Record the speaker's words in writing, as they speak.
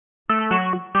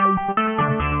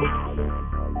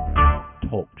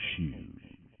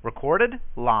Recorded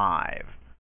live.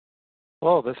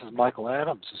 Hello, this is Michael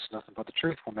Adams. This is Nothing But the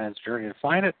Truth, One Man's Journey to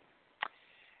Find It.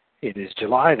 It is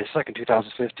July the 2nd,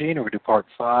 2015, and we do part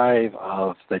 5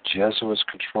 of The Jesuits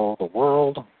Control the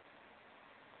World.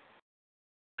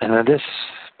 And in this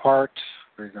part,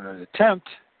 we're going to attempt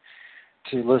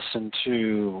to listen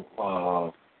to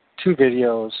 2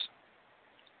 videos.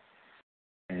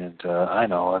 And I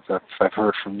know I've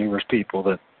heard from numerous people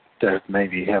that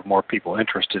maybe have more people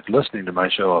interested in listening to my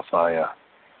show if I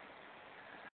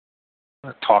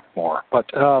talk more. But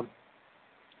I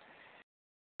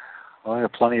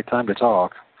have plenty of time to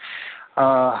talk.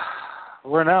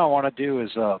 What now I want to do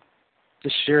is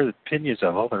just share the opinions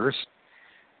of others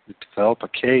to develop a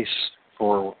case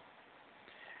for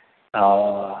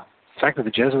the fact that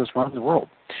the Jesuits run the world.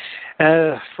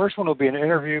 First one will be an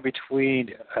interview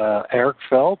between Eric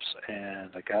Phelps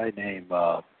and a guy named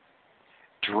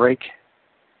Drake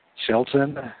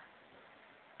Shelton. I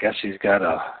guess he's got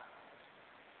a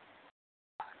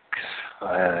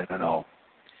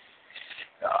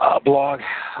blog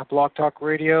talk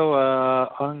radio,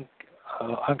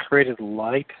 Uncreated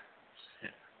Light,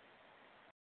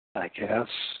 I guess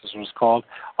is what it's called.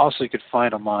 Also, you could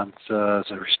find them on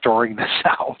Restoring the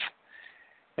South.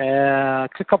 A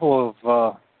couple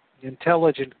of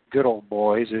intelligent, good old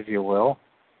boys, if you will.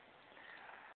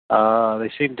 They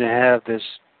seem to have this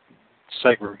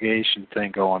segregation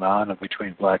thing going on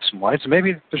between blacks and whites.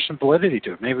 Maybe there's some validity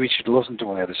to it. Maybe we should listen to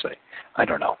what they have to say. I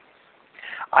don't know.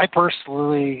 I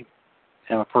personally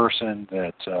am a person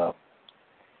that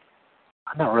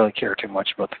I don't really care too much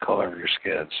about the color of your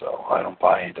skin, so I don't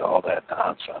buy into all that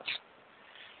nonsense.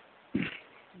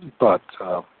 But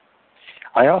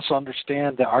I also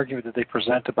understand the argument that they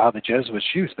present about the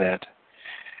Jesuits use that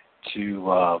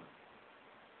to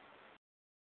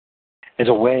as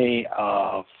a way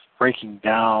of breaking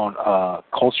down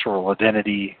cultural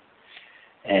identity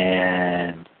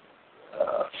and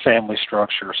family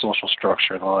structure, social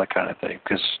structure, and all that kind of thing.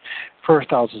 Because for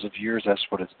thousands of years, that's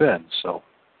what it's been. So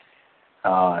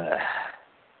I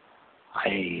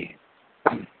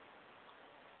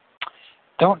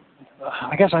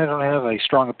guess I don't have a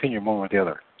strong opinion one way or the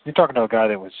other. You're talking to a guy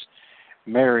that was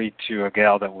married to a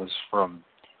gal that was from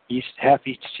half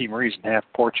East Timorese and half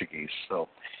Portuguese. So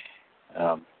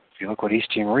if you look what East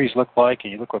Timorese look like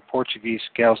and you look what Portuguese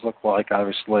gals look like,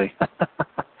 obviously,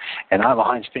 and I'm a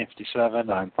Heinz 57,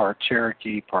 I'm part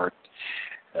Cherokee, part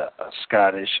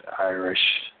Scottish, Irish,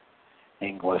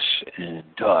 English, and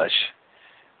Dutch.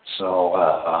 So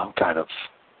I'm kind of,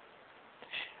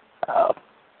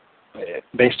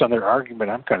 based on their argument,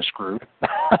 I'm kind of screwed.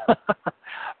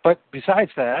 But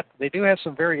besides that, they do have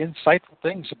some very insightful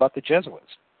things about the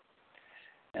Jesuits.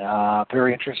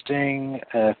 Very interesting.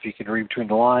 If you can read between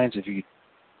the lines, if you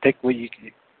take what you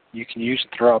can use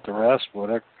and throw out the rest,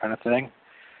 whatever kind of thing.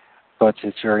 But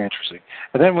it's very interesting.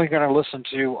 And then we're going to listen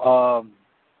to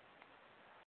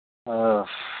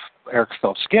Eric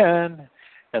Phelps again,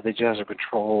 that the Jesuits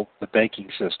control the banking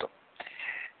system.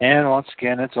 And once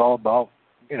again, it's all about,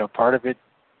 part of it.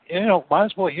 Might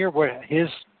as well hear what his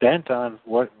bent on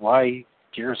why he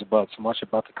cares about so much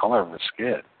about the color of his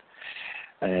skin.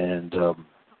 And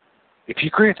if you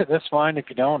agree with it, that's fine. If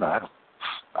you don't, I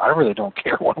really don't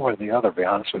care one way or the other, to be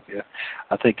honest with you.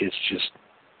 I think it's just,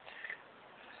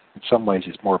 in some ways,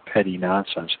 it's more petty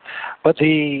nonsense. But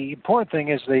the important thing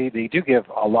is they do give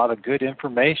a lot of good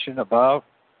information about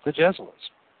the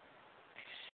Jesuits.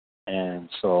 And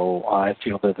so I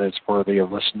feel that it's worthy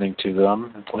of listening to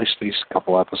them, at least these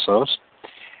couple episodes.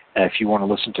 And if you want to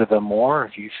listen to them more,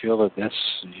 if you feel that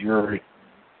you're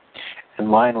in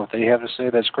line with what they have to say,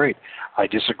 that's great. I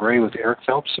disagree with Eric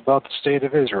Phelps about the state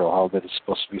of Israel, how that it's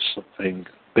supposed to be something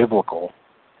biblical,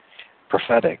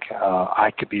 prophetic.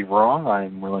 I could be wrong.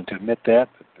 I'm willing to admit that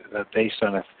based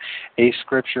on a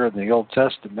scripture in the Old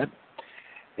Testament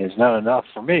is not enough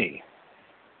for me.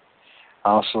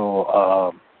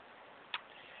 Also,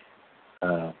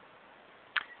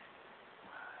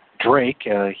 Drake,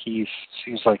 he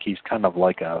seems like he's kind of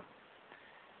like got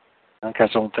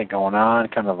his own thing going on,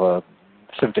 kind of a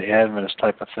Seventh-day Adventist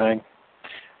type of thing,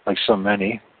 like so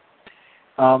many.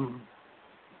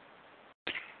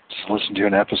 Just listen to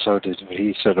an episode that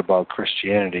he said about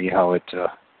Christianity, how it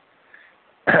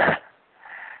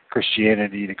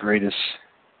Christianity, the greatest.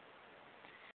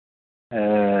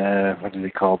 What did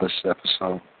he call this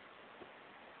episode?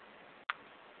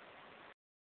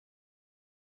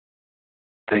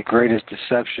 The greatest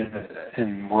deception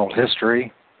in world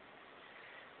history.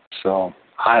 So,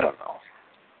 I don't know.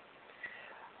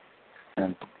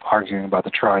 And arguing about the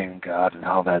triune God and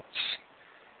how that's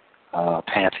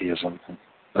pantheism.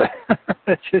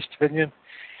 That's his opinion.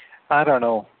 I don't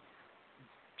know.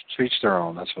 To each their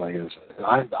own. That's what I guess.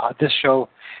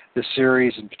 This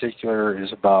series in particular,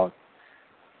 is about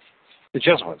the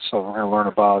Jesuits. So we're going to learn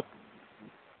about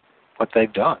what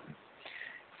they've done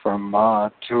from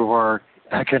two of our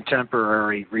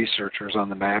contemporary researchers on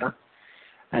the matter.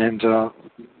 And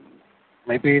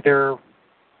maybe they're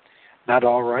not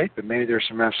all right, but maybe there's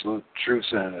some absolute truth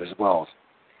in it as well.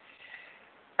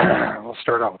 We'll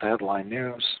start out with the headline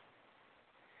news.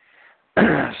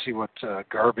 See what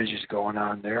garbage is going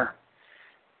on there.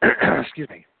 Excuse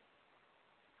me.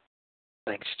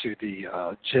 Thanks to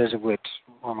the Jesuit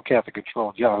Roman Catholic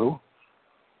controlled Yahoo.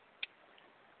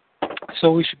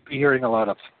 So we should be hearing a lot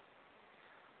of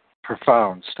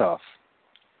profound stuff.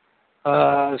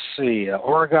 Let's see.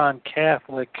 Oregon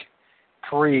Catholic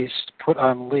priest put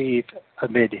on leave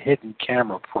amid hidden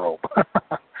camera probe.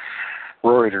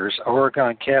 Reuters.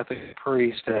 Oregon Catholic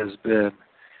priest has been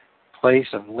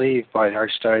placed on leave by the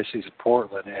Archdiocese of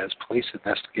Portland as police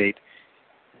investigate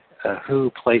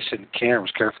who placed in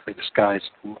cameras carefully disguised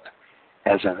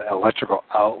as an electrical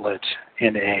outlet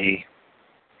in a...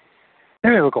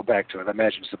 Maybe we'll go back to it. I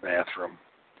imagine it's the bathroom.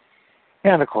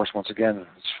 And, of course, once again,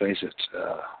 let's face it,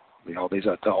 all these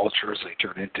adulterers, they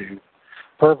turn into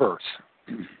perverts.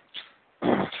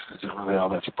 Isn't really all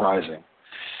that surprising.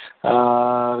 We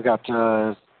got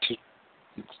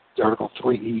Article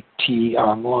 3ET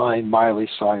online. Miley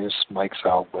Cyrus makes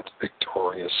out with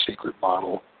Victoria's Secret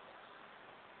model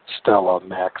Stella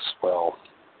Maxwell.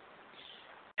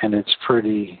 And it's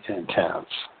pretty intense.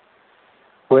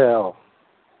 Well,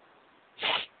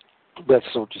 that's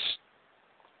so just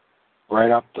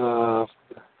right up the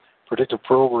predictive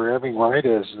programming, right,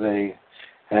 as they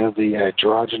have the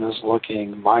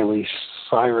androgynous-looking Miley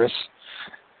Cyrus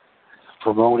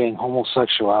promoting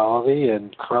homosexuality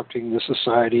and corrupting the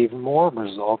society even more. It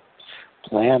was all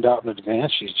planned out in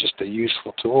advance. She's just a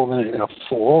useful tool and a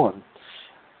fool, and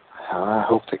I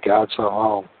hope that God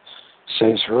somehow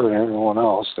saves her and everyone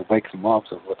else to wake them up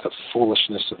with the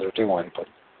foolishness that they're doing. But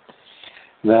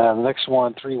the next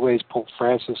one, 3 ways Pope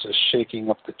Francis is shaking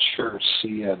up the church,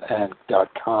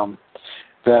 CNN.com.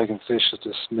 Vatican officials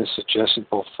dismiss suggesting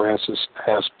Pope Francis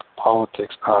has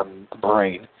politics on the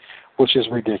brain, which is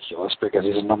ridiculous because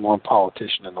he's the number one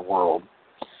politician in the world.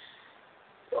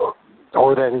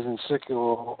 Or that his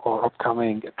encyclical or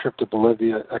upcoming trip to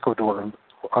Bolivia, Ecuador, and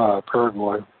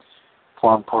Paraguay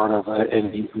form part of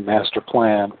any master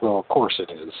plan. Well, of course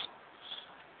it is.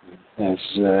 As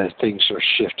things are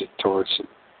shifted towards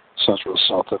Central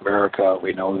South America,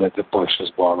 we know that the Bush has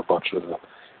bought a bunch of the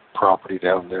property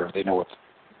down there. They know what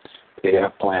they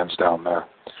have plans down there.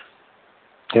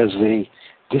 As they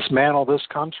dismantle this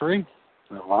country,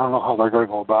 well, I don't know how they're going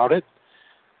to go about it.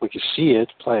 We can see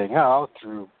it playing out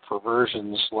through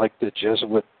perversions like the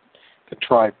Jesuit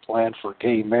contrived plan for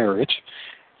gay marriage.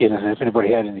 And if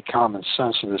anybody had any common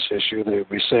sense in this issue, they would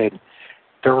be saying,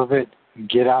 government,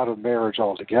 get out of marriage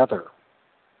altogether.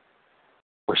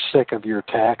 We're sick of your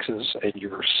taxes, and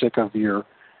you're sick of your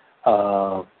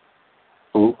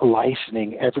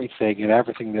licensing everything and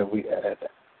everything that we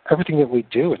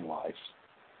do in life.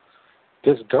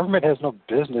 This government has no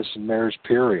business in marriage,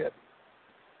 period.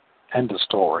 End of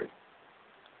story.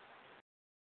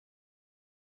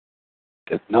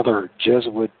 Another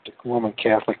Jesuit Roman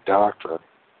Catholic doctrine.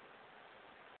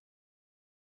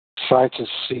 Scientists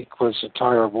sequence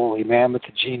entire woolly mammoth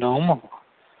genome.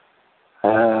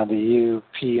 The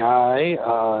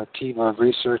UPI team of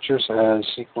researchers has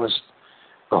sequenced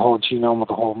the whole genome of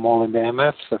the whole woolly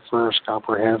mammoth, the first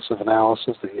comprehensive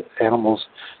analysis of the animal's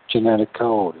genetic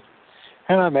code.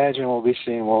 And I imagine we'll be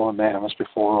seeing woolly mammoths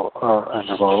before our end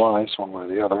of our lives, one way or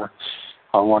the other.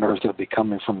 I wonder if they'll be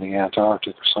coming from the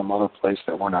Antarctic or some other place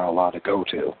that we're not allowed to go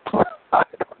to. I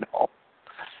don't know.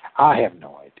 I have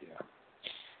no idea.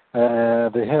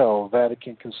 The Hill,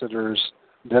 Vatican considers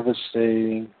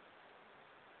divesting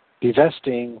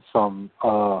from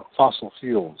fossil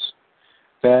fuels.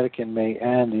 Vatican may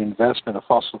end the investment of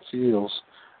fossil fuels,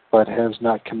 but has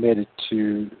not committed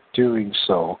to doing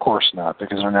so. Of course not,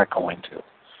 because they're not going to.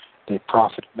 They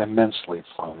profit immensely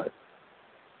from it.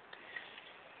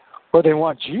 What they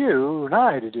want you and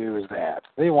I to do is that.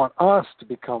 They want us to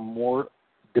become more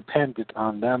dependent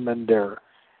on them and their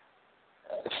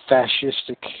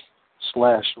fascistic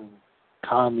 /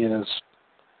 communist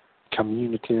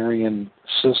communitarian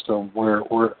system where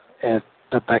we're at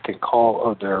the beck and call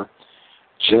of their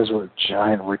Jesuit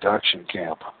giant reduction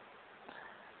camp.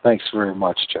 Thanks very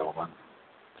much, gentlemen.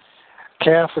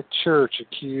 Catholic Church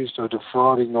accused of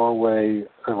defrauding Norway.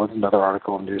 With another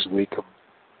article in Newsweek.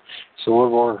 So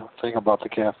one more thing about the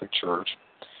Catholic Church.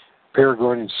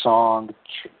 Paraguayan song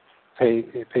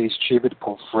pays tribute to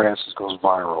Pope Francis goes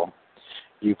viral.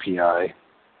 UPI.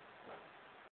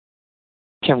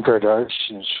 Kim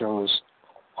Kardashian shows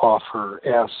off her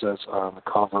assets on the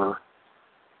cover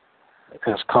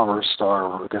as cover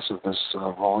star, I guess, of this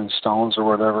Rolling Stones or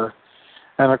whatever.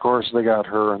 And of course, they got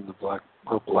her and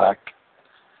her black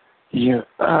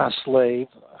slave,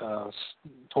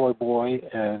 toy boy,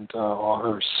 and all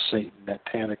her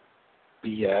satanic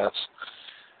BS.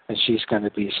 And she's going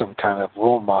to be some kind of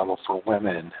role model for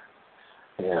women.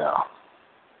 Yeah.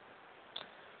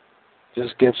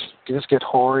 Just get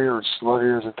hoarier and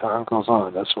sluttier as the time goes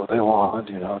on. That's what they want,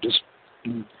 Just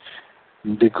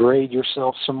degrade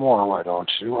yourself some more, why don't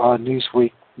you?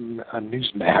 Newsweek,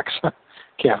 Newsmax,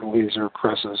 Captain Weezer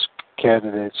presses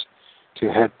candidates to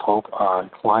head Pope on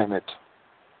climate.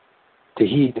 To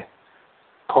heed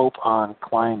Pope on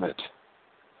climate.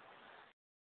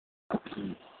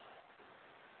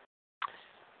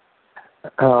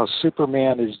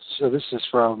 Superman is. So this is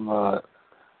from.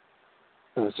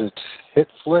 Is it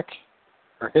Hitflix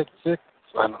or Hitfix?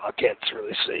 I can't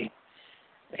really see.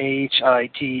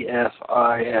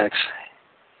 HITFIX.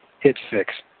 Hitfix.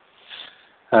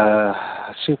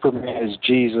 Superman is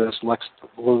Jesus. Lex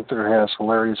Luthor has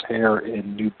hilarious hair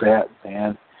in new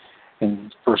Batman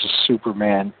and versus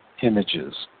Superman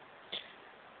images.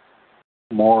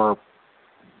 More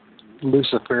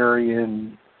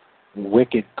Luciferian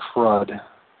wicked crud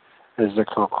as they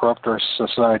corrupt our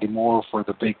society more for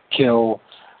the big kill,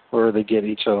 where they get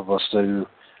each of us to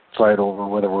fight over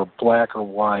whether we're black or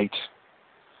white,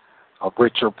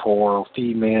 rich or poor,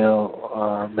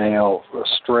 female, male,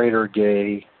 straight or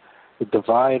gay,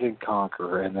 divide and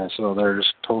conquer. And then, so they're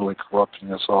just totally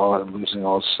corrupting us all and losing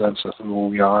all sense of who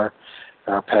we are,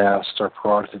 our past, our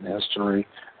Protestant history,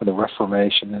 and the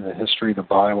Reformation, and the history of the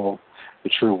Bible, the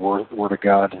true word of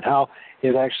God, and how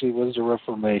it actually was the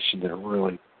Reformation that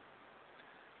really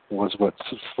was what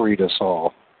freed us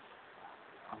all.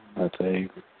 But they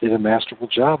did a masterful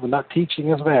job of not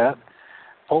teaching us that.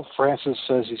 Pope Francis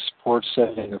says he supports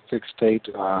setting a fixed date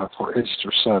for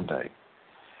Easter Sunday.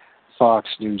 Fox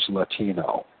News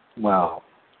Latino. Wow.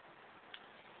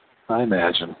 I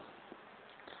imagine.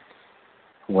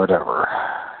 Whatever.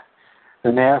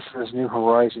 The NASA's New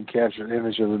Horizon captured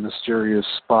image of the mysterious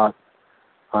spot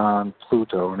on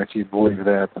Pluto, and if you believe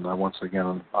that, then once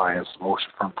again I have some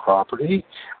oceanfront property.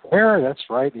 Where? That's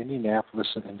right, Indianapolis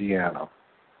and Indiana.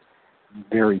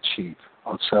 Very cheap.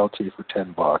 I'll sell it to you for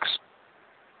 $10.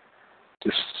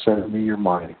 Just send me your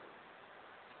money.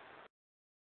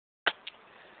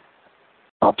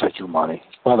 I'll take your money.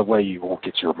 By the way, you won't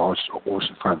get your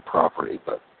oceanfront property,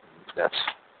 but that's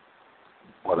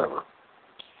whatever.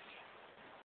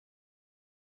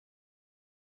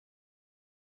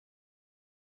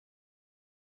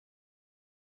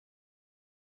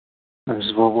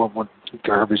 What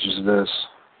garbage is this?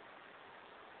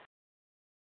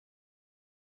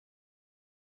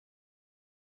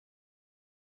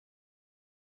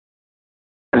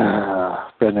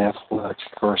 Ben Affleck,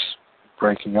 of course,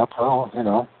 breaking up. Oh,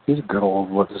 he's a good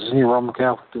old look. Isn't he Roman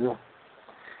Catholic too?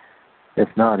 If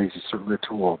not, he's certainly a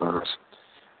tool of theirs.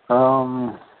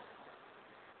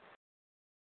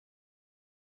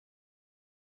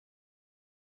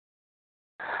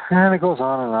 And it goes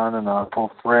on and on and on.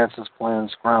 Pope Francis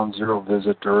plans ground zero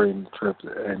visit during the trip to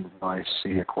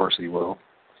NYC. Of course he will.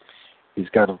 He's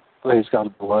got to bless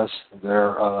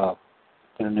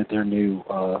their new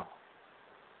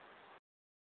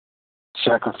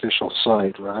sacrificial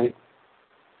site, right?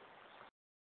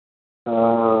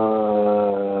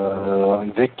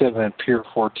 Victim in Pier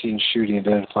 14 shooting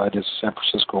identified as a San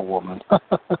Francisco woman.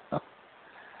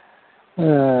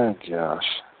 Oh,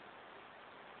 gosh.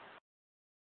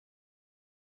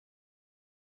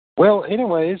 Well,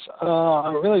 anyways,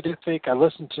 I really do think I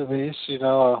listened to these,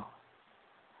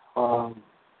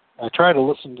 I try to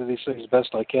listen to these things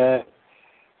best I can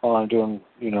while I'm doing,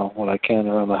 what I can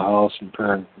around the house and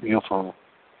preparing meal for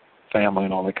family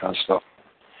and all that kind of stuff.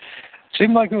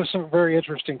 Seemed like there was some very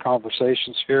interesting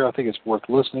conversations here. I think it's worth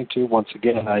listening to. Once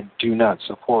again, I do not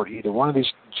support either one of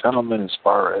these gentlemen as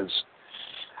far as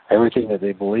everything that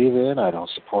they believe in. I don't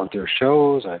support their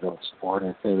shows. I don't support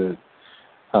anything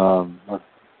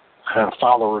that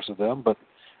followers of them. But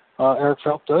Eric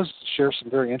Phelps does share some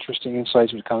very interesting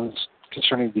insights when it comes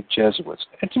concerning the Jesuits.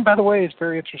 And by the way, it's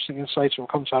very interesting insights when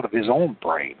it comes out of his own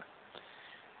brain.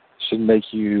 Should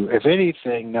make you, if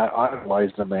anything, not idolize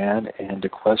the man and to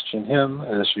question him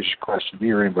as you should question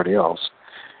me or anybody else.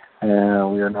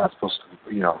 And we are not supposed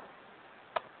to,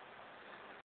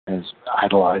 as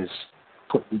idolize,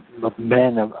 put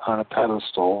men on a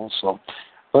pedestal. So,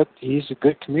 but he's a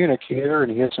good communicator,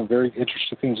 and he has some very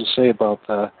interesting things to say about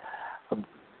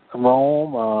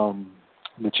Rome,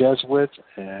 the Jesuits,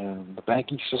 and the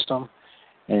banking system,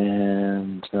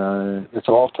 and it's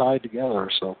all tied together.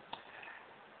 So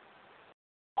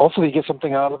hopefully you get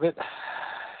something out of it,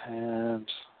 and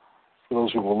for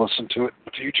those who will listen to it in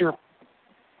the future,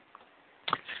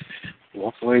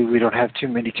 hopefully we don't have too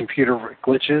many computer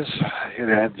glitches.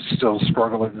 I'm still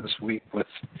struggling this week with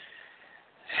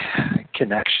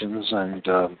connections and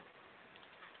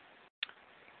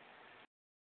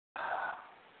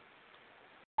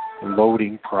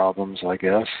loading problems, I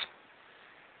guess.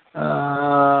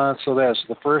 So that's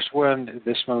the first one.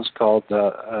 This one's called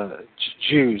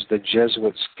Jews, the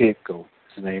Jesuit Scapegoat,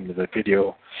 is the name of the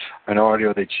video and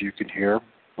audio that you can hear.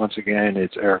 Once again,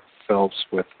 it's Eric Phelps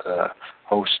with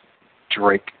host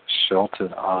Drake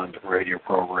Shelton on the radio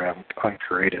program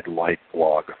Uncreated Light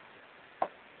Blog.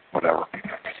 Whatever.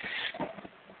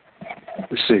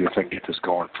 Let's see if I can get this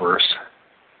going first.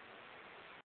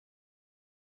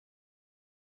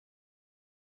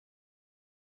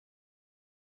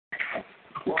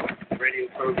 Radio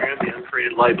program, the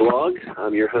Uncreated Light Blog.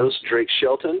 I'm your host, Drake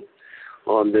Shelton,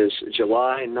 on this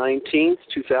July 19th,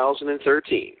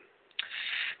 2013.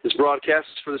 This broadcast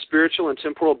is for the spiritual and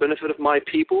temporal benefit of my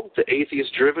people, the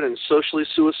atheist-driven and socially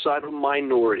suicidal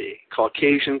minority,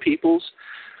 Caucasian peoples,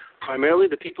 primarily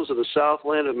the peoples of the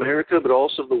Southland of America, but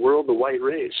also of the world, the white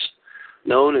race,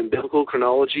 known in biblical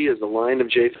chronology as the line of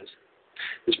Japheth.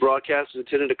 This broadcast is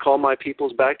intended to call my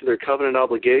peoples back to their covenant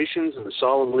obligations in the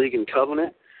solemn league and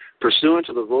covenant, pursuant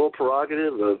to the royal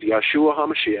prerogative of Yahshua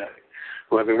HaMashiach,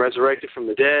 who, having resurrected from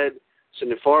the dead,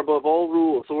 sitting far above all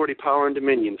rule, authority, power, and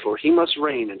dominion, for he must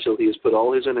reign until he has put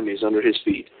all his enemies under his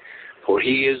feet, for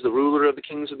he is the ruler of the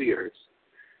kings of the earth.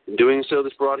 In doing so,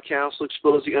 this broadcast will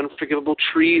expose the unforgivable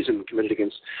treason committed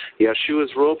against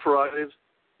Yahshua's royal prerogative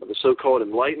of the so-called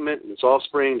Enlightenment and its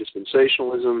offspring,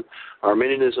 dispensationalism,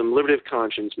 Arminianism, liberty of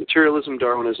conscience, materialism,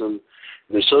 Darwinism,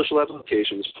 and their social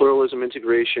applications, pluralism,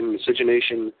 integration,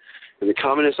 miscegenation, and the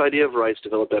communist idea of rights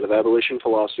developed out of abolition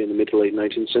philosophy in the mid to late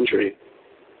 19th century.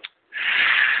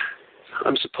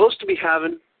 I'm supposed to be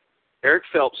having Eric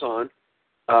Phelps on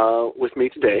with me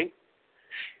today.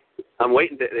 I'm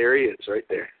waiting. There he is, right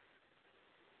there.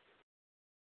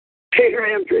 Hey, here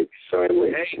I am, Drake. Sorry I'm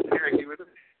late. Hey, Eric, you with us?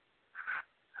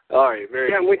 All right,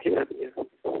 very. Yeah, I'm with you.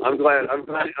 I'm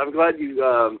glad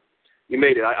you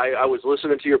made it. I was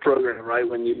listening to your program right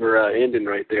when you were ending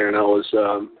right there, and I was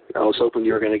hoping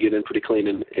you were going to get in pretty clean,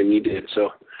 and you did. So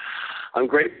I'm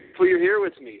grateful you're here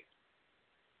with me.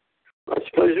 Well, it's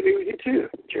a pleasure to be with you too,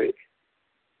 Drake.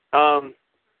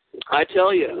 I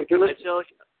tell you,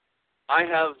 I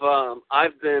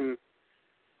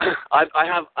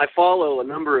follow a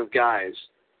number of guys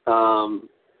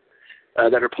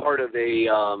that are part of a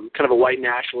kind of a white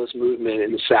nationalist movement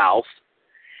in the South,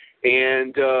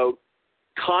 and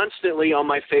constantly on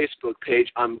my Facebook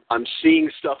page, I'm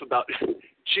seeing stuff about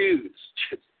Jews.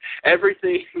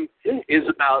 Everything is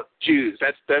about Jews.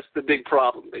 That's the big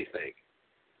problem, they think.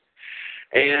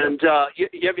 And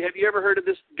have you ever heard of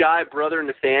this guy, Brother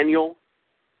Nathaniel?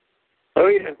 Oh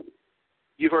yeah,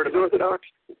 you've heard of Orthodox?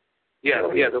 Yeah,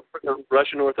 the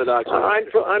Russian Orthodox.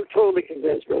 I'm totally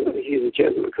convinced, brother, that he's a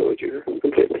Jesuit co-Jew,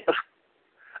 completely.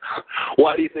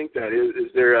 Why do you think that?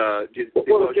 Is there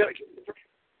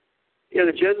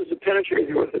the Jesuits have penetrated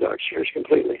the Orthodox Church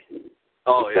completely.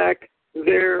 Oh, In fact,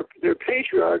 their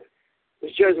patriarch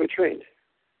was Jesuit trained.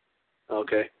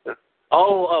 Okay.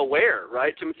 Oh, Ware,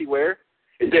 right? Timothy Ware.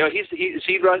 Is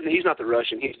he Russian? He's not the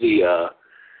Russian. He's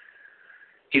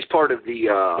part of the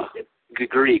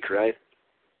Greek, right?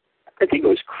 I think it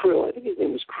was Krill. I think his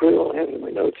name was Krill. I have it in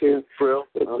my notes here. Krill?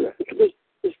 Okay.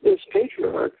 This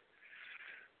patriarch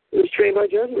was trained by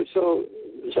Jesuits.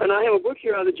 And I have a book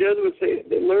here on the Jesuits.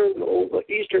 They learned the old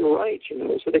Eastern rites,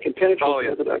 so they can penetrate the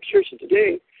Orthodox Church. And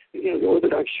today, the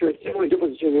Orthodox Church, the only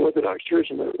difference between the Orthodox Church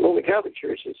and the Roman Catholic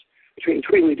Church is between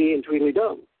Tweedledee and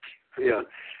Tweedledum. Yeah.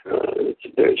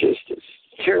 It's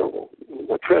terrible,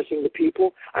 oppressing the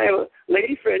people. I have a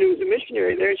lady friend who was a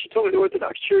missionary there, and she told me the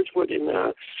Orthodox Church in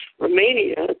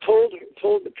Romania told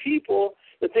the people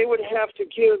that they would have to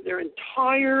give their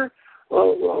entire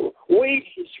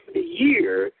wages for the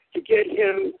year to get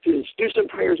him to do some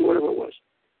prayers or whatever it was.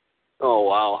 Oh,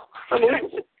 wow.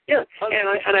 Yeah,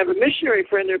 and I have a missionary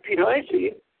friend there, Pete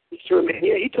Heisey, in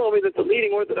Romania. He told me that the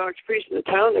leading Orthodox priest in the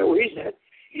town there where he's at,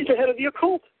 he's the head of the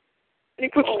occult. And he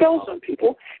puts spells on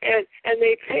people, and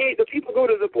they pay, the people go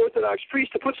to the Orthodox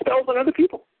priest to put spells on other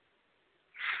people.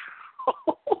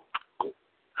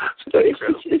 So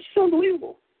it's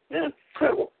unbelievable. Yeah,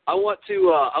 incredible. I want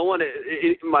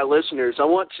to, my listeners, I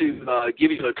want to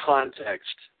give you a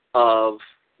context of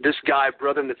this guy,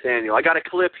 Brother Nathaniel. I got a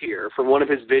clip here from one of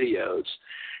his videos,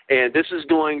 and this is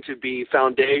going to be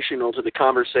foundational to the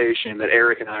conversation that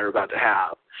Eric and I are about to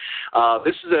have.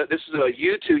 This is a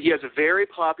YouTube. He has a very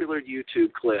popular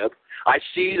YouTube clip. I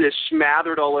see this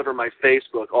smothered all over my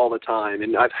Facebook all the time,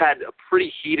 and I've had a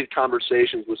pretty heated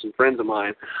conversations with some friends of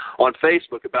mine on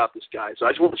Facebook about this guy. So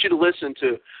I just want you to listen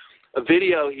to a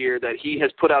video here that he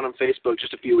has put out on Facebook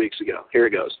just a few weeks ago. Here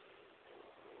it goes.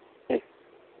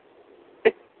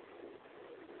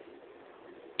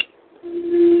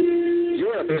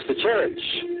 Europe is the church,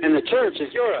 and the church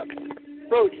is Europe,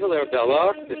 wrote Hilaire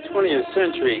Belloc, the 20th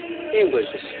century English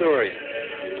historian.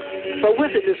 But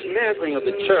with the dismantling of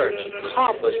the church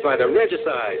accomplished by the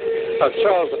regicide of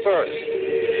Charles I,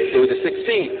 Louis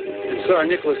XVI, and Tsar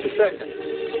Nicholas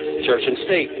II, church and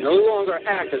state no longer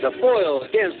act as a foil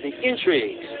against the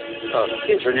intrigues of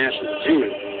international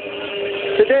Jewry.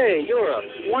 Today, Europe,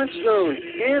 once known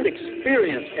and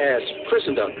experienced as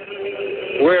Christendom,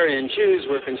 wherein Jews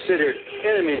were considered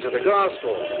enemies of the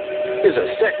gospel, is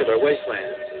a secular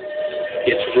wasteland.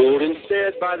 It's ruled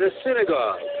instead by the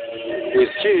synagogue, with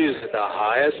Jews at the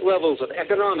highest levels of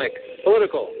economic,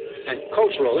 political, and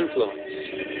cultural influence.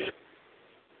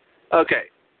 Okay,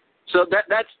 so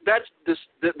that's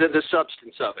the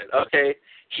substance of it. Okay,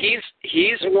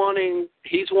 he's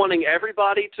wanting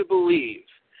everybody to believe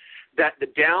that the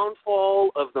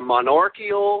downfall of the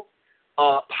monarchical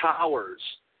powers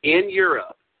in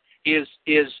Europe is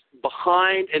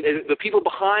behind, and the people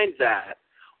behind that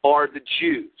are the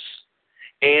Jews.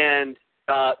 And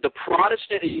the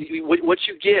Protestant, what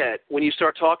you get when you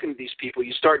start talking to these people,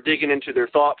 you start digging into their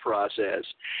thought process,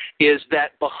 is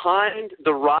that behind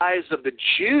the rise of the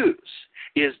Jews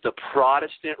is the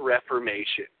Protestant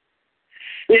Reformation.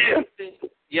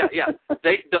 Yeah.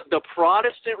 The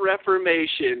Protestant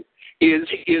Reformation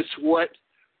is what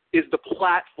is the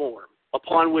platform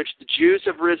upon which the Jews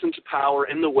have risen to power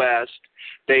in the West.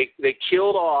 They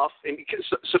killed off, and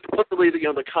supposedly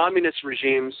the communist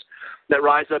regimes that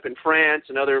rise up in France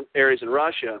and other areas in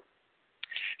Russia,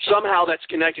 somehow that's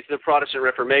connected to the Protestant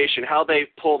Reformation. How they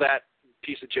pull that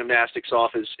piece of gymnastics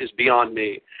off is beyond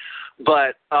me.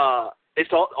 But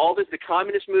it's all the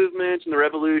communist movements and the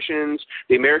revolutions,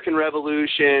 the American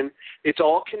Revolution, it's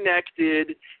all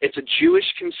connected. It's a Jewish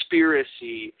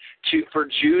conspiracy for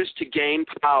Jews to gain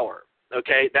power.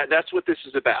 Okay, that's what this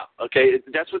is about. Okay,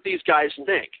 that's what these guys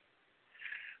think.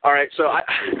 All right, so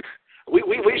we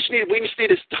just need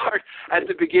to start at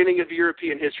the beginning of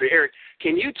European history. Eric,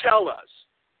 can you tell us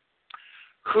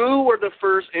who were the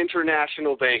first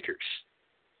international bankers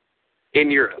in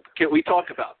Europe? Can we talk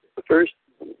about them? The first,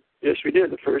 yes, we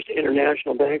did. The first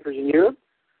international bankers in Europe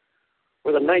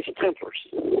were the Knights Templars.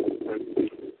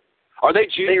 Are they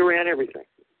Jews? They ran everything.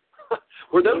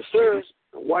 Were those Jews?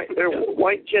 They're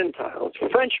white Gentiles,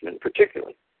 Frenchmen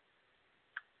particularly.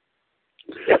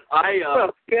 Yeah.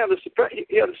 Well, you have the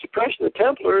suppression of the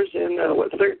Templars in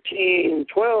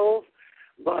 1312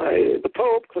 by the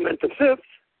Pope Clement V,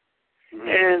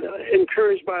 and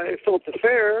encouraged by Philip the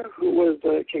Fair, who was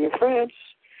the King of France,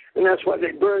 and that's why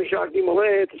they burned Jacques de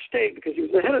Molay at the stake, because he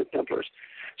was the head of the Templars.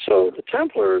 So the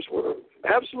Templars were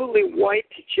absolutely white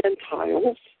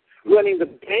Gentiles running the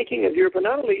banking of Europe, and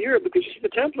not only Europe, because the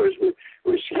Templars were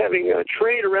having a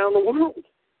trade around the world.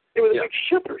 They were the big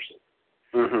shippers.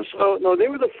 Mm-hmm. So, no, they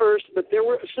were the first, but there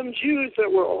were some Jews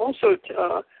that were also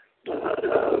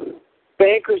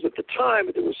bankers at the time,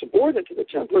 but they were subordinate to the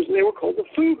Templars, and they were called the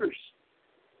Fuggers.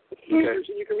 The Fuggers,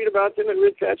 and you can read about them in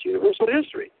Ridfat's Universal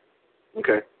History.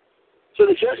 Okay. So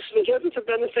the Jesuits have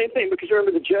done the same thing, because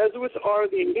remember, the Jesuits are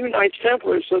the new Knights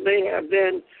Templars, so they have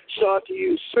then sought to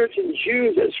use certain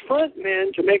Jews as front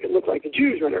men to make it look like the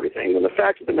Jews run everything. And the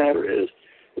fact of the matter is,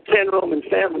 the 10 Roman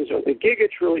families are the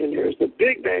giga-trillionaires, the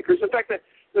big bankers. In fact,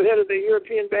 the head of the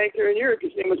European bank there in Europe,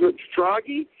 his name was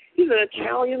Stragi. He's an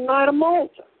Italian Knight of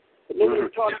Malta. But nobody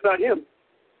talks about him.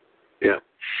 Yeah.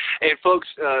 And folks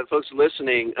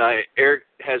listening, Eric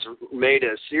has made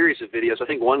a series of videos. I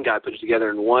think one guy put it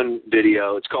together in one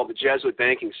video. It's called The Jesuit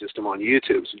Banking System on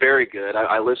YouTube. It's very good.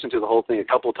 I listened to the whole thing a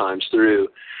couple times through.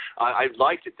 I'd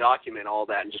like to document all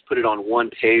that and just put it on one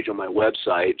page on my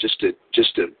website just to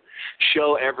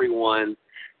show everyone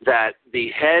that the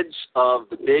heads of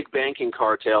the big banking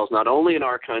cartels, not only in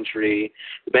our country,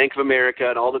 the Bank of America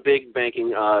and all the big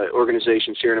banking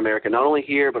organizations here in America, not only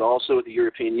here but also with the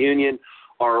European Union,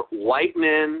 are white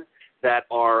men that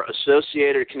are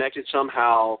associated or connected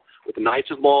somehow with the Knights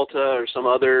of Malta or some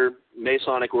other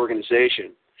Masonic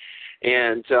organization.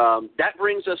 And that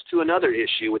brings us to another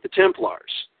issue with the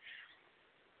Templars.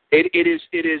 It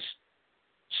is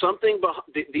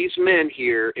these men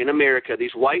here in America,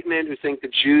 these white men who think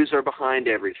the Jews are behind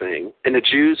everything and the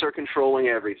Jews are controlling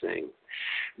everything,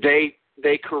 they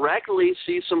correctly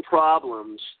see some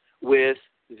problems with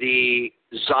the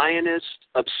Zionist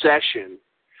obsession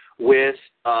with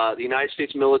the United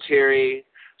States military,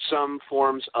 some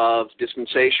forms of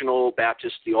dispensational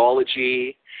Baptist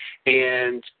theology,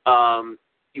 and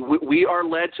we are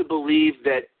led to believe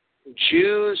that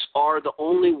Jews are the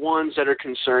only ones that are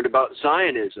concerned about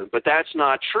Zionism, but that's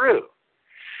not true.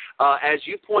 As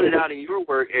you pointed out in your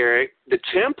work, Eric, the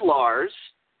Templars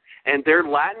and their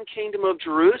Latin Kingdom of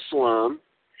Jerusalem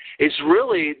is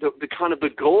really the kind of the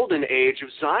golden age of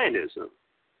Zionism.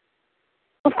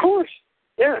 Of course,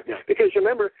 yeah. Because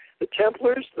remember, the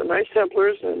Templars, the Knights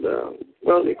Templars, and the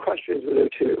Equestrians were there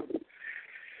too.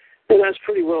 And that's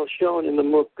pretty well shown in the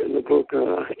book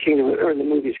Kingdom, or in the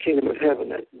movies Kingdom of Heaven,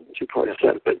 that two-part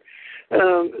set. But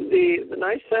the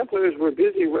Knights Templars were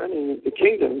busy running the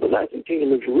kingdom, the Latin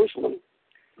Kingdom of Jerusalem,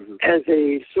 as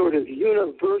a sort of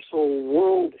universal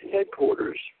world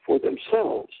headquarters for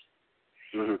themselves.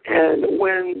 And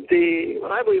when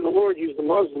I believe the Lord used the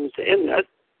Muslims to end that,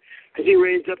 because he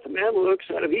raised up the Mamelukes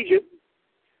out of Egypt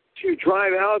to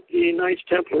drive out the Knights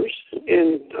Templars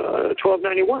in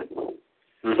 1291.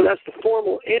 So that's the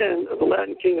formal end of the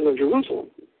Latin Kingdom of Jerusalem.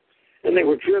 And they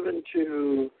were driven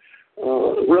to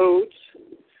Rhodes.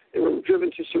 They were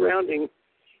driven to surrounding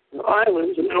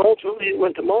islands, and then ultimately it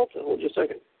went to Malta. Hold just a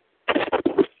second.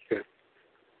 Okay.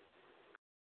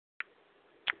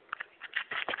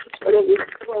 I don't need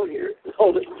the phone here.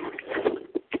 Hold it.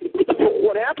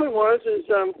 What happened was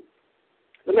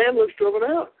the Mamluks drove them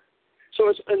out.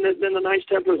 So then the Knights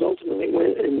Templars ultimately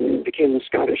went and became the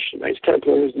Scottish Knights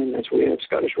Templars, and that's where we have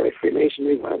Scottish Rite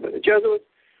Freemasonry by the Jesuits.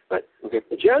 But the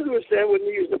Jesuits then would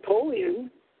use Napoleon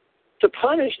to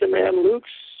punish the Mamluks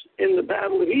in the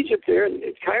Battle of Egypt there in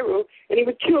Cairo, and he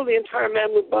would kill the entire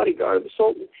Mamluk bodyguard of the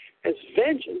Sultan as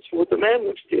vengeance for what the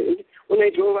Mamluks did when they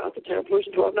drove out the Templars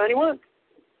in 1291.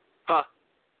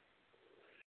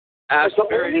 That's the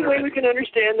only way we can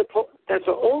understand That's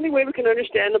the only way we can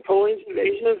understand Napoleon's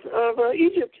invasion of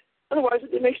Egypt. Otherwise,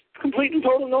 it makes complete and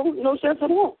total no sense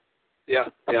at all. Yeah,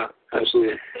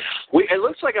 absolutely. It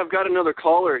looks like I've got another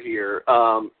caller here.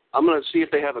 I'm going to see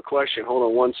if they have a question. Hold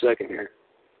on 1 second here.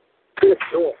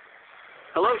 Sure.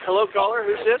 Hello, caller.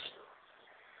 Who's this?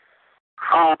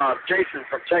 Jason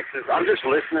from Texas. I'm just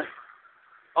listening.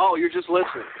 Oh, you're just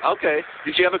listening. Okay.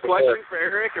 Did you have a question for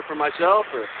Eric or for myself?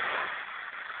 Or?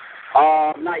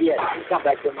 Not yet. You come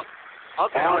back to me.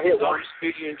 Okay. I'll just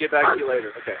speak to you and get back to you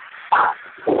later. Okay.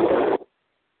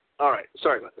 All right.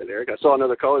 Sorry about that, Eric. I saw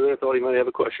another caller there. I thought he might have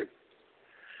a question.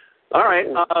 All right.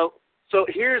 So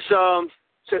here's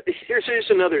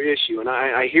another issue, and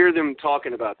I hear them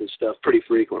talking about this stuff pretty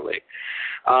frequently.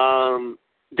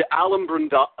 The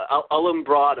Alumbrados.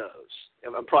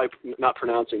 I'm probably not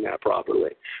pronouncing that properly.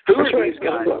 Who are these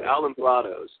guys,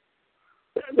 Alumbrados?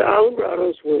 The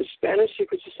Alumbrados were a Spanish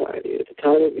secret society at the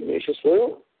time of Ignatius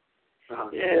Loyola.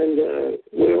 And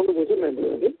Loyola was a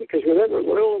member of it, because remember,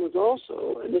 Loyola was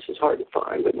also, and this is hard to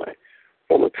find, but my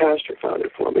former pastor found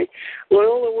it for me,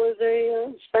 Loyola was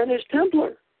a Spanish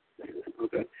Templar.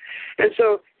 Okay. And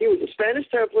so he was a Spanish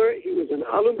Templar, he was an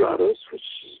Alumbrados, which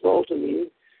is ultimately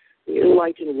the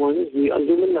enlightened ones, the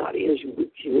Illuminati, as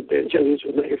the Jesuits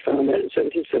would later found that in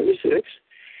 1776.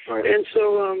 Right. And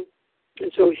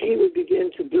so he would begin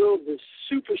to build this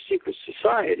super secret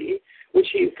society, which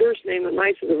he first named the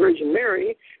Knights of the Virgin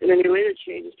Mary, and then he later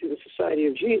changed to the Society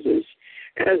of Jesus,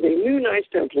 as a new Knights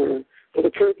Templar for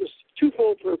the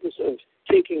twofold purpose of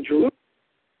taking Jerusalem.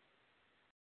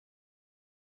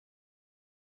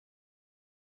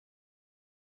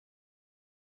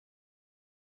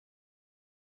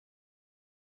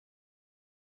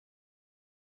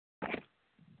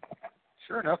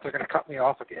 Sure enough, they're going to cut me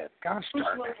off again. Gosh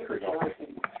darn it.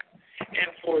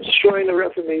 And for destroying the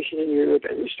Reformation in Europe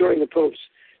and restoring the Pope's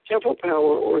temporal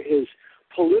power, or his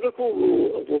political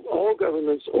rule of all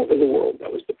governments over the world.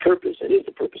 That was the purpose, and is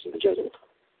the purpose of the Jesuits.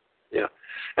 Yeah.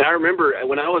 And I remember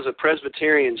when I was a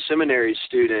Presbyterian seminary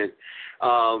student,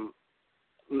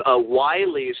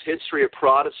 Wiley's History of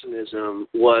Protestantism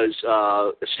was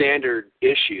a standard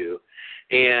issue.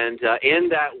 And in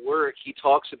that work, he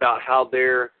talks about how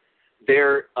their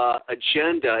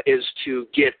agenda is to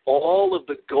get all of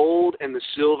the gold and the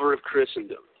silver of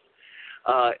Christendom.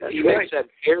 He makes that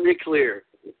very clear.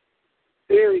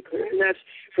 Very clear. And that's,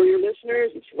 for your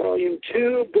listeners, it's volume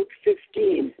 2, book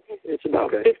 15. It's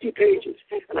about 50 pages.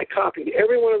 And I copied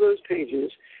every one of those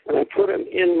pages, and I put them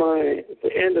in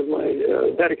the end of my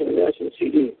Vatican Announcement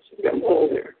CD. So I've got them all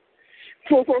there.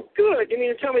 For good. You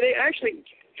mean to tell me they actually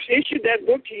issued that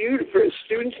book to you for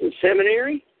students in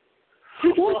seminary?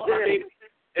 Well, I mean,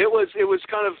 it was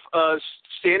kind of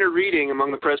standard reading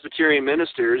among the Presbyterian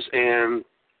ministers, and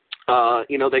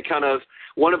they kind of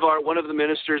one of the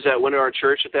ministers that went to our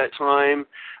church at that time,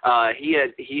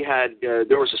 he had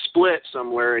there was a split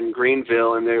somewhere in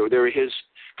Greenville, and there were his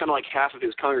kind of like half of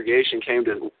his congregation came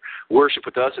to worship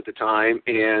with us at the time,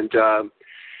 and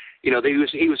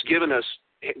he was giving us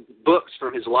books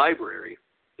from his library,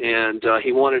 and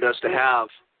he wanted us to have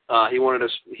he wanted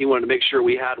to make sure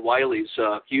we had Wiley's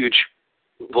huge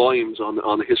volumes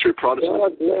on the history of Protestantism.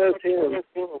 God bless him.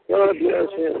 God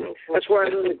bless him. That's why I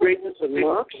know the greatness of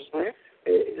Knox.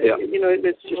 Yeah.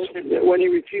 It's just when he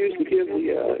refused to give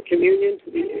the communion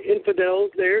to the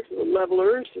infidels there, to the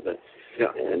levelers, to the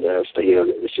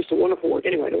it's just a wonderful work.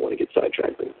 Anyway, I don't want to get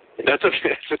sidetracked. That's okay.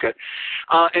 That's okay.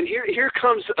 And here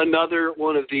comes another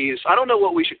one of these. I don't know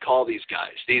what we should call these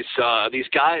guys. These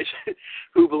guys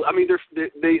who, I mean,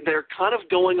 they're kind of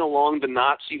going along the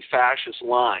Nazi fascist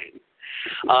line.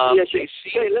 Yes.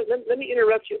 Hey, let me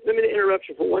interrupt you. Let me interrupt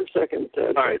you for 1 second.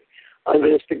 All right.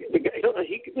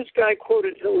 This guy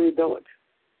quoted Hilary Belloc.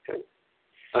 Okay.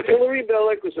 Hilary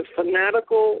Belloc was a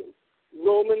fanatical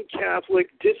Roman Catholic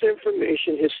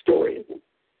disinformation historian.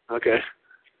 Okay.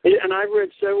 And I've read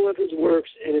several of his works,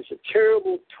 and it's a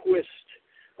terrible twist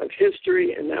of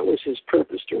history, and that was his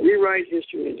purpose, to rewrite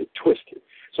history and to twist it.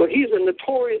 So he's a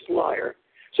notorious liar.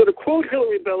 So to quote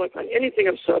Hilary Belloc on anything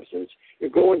of substance, you're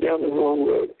going down the wrong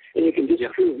road, and you can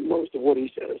disprove most of what he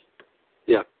says.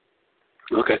 Yeah.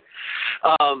 Okay.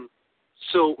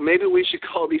 So maybe we should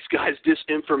call these guys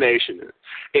disinformation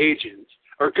agents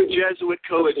or Jesuit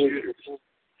coadjutors.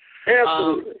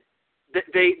 Absolutely.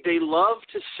 They love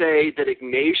to say that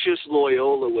Ignatius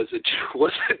Loyola was a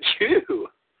Jew.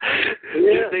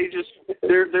 Yeah.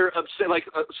 They're upset. Like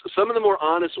some of the more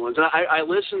honest ones. And I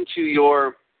listened to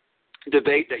your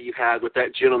debate that you had with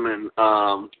that gentleman.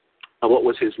 What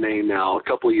was his name now? A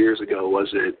couple of years ago, was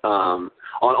it?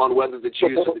 On whether the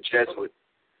Jews are the Jesuits.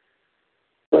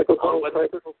 Michael Collins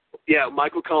Piper. Yeah,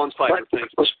 Michael Collins Piper.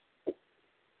 Thanks.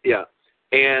 Yeah,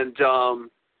 and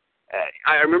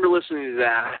I remember listening to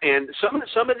that. And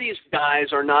some of these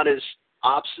guys are not as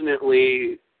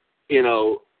obstinately,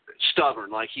 stubborn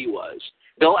like he was.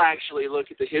 They'll actually look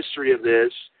at the history of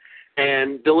this,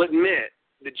 and they'll admit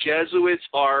the Jesuits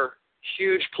are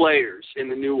huge players in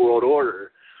the New World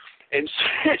Order. And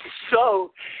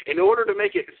so, in order to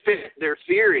make it fit their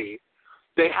theory,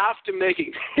 they have to make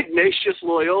Ignatius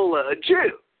Loyola a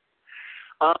Jew.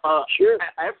 Sure.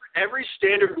 Every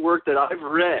standard work that I've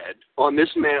read on this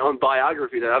man, on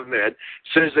biography that I've read,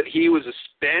 says that he was a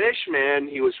Spanish man.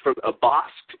 He was from a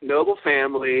Basque noble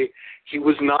family. He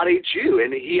was not a Jew,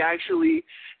 and he actually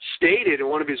stated in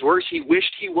one of his works he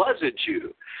wished he was a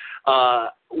Jew.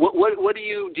 What do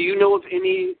you know of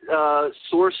any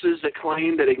sources that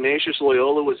claim that Ignatius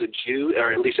Loyola was a Jew,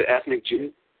 or at least an ethnic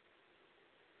Jew?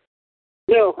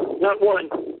 No, not one.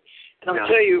 And I'll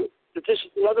tell you that this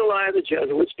is another lie of the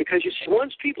Jesuits, because you see,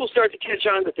 once people start to catch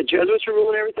on that the Jesuits are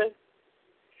ruling everything,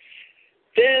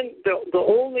 then the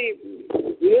only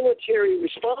military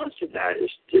response to that is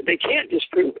they can't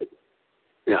disprove it.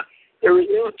 Yeah. There was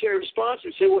military response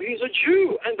to say, well, he's a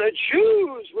Jew, and the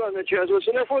Jews run the Jesuits,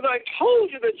 and therefore I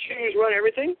told you the Jews run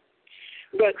everything.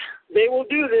 But they will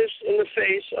do this in the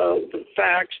face of the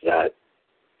fact that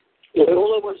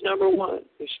Loyola was number one,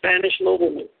 the Spanish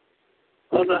nobleman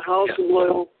of the House of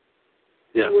Loyola.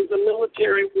 Yeah. He was a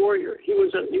military warrior. He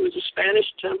was a Spanish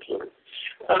Templar.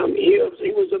 He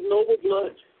was of noble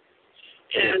blood,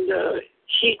 and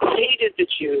he hated the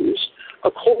Jews,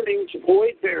 according to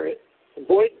Boyd Barrett.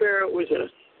 Boyd Barrett was a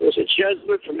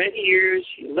Jesuit for many years.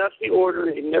 He left the order.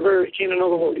 He came to know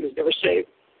the Lord. He was never saved.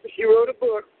 He wrote a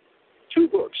book, 2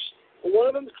 books. And one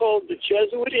of them is called The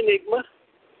Jesuit Enigma.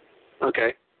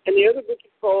 Okay. And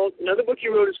another book he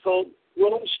wrote is called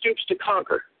Rome Stoops to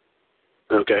Conquer.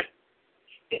 Okay.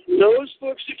 In those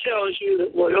books, he tells you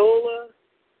that Loyola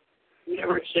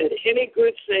never said any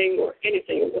good thing or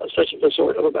anything of such a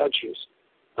sort about Jews.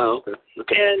 Oh,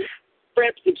 okay. And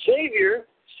Francis Xavier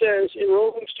says in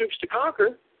Rome Stoops to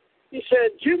Conquer, he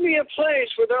said, give me a place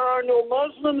where there are no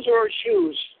Muslims or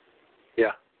Jews.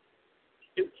 Yeah.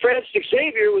 And Francis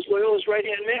Xavier was Loyola's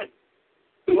right-hand man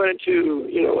who went to,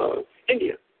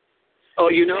 India. Oh,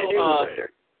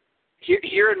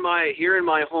 here in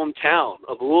my hometown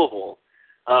of Louisville,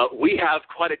 we have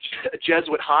quite a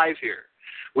Jesuit hive here.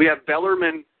 We have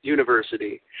Bellarmine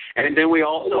University, and then we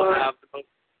also have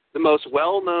the most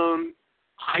well-known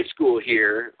high school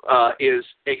here is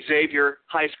Xavier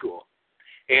High School,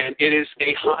 and it is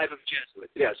a hive of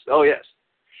Jesuits. Yes, oh yes,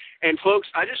 And folks,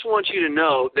 I just want you to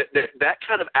know that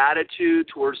kind of attitude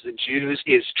towards the Jews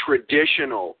is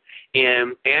traditional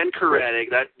and Anchoretic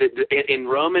in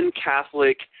Roman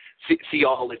Catholic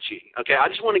theology. Okay, I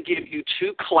just want to give you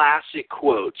two classic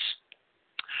quotes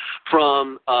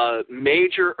from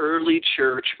major early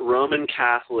church Roman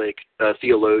Catholic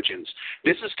theologians.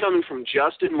 This is coming from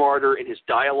Justin Martyr in his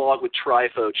Dialogue with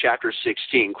Trypho, chapter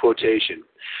 16, quotation.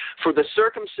 For the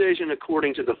circumcision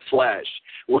according to the flesh,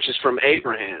 which is from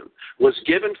Abraham, was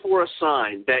given for a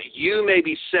sign that you may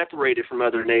be separated from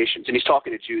other nations. And he's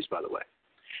talking to Jews, by the way.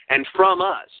 And from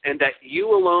us, and that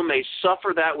you alone may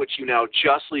suffer that which you now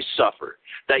justly suffer,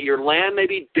 that your land may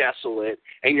be desolate,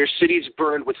 and your cities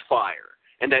burned with fire,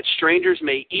 and that strangers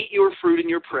may eat your fruit in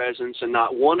your presence, and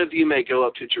not one of you may go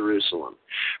up to Jerusalem.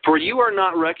 For you are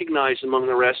not recognized among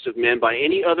the rest of men by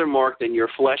any other mark than your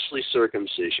fleshly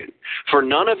circumcision. For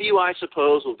none of you, I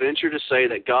suppose, will venture to say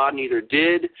that God neither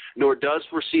did nor does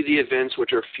foresee the events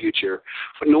which are future,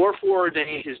 nor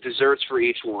foreordained his deserts for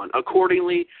each one.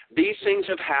 Accordingly, these things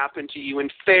have happened to you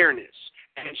in fairness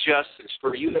and justice,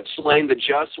 for you have slain the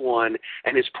just one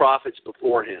and his prophets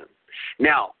before him.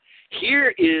 Now,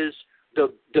 here is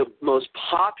the most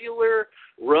popular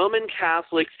Roman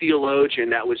Catholic theologian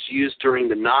that was used during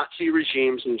the Nazi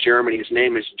regimes in Germany. His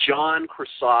name is John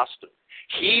Chrysostom.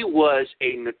 He was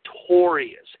a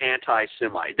notorious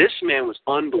anti-Semite. This man was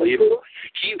unbelievable.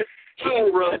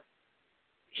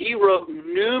 He wrote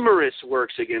numerous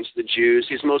works against the Jews.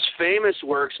 His most famous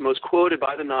works, most quoted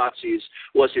by the Nazis,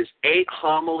 was his 8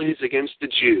 homilies against the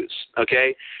Jews.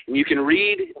 Okay? And you can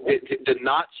read the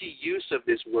Nazi use of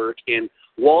this work in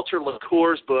Walter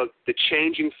LaCour's book, The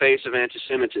Changing Face of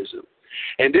Anti-Semitism.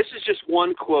 And this is just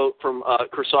one quote from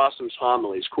Chrysostom's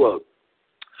homilies. Quote,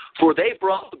 for they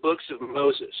brought the books of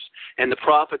Moses and the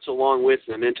prophets along with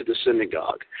them into the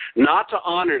synagogue, not to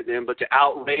honor them, but to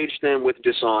outrage them with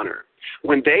dishonor.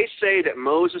 When they say that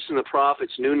Moses and the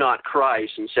prophets knew not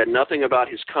Christ and said nothing about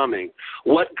his coming,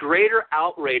 what greater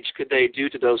outrage could they do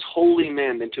to those holy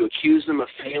men than to accuse them of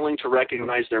failing to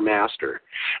recognize their master,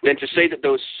 than to say that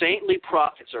those saintly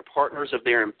prophets are partners of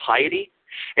their impiety?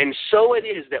 And so it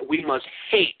is that we must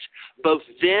hate both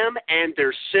them and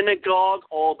their synagogue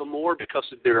all the more because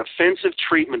of their offensive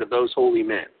treatment of those holy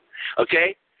men.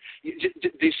 Okay?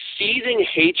 The seething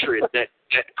hatred that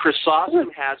Chrysostom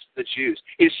has for the Jews,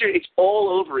 it's all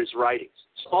over his writings.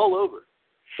 It's all over.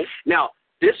 Now,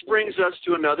 this brings us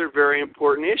to another very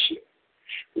important issue.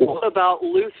 What about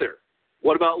Luther?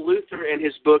 What about Luther and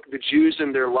his book, The Jews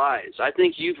and Their Lies? I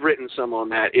think you've written some on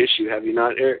that issue, have you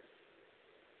not, Eric?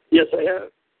 Yes, I have.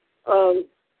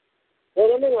 Well,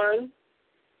 number one,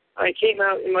 I came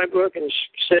out in my book and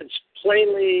said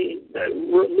plainly that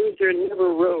Luther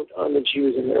never wrote on the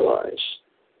Jews and their lies.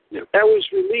 Yep. That was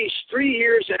released 3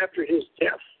 years after his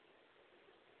death.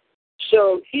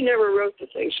 So he never wrote the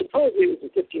thing. Supposedly it was in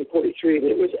 1543, but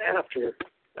it was after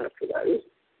that. It was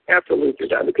after Luther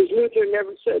died, because Luther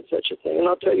never said such a thing, and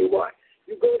I'll tell you why.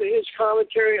 You go to his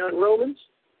commentary on Romans,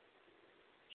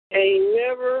 and he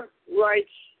never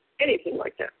writes anything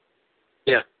like that.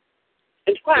 Yeah.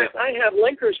 In fact, I have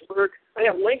Lincoln's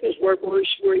work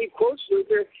where he quotes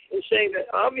Luther and saying that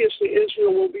obviously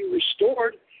Israel will be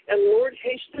restored, and Lord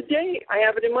haste the day. I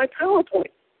have it in my PowerPoint.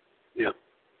 Yeah.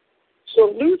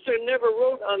 So Luther never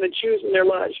wrote on the Jews and their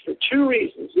lives for 2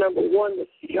 reasons. Number one, the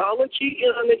theology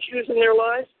on the Jews and their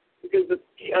lives, because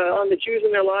on the Jews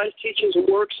and their lives teaches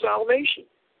work salvation.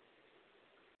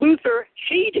 Luther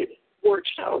hated work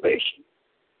salvation.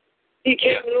 He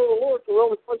came to know the Lord for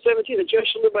Romans 1:17, the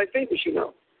just shall live by faith, as you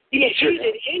know. He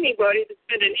hated anybody that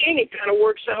did in any kind of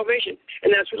work salvation.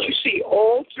 And that's what you see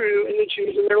all through in the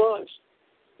Jews and their lives.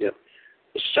 Yeah.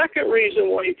 The second reason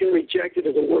why you can reject it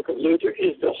as a work of Luther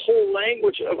is the whole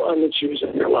language on the Jews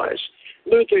and their lives.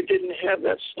 Luther didn't have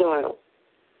that style.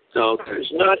 No, it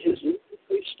was not his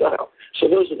style. So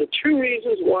those are the 2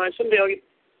 reasons why. Someday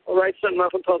I'll write something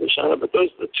up and publish on it, but those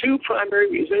are the 2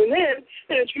 primary reasons. And then,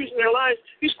 in Jews and their lives,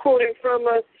 he's quoting from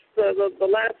the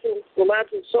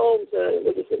Latin Psalms,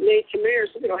 what is it, Ne Timere,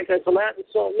 something like that, the Latin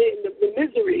Psalm, the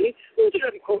Misery. Well, he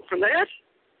doesn't quote from that.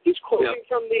 He's quoting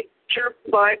from the Church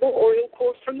Bible, or he'll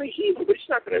quote from the Hebrew, but he's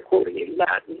not going to quote any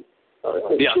Latin,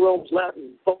 Jerome's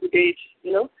Latin Vulgate,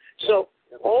 you know. So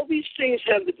all these things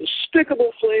have the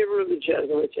despicable flavor of the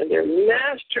Jesuits, and they're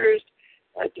masters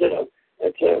at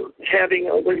having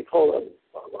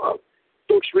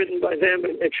books written by them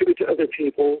and attributed to other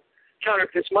people.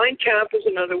 Counterfeits. Mein Kampf is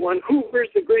another one. Who's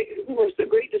the Great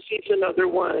Deceit's another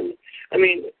one. I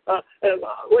mean,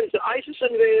 what is it? ISIS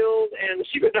Unveiled and The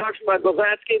Secret Doctrine by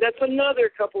Blavatsky. That's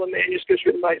another couple of manuscripts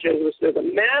written by Jesuits. They're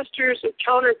the masters of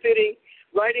counterfeiting,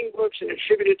 writing books and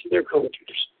attributed to their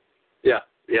co-autors. Yeah.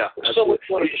 So much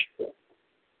money.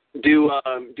 Do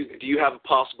you have a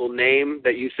possible name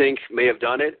that you think may have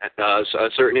done it? A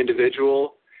certain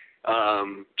individual?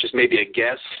 Just maybe a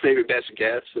guess, maybe best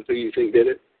guess of who you think did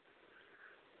it?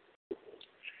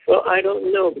 Well, I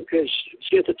don't know, because,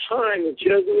 see, at the time, the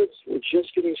Jesuits were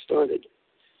just getting started.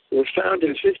 They were founded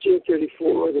in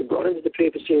 1534. They brought into the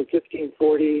papacy in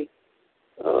 1540.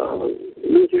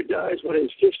 Luther dies when in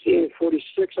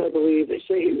 1546, I believe. They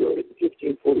say he wrote it in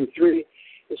 1543.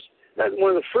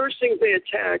 One of the first things they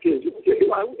attack is,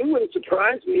 it wouldn't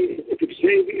surprise me if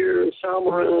Xavier or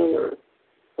Salmeron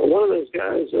or one of those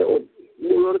guys wrote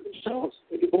it themselves.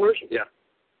 They could worship. Yeah.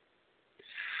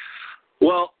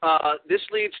 Well, this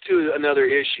leads to another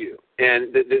issue,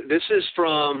 and this is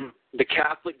from the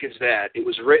Catholic Gazette. It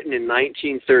was written in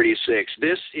 1936.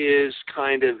 This is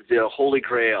kind of the holy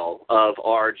grail of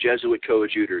our Jesuit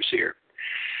coadjutors here.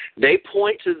 They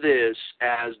point to this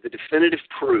as the definitive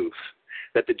proof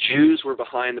that the Jews were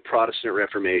behind the Protestant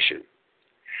Reformation.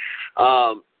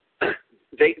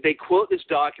 They quote this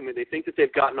document. They think that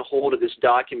they've gotten a hold of this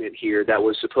document here that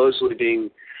was supposedly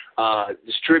being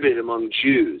distributed among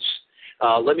Jews.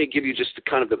 Let me give you just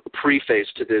kind of the preface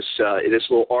to this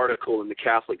little article in the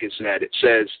Catholic Gazette. It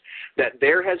says that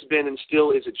there has been and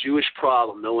still is a Jewish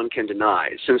problem no one can deny.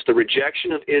 Since the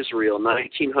rejection of Israel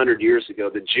 1900 years ago,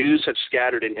 the Jews have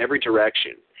scattered in every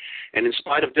direction. And in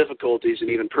spite of difficulties and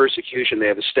even persecution, they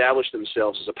have established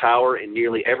themselves as a power in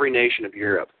nearly every nation of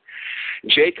Europe.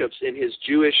 Jacobs, in his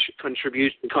Jewish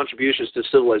contributions to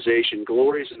civilization,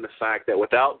 glories in the fact that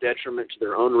without detriment to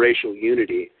their own racial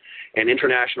unity and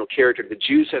international character, the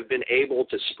Jews have been able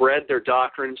to spread their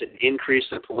doctrines and increase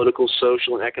their political,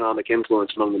 social, and economic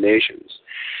influence among the nations.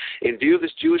 In view of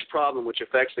this Jewish problem, which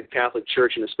affects the Catholic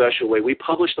Church in a special way, we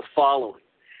publish the following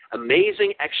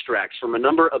amazing extracts from a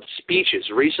number of speeches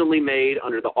recently made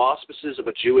under the auspices of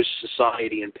a Jewish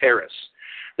society in Paris.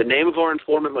 The name of our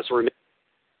informant must remain.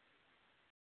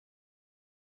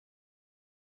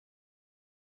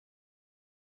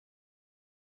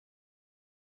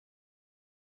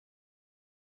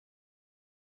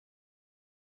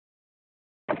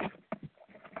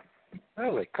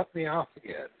 Well, they cut me off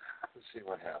again. Let's see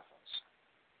what happens.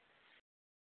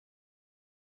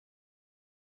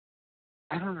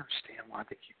 I don't understand why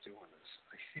they keep doing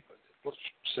this. It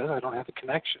says I don't have a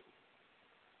connection.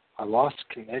 I lost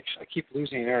connection. I keep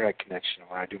losing internet connection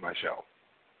when I do my show.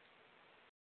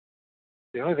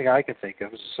 The only thing I can think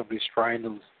of is somebody's trying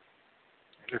to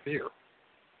interfere.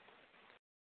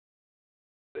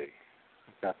 Let's see.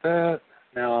 I've got that.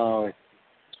 Now let's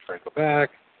try to go back.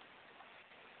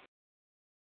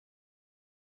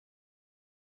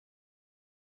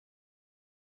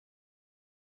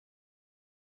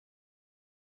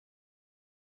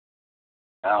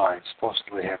 Now I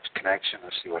supposedly have connection.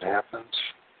 Let's see what happens.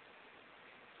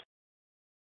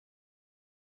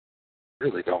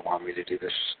 Really don't want me to do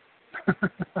this.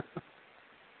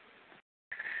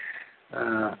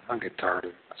 I'm getting tired of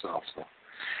it myself. So,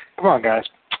 come on, guys.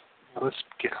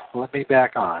 Let me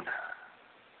back on.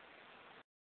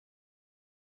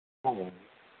 Oh.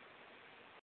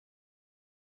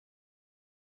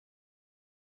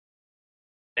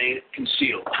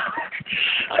 Concealed.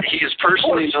 He is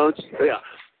personally known.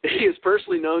 He is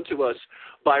personally known to us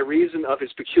by reason of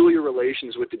his peculiar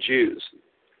relations with the Jews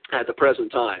at the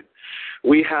present time.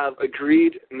 We have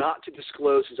agreed not to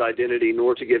disclose his identity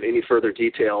nor to give any further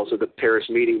details of the Paris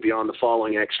meeting beyond the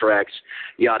following extracts,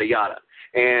 yada, yada.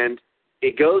 And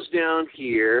it goes down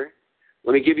here.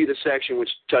 Let me give you the section which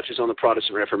touches on the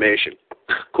Protestant Reformation.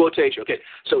 Quotation. Okay,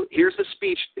 so here's the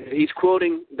speech. He's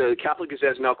quoting, the Catholic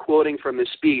Gazette is now quoting from this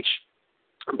speech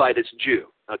by this Jew.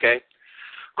 Okay?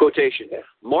 Quotation.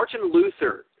 Martin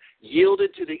Luther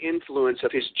yielded to the influence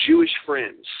of his Jewish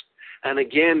friends, and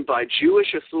again by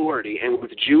Jewish authority and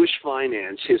with Jewish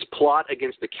finance, his plot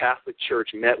against the Catholic Church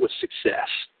met with success.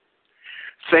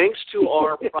 Thanks to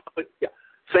our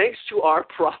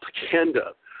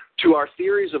propaganda, to our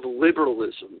theories of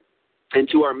liberalism, and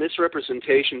to our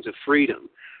misrepresentations of freedom,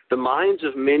 the minds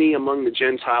of many among the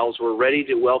Gentiles were ready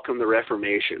to welcome the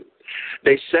Reformation.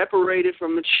 They separated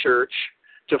from the Church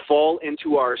to fall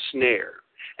into our snare,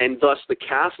 and thus the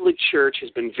Catholic Church has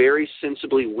been very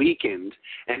sensibly weakened,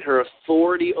 and her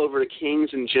authority over the kings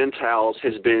and Gentiles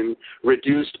has been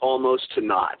reduced almost to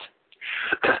naught.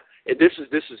 This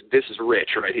is rich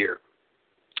right here.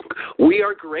 We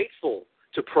are grateful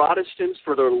to Protestants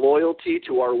for their loyalty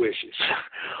to our wishes.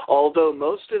 Although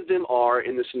most of them are,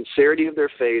 in the sincerity of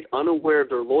their faith, unaware of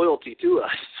their loyalty to us,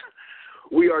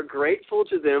 We are grateful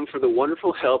to them for the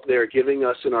wonderful help they are giving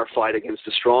us in our fight against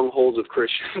the strongholds of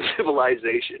Christian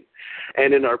civilization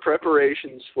and in our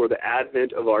preparations for the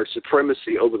advent of our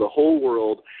supremacy over the whole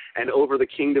world and over the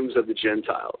kingdoms of the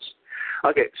Gentiles.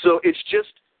 Okay, so it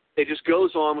just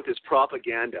goes on with this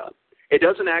propaganda. It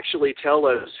doesn't actually tell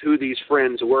us who these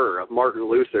friends were of Martin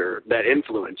Luther that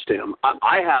influenced him.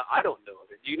 I don't know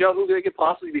of it. Do you know who they could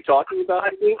possibly be talking about?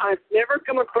 I mean, I've never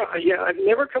come across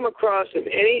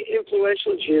any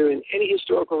influential Jew in any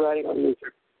historical writing on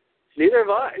Luther. Neither have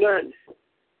I. None.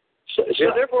 So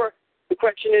therefore, the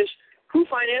question is, who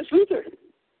financed Luther?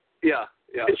 Yeah.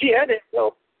 Because he had it.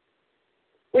 Well,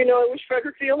 we know it was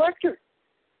Frederick the Elector.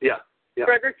 Yeah.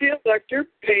 Frederick the Elector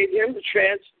paid him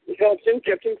helped him,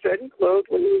 kept him fed and clothed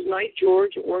when he was Knight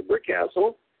George at Wartburg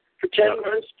Castle for 10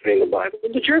 months, putting the Bible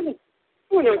into German.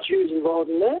 There were no Jews involved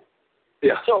in that.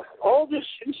 Yeah. So all this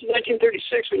is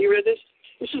 1936 when you read this.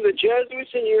 This is the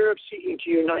Jesuits in Europe seeking to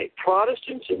unite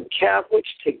Protestants and Catholics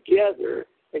together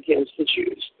against the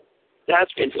Jews.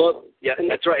 That's what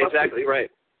that's right, exactly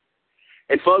right.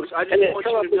 And folks, I just want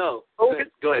you to know.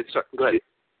 Go ahead.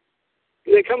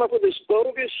 They come up with this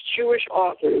bogus Jewish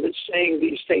author that's saying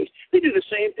these things. They do the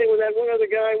same thing with that one other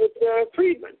guy with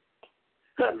Friedman.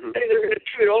 Mm-hmm. They're going to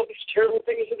attribute all these terrible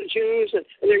things to the Jews, and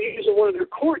they're using one of their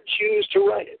court Jews to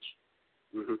write it.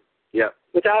 Mm-hmm. Yeah.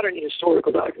 Without any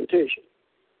historical documentation.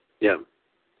 Yeah.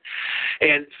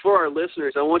 And for our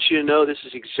listeners, I want you to know this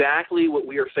is exactly what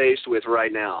we are faced with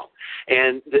right now.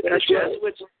 And the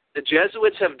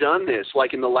Jesuits have done this,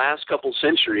 like in the last couple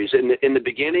centuries, in the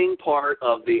beginning part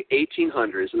of the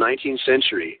 1800s, the 19th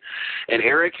century. And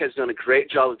Eric has done a great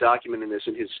job of documenting this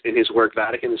in his work,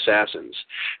 Vatican Assassins.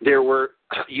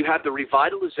 You have the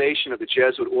revitalization of the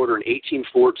Jesuit order in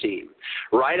 1814.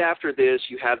 Right after this,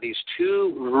 you have these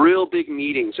two real big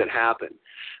meetings that happen.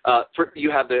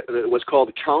 You have what's called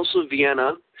the Council of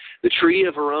Vienna, the Treaty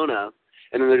of Verona,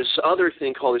 and then there's this other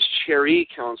thing called this Chieri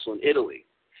Council in Italy.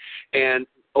 And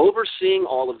overseeing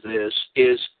all of this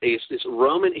is this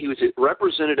Roman. He was a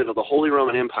representative of the Holy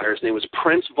Roman Empire. His name was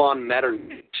Prince von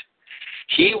Metternich.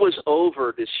 He was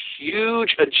over this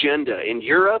huge agenda in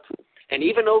Europe and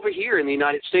even over here in the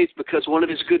United States because one of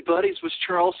his good buddies was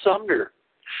Charles Sumner.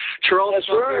 Charles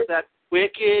Sumner, that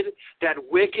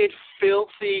wicked,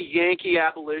 filthy Yankee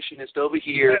abolitionist over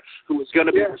here who was going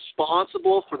to be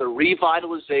responsible for the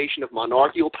revitalization of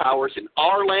monarchical powers in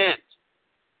our land.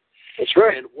 That's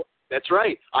right. And that's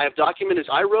right. I have documented this.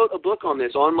 I wrote a book on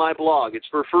this on my blog. It's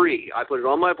for free. I put it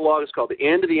on my blog. It's called The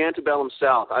End of the Antebellum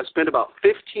South. I spent about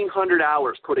 1,500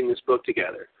 hours putting this book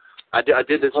together. I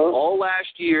did this all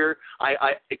last year.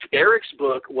 Eric's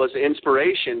book was the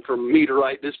inspiration for me to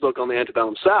write this book on the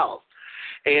Antebellum South.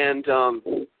 And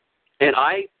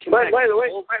I by the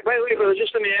way, brother,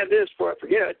 just let me add this before I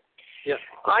forget. Yeah.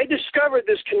 I discovered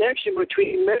this connection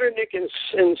between Metternich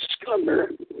and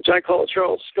Scummer, which I call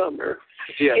Charles Scummer,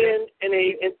 in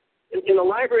the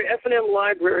library, F&M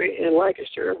Library in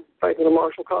Lancaster, right in the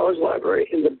Marshall College Library,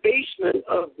 in the basement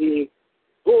of the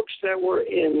books that were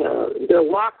they're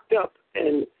locked up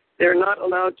and they're not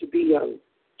allowed to be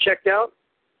checked out.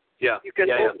 Yeah. You can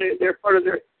they're part of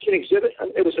their exhibit.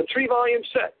 It was a 3-volume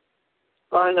set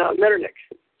on Metternich.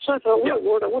 So I thought,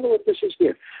 Lord, I wonder what this is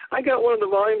here. I got one of the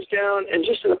volumes down, and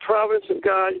just in the providence of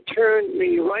God, it turned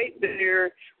me right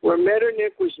there where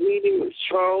Metternich was meeting with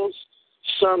Charles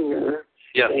Sumner,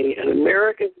 an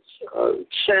American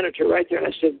senator right there. And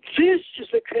I said, this is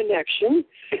the connection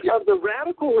of the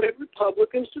radical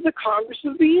Republicans to the Congress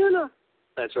of Vienna.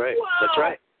 That's right. Wow. That's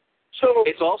right. So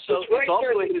it's also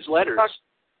in his letters.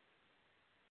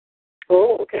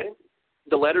 Oh, okay.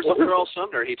 The letters of Charles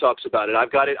Sumner, he talks about it.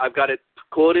 I've got it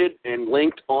quoted and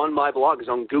linked on my blog. It's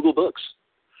on Google Books.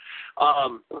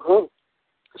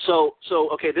 So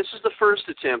okay, this is the first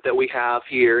attempt that we have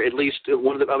here. At least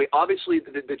one of the. I mean, obviously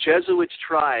the Jesuits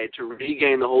tried to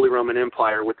regain the Holy Roman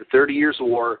Empire with the 30 Years'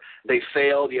 War. They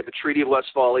failed. You have the Treaty of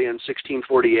Westphalia in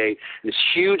 1648. This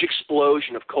huge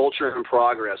explosion of culture and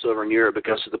progress over in Europe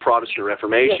because of the Protestant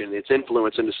Reformation, and its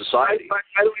influence into society.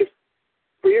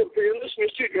 For your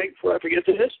listeners too, Drake, before I forget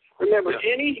this, remember,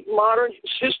 any modern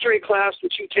history class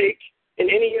that you take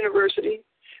in any university,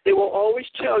 they will always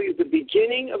tell you the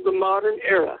beginning of the modern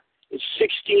era is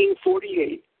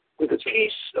 1648 with the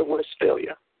Peace of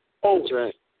Westphalia. Always. That's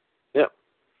right. Yeah.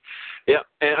 Yeah,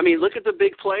 and I mean, look at the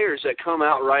big players that come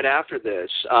out right after this.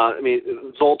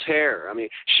 Voltaire.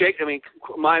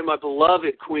 My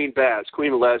beloved Queen Bess,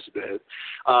 Queen Elizabeth.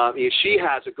 She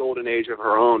has a golden age of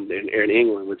her own in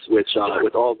England with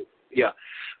all.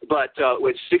 But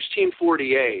with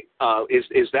 1648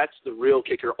 that's the real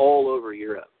kicker all over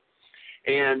Europe,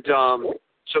 and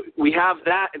So we have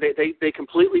that. They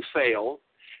completely fail.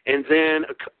 And then,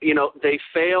 they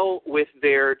fail with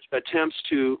their attempts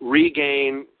to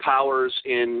regain powers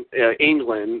in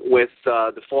England with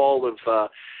the fall of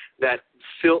that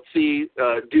filthy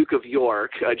Duke of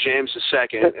York, James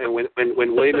II, and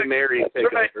when William and Mary take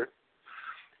over.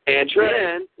 And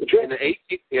then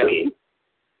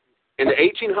in the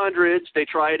 1800s, they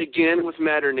try it again with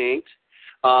Metternich.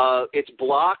 It's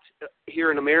blocked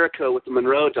here in America with the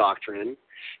Monroe Doctrine.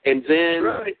 And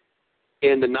then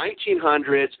in the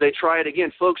 1900s, they try it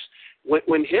again. Folks,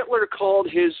 when Hitler called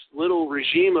his little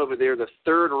regime over there the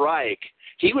Third Reich,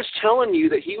 he was telling you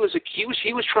that he was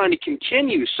trying to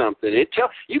continue something.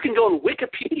 You can go on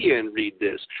Wikipedia and read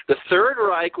this. The Third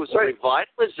Reich was a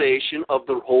revitalization of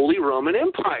the Holy Roman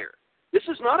Empire. This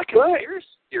is not a conspiracy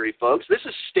theory, folks. This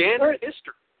is standard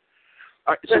history.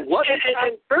 All right, so what?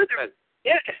 And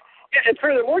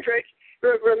furthermore, Drake,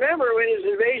 remember when his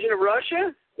invasion of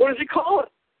Russia? What does he call it?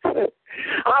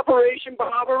 Operation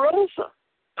Barbarossa.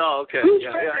 Oh, okay. Who's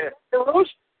Barbarossa?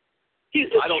 He's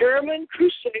the German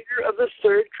crusader of the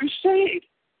Third Crusade.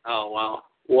 Oh, wow.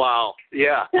 Wow.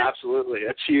 Yeah, absolutely.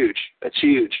 That's huge.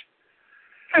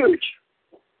 Huge.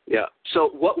 Yeah. So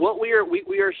what we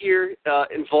are here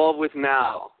involved with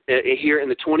now, here in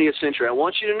the 20th century, I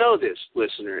want you to know this,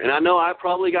 listener, and I know I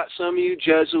probably got some of you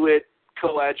Jesuit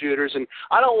coadjutors, and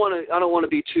I don't want to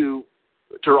be too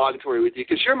derogatory with you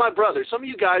because you're my brother. Some of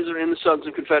you guys are in the Sons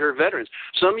of Confederate Veterans.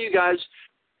 Some of you guys.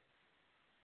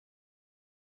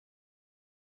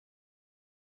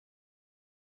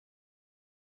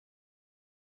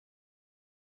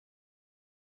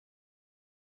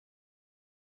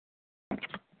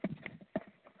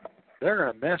 They're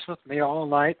going to mess with me all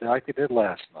night like they did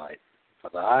last night.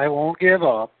 But I won't give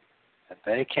up, and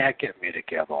they can't get me to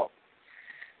give up.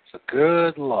 So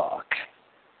good luck.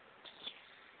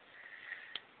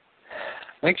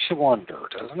 Makes you wonder,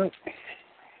 doesn't it?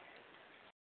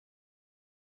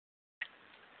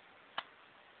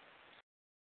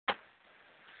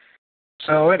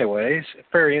 So anyways,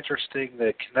 very interesting,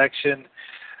 the connection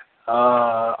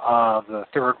of the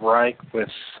Third Reich with...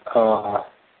 oh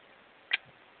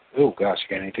gosh, I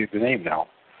can't even think of the name now.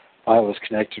 I was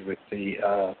connected with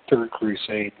the Third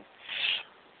Crusade,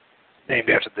 named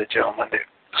after the gentleman that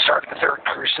started the Third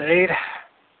Crusade.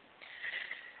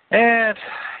 And,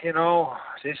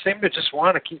 they seem to just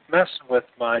want to keep messing with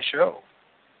my show.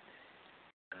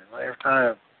 And every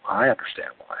time, I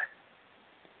understand why.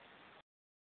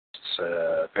 It's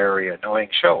a very annoying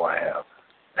show I have.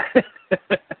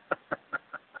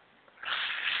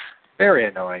 Very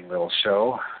annoying little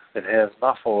show. It has an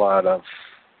awful lot of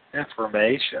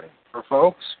information for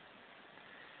folks.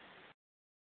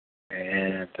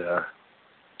 And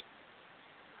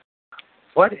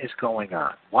what is going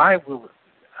on? Why will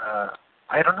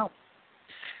I don't know.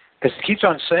 Because it keeps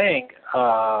on saying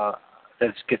that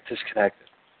it's get disconnected.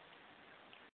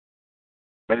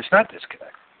 But it's not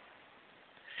disconnected.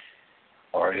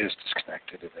 Or it is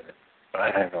disconnected. But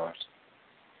I don't know.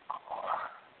 I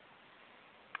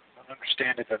don't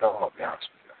understand it at all, to be honest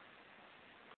with you.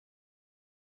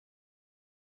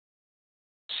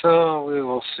 So we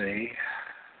will see.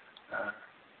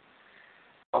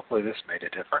 Hopefully this made a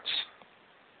difference.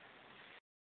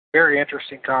 Very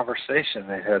interesting conversation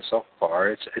they had so far.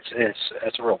 It's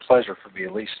a real pleasure for me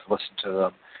at least to listen to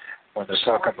them when they're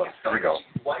talking about. There we go.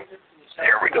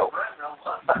 There we go.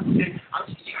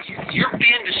 You're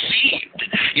being deceived.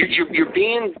 You're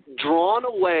being drawn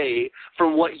away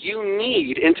from what you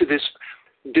need into this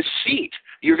deceit.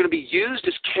 You're going to be used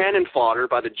as cannon fodder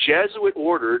by the Jesuit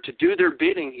order to do their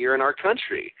bidding here in our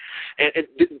country. And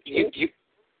you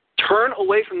turn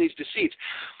away from these deceits.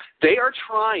 They are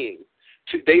trying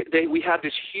to. We have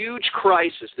this huge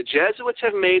crisis. The Jesuits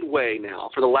have made way now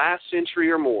for the last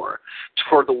century or more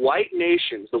for the white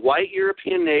nations, the white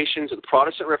European nations of the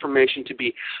Protestant Reformation to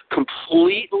be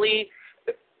completely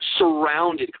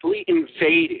surrounded, completely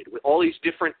invaded with all these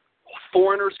different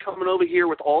foreigners coming over here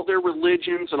with all their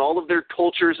religions and all of their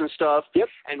cultures and stuff. Yep.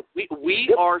 And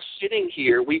we are sitting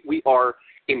here. We are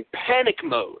in panic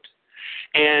mode,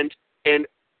 and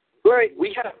right,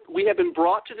 we have been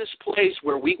brought to this place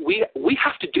where we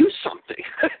have to do something.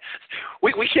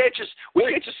 we can't just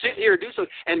sit here and do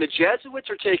something. And the Jesuits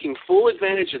are taking full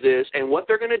advantage of this. And what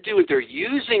they're going to do is they're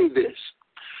using this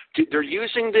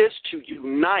to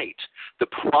unite the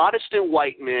Protestant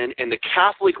white men and the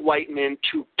Catholic white men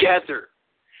together.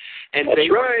 And That's they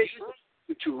right.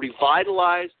 to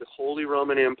revitalize the Holy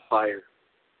Roman Empire.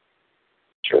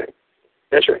 That's right.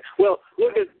 That's right. Well,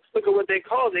 look at look at what they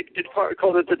call it. They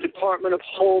call it the Department of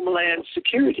Homeland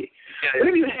Security.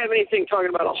 Whenever you have anything talking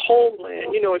about a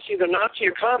homeland, you know it's either Nazi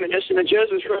or communist, and the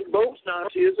Jesuits run both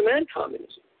Nazism and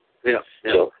communism. Yeah.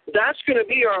 So that's going to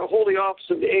be our Holy Office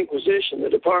of the Inquisition, the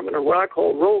Department of what I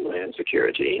call Homeland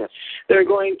Security. They're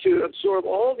going to absorb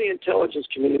all the intelligence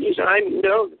communities. I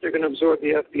know that they're going to absorb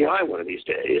the FBI one of these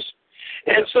days.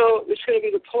 And so it's going to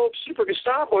be the Pope's Super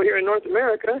Gestapo here in North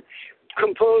America,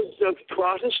 composed of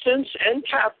Protestants and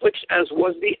Catholics, as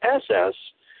was the SS,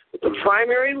 but the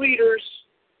primary leaders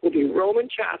will be Roman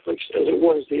Catholics, as it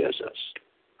was the SS.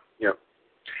 Yeah.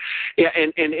 Yeah,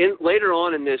 and later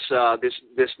on in this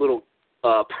little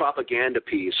propaganda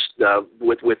piece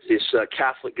with this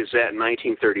Catholic Gazette in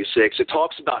 1936, it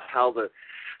talks about how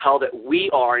that we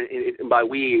are, and by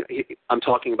we I'm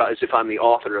talking about as if I'm the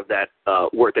author of that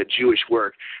work, that Jewish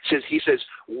work. He says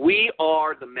we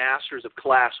are the masters of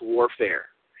class warfare,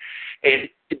 and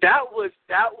that was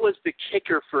the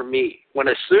kicker for me. When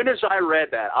as soon as I read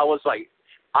that, I was like,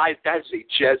 that's a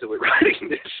Jesuit writing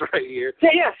this right here.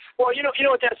 Yeah. Well, you know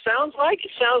what that sounds like?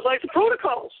 It sounds like the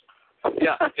Protocols.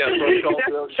 Yeah. Protocols.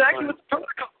 That's exactly what the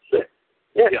Protocols said.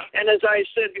 Yeah. And as I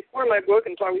said before in my book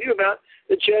and talking to you about,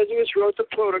 the Jesuits wrote the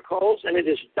Protocols, and it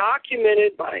is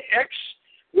documented by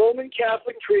ex-Roman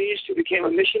Catholic priest who became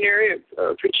a missionary,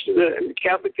 preached to the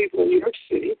Catholic people in New York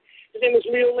City. His name was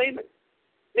Leo Lehman.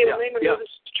 Leo Lehman wrote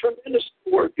this tremendous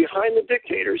work, Behind the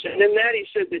Dictators, and in that he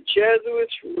said the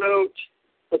Jesuits wrote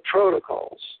the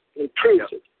Protocols and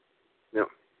proved it. Yeah.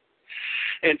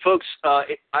 And folks,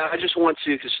 I just want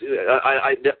to,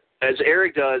 as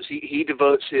Eric does, he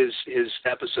devotes his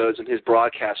episodes and his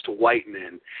broadcasts to white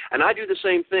men, and I do the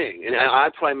same thing. And I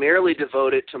primarily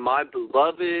devote it to my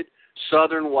beloved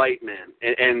Southern white men,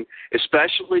 and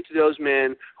especially to those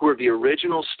men who are the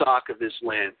original stock of this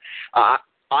land.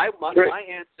 My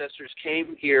ancestors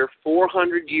came here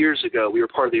 400 years ago. We were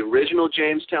part of the original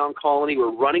Jamestown colony. We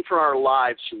were running for our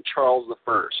lives from Charles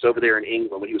I over there in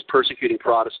England when he was persecuting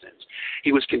Protestants.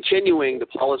 He was continuing the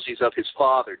policies of his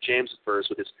father, James I,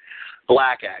 with his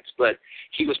Black Acts. But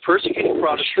he was persecuting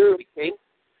Protestants.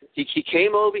 He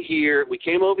came over here. We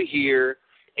came over here.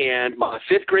 And my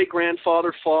fifth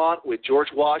great-grandfather fought with George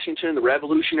Washington in the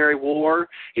Revolutionary War.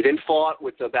 He then fought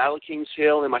with the Battle of Kings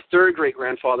Hill. And my third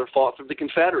great-grandfather fought for the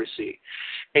Confederacy.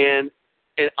 And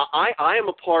I am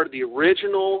a part of the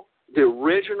original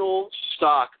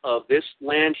stock of this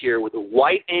land here with the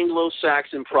white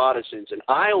Anglo-Saxon Protestants. And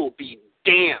I will be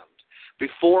damned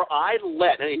before I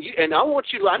let, and I want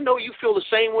you to, I know you feel the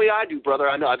same way I do, brother.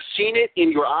 I know I've seen it in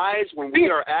your eyes when we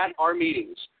are at our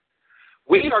meetings.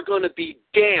 We are going to be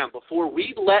damned before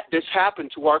we let this happen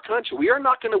to our country. We are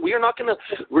not going to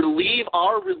relieve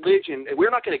our religion, and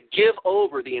we're not going to give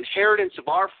over the inheritance of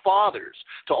our fathers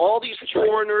to all these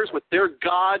foreigners with their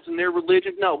gods and their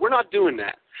religion. No, we're not doing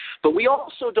that. But we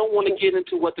also don't want to get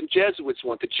into what the Jesuits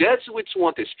want. The Jesuits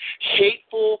want this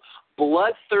hateful,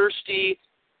 bloodthirsty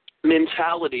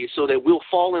mentality so that we'll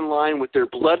fall in line with their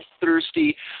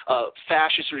bloodthirsty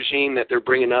fascist regime that they're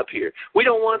bringing up here. We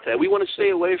don't want that. We want to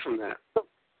stay away from that.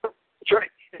 That's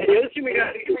right. And the other thing we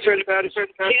got to be concerned about is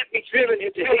it can't be driven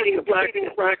into hating the black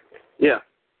people. Yeah,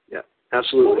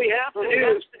 absolutely. What we have to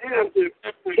do is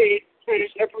to hate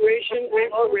separation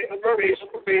of race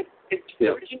in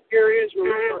certain areas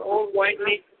where our own white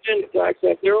nation, the blacks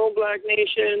have their own black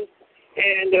nation.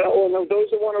 And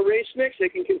those that want to race mix, they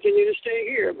can continue to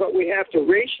stay here. But we have to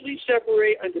racially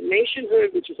separate under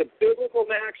nationhood, which is a biblical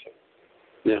maxim.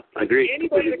 Yeah, I agree.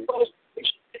 Anybody that calls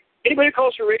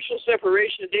for racial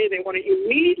separation today, they want to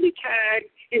immediately tag,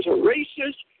 he's a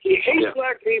racist, he hates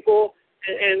black people,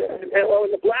 and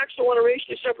the blacks don't want to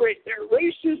racially separate. They're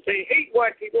racist, they hate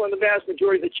white people, and the vast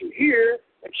majority that you hear,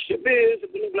 like Shabiz, the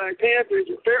Blue Black Panthers,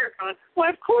 or Farrakhan, well,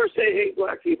 of course they hate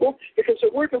black people because they're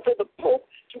working for the Pope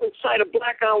to incite a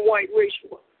black-on-white race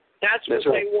war. That's what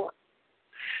they want.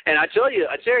 And I tell you,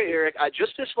 Eric,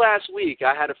 just this last week,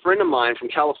 I had a friend of mine from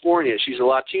California. She's a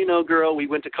Latino girl. We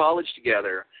went to college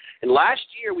together. And last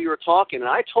year we were talking, and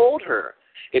I told her,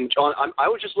 I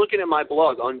was just looking at my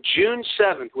blog. On June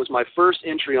 7th was my first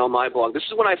entry on my blog. This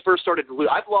is when I first started to lose.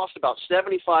 I've lost about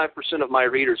 75% of my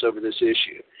readers over this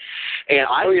issue. And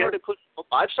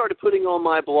I've started putting on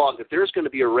my blog that there's going to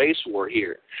be a race war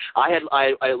here. I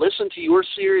listened to your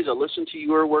series, I listened to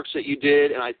your works that you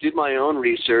did, and I did my own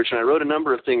research, and I wrote a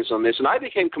number of things on this, and I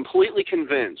became completely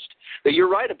convinced that you're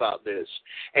right about this.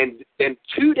 And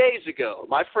 2 days ago,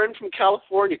 my friend from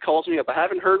California calls me up. I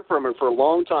haven't heard from her for a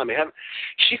long time.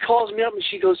 She calls me up and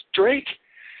she goes, Drake,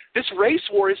 this race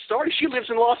war is starting. She lives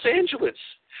in Los Angeles.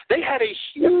 They had a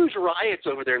huge riots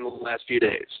over there in the last few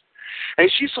days.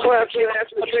 And she's like, after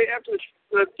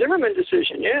the Zimmerman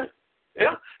decision, yeah.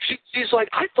 Yeah, she's like,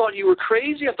 I thought you were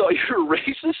crazy. I thought you were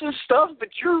racist and stuff, but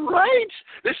you're right.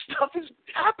 This stuff is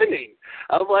happening.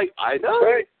 I'm like, I know.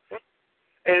 Right.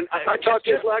 And I talked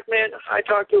to a black man. I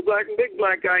talked to a big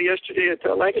black guy yesterday at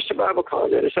the Lancaster Bible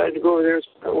College. I decided to go over there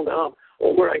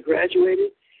where I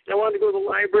graduated. And I wanted to go to the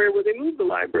library where they moved the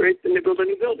library and they built a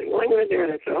new building. Well, I went there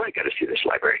and I said, I got to see this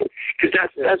library because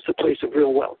that's the place of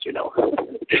real wealth, And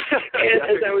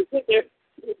as I was sitting there,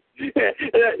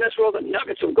 that's where all the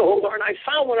nuggets of gold are. And I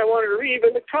found what I wanted to read.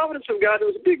 But in the providence of God, there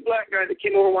was a big black guy that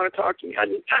came over and wanted to talk to me out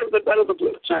of the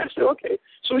blue. So I said, okay.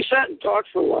 So we sat and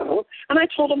talked for a while. And I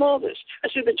told him all this.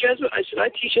 I said, I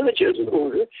teach in the Jesuit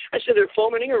order. I said, they're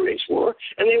fomenting a race war.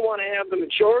 And they want to have the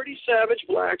majority savage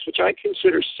blacks, which I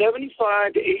consider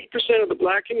 75 to 80% of the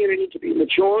black community to be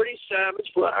majority savage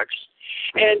blacks.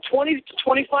 And 20 to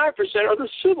 25% are the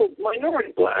civil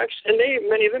minority blacks, and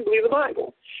many of them believe the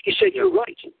Bible. He said, you're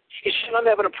right. He said, I'm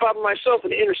having a problem myself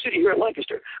in the inner city here in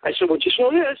Lancaster. I said, well, just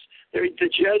know this. The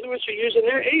Jesuits are using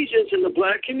their agents in the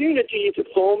black community to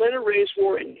foment a race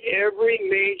war in every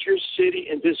major city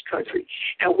in this country.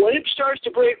 And when it starts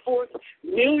to break forth,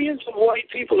 millions of white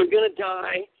people are going to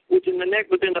die within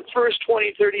the first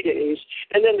 20, 30 days,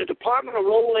 and then the Department of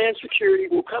Homeland Security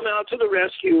will come out to the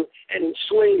rescue and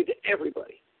enslave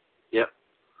everybody. Yep.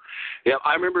 Yeah,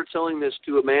 I remember telling this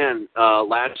to a man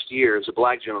last year as a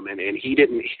black gentleman, and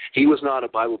he was not a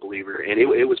Bible believer, and it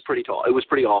was pretty tall. It was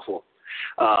pretty awful.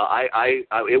 I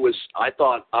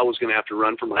thought I was going to have to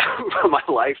run for my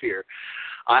life here.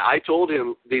 I told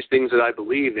him these things that I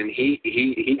believe, and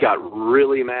he got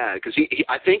really mad because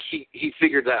I think he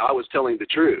figured that I was telling the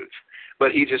truth,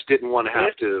 but he just didn't want to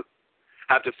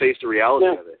have to face the reality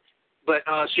of it. But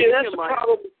that's the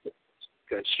problem.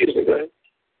 Excuse me, go ahead.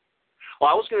 Well,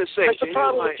 I was going to say that's the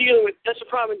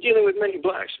problem dealing with many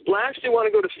blacks. Blacks, they want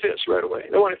to go to fists right away.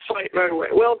 They want to fight right away.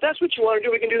 Well, if that's what you want to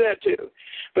do, we can do that too.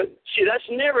 But see, that's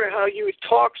never how you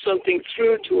talk something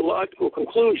through to a logical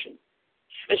conclusion.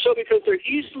 And so because they're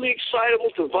easily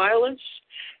excitable to violence,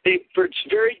 it's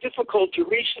very difficult to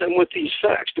reach them with these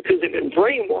facts because they've been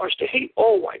brainwashed to hate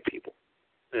all white people.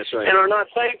 That's right. And are not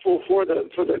thankful for the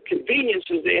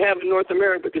conveniences they have in North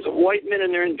America because of white men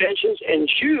and their inventions and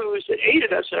Jews that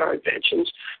aided us in our inventions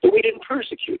that we didn't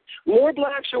persecute. More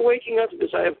blacks are waking up to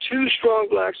this. I have two strong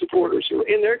black supporters who are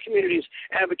in their communities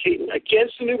advocating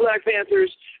against the new Black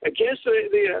Panthers, against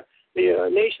the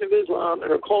Nation of Islam,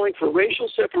 and are calling for racial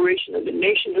separation and the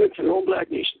nationhood for their own black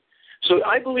nation. So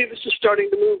I believe this is starting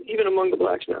to move even among the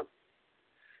blacks now.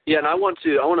 Yeah, and I want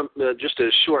to just a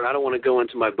short. I don't want to go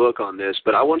into my book on this,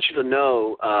 but I want you to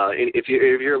know, if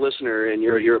you're a listener and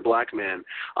you're a black man,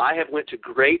 I have went to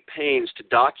great pains to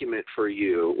document for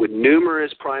you with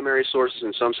numerous primary sources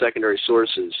and some secondary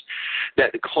sources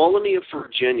that the colony of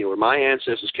Virginia, where my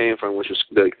ancestors came from, which was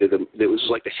it was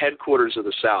like the headquarters of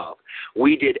the South,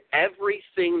 we did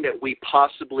everything that we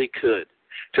possibly could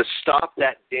to stop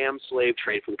that damn slave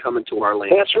trade from coming to our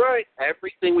land. That's right.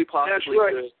 Everything we possibly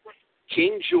could.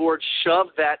 King George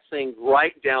shoved that thing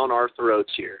right down our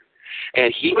throats here.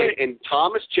 And and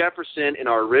Thomas Jefferson in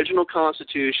our original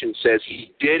Constitution says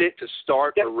he did it to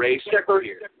start the race war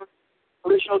here.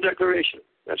 Original Declaration.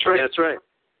 That's right. That's right.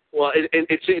 Well,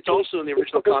 it's also in the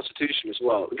original Constitution as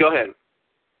well. Go ahead.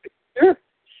 Sure.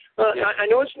 I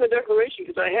know it's in the Declaration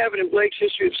because I have it in Blake's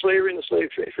History of Slavery and the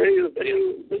Slave Trade. For any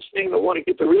listening that want to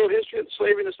get the real history of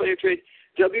slavery and the slave trade,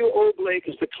 W.O. Blake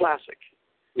is the classic.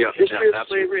 History of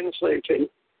Slavery and the Slave Trade.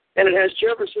 And it has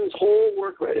Jefferson's whole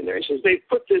work right in there. He says, they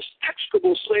put this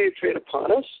execrable slave trade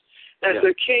upon us that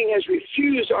the king has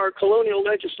refused our colonial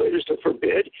legislators to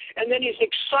forbid. And then he's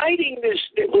exciting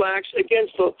the blacks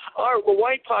against the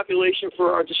white population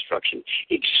for our destruction.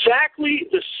 Exactly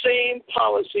the same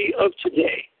policy of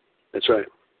today. That's right.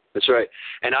 That's right.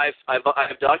 And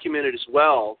I've documented as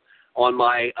well on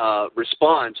my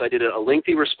response. I did a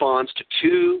lengthy response to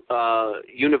two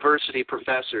university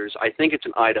professors. I think it's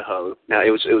in Idaho. Now it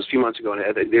was a few months ago. And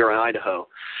they're in Idaho,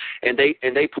 and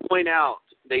they point out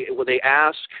they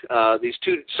ask these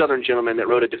two Southern gentlemen that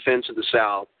wrote a defense of the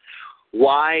South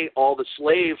why all the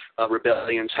slave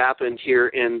rebellions happened here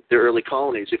in the early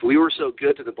colonies. If we were so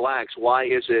good to the blacks, why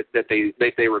is it that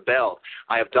they rebelled?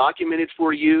 I have documented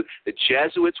for you the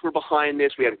Jesuits were behind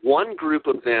this. We had one group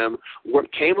of them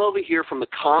came over here from the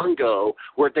Congo,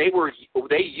 where they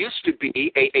used to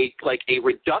be a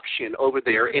reduction over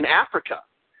there in Africa.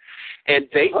 And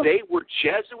they were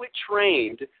Jesuit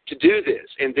trained to do this.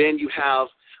 And then you have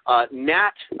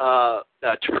Nat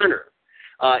Turner.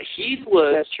 He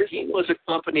was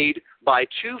accompanied by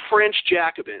two French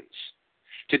Jacobins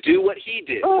to do what he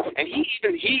did. And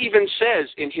he even says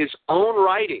in his own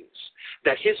writings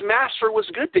that his master was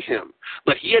good to him,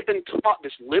 but he had been taught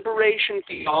this liberation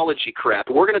theology crap.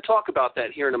 And we're going to talk about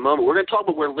that here in a moment. We're going to talk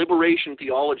about where liberation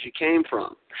theology came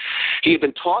from. He had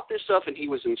been taught this stuff, and he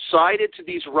was incited to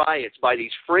these riots by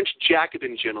these French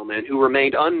Jacobin gentlemen who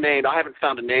remained unnamed. I haven't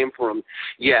found a name for them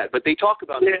yet, but they talk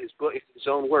about it in his book, his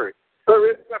own word. But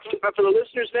for the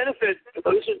listeners' benefit,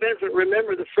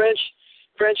 remember the French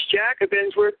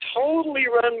Jacobins were totally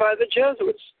run by the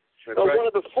Jesuits. Right. One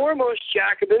of the foremost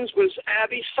Jacobins was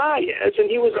Abbé Sieyès,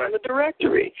 and he was on the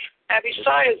directory. Abbé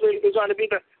Sieyès goes on to be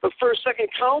the second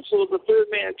council of the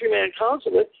three-man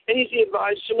council, and he's the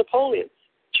advisor to Napoleon.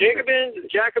 Jacobins and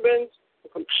Jacobins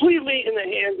were completely in the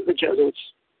hands of the Jesuits.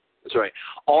 That's right.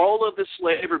 All of the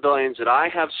slave rebellions that I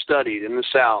have studied in the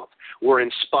South were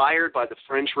inspired by the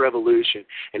French Revolution.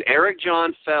 And Eric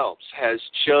John Phelps has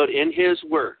showed in his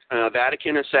work,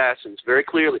 Vatican Assassins, very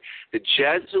clearly, the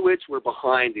Jesuits were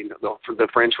behind the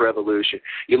French Revolution.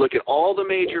 You look at all the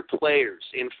major players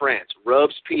in France,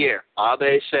 Robespierre,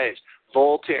 Abbé Sieyès,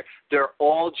 Voltaire, they're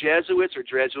all Jesuits or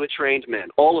Jesuit-trained men,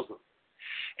 all of them.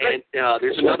 And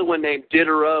there's another one named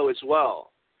Diderot as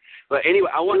well. But anyway,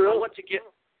 I want to get...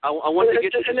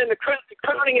 And then the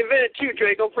crowning event, too,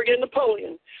 Drake. Don't forget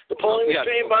Napoleon. Napoleon was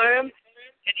trained by him,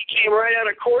 and he came right out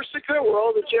of Corsica, where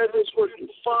all the Jesuits were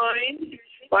confined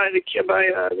by the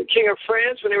King of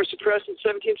France when they were suppressed in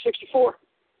 1764.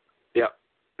 Yeah.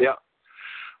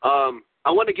 I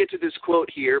want to get to this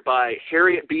quote here by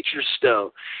Harriet Beecher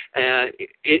Stowe.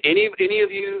 Any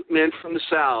of you men from the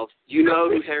South, you know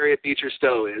who Harriet Beecher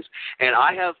Stowe is. And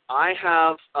I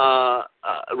have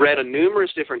read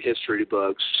numerous different history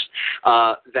books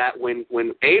that when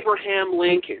Abraham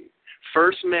Lincoln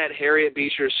first met Harriet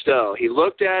Beecher Stowe, he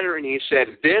looked at her and he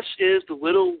said, "This is the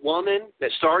little woman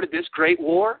that started this great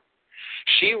war."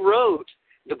 She wrote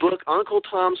the book Uncle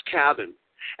Tom's Cabin.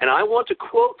 And I want to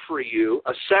quote for you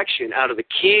a section out of the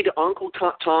Key to Uncle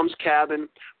Tom's Cabin,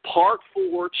 Part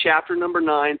 4, Chapter number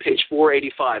 9, page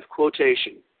 485,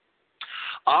 quotation.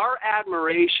 "Our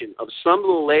admiration of some of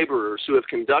the laborers who have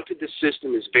conducted the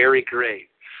system is very great.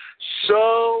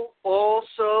 So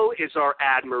also is our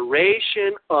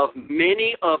admiration of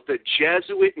many of the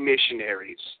Jesuit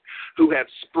missionaries who have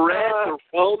spread the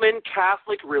Roman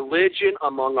Catholic religion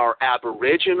among our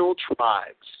aboriginal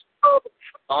tribes."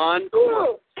 Isn't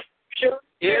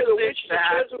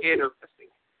that interesting?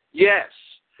 Yes.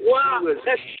 Wow,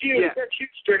 that's huge. Yeah. That's huge,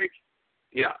 Drake.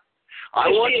 Yeah.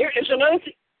 Here's another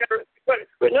thing. But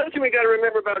another thing we got to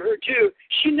remember about her too.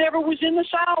 She never was in the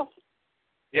South.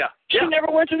 Yeah. She never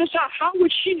went to the South. How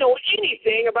would she know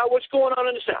anything about what's going on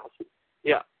in the South?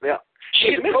 Yeah.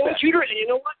 She's a co-tutor, and you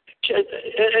know what?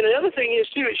 And another thing is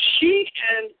too. She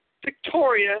and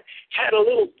Victoria had a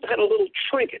little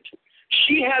trinket.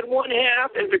 She had one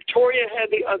half, and Victoria had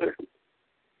the other.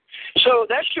 So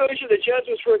that shows you the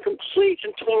Jesuits were in complete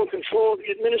and total control of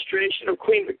the administration of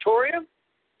Queen Victoria,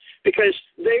 because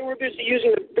they were busy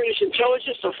using the British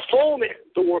intelligence to foment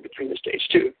the war between the states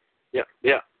too. Yeah.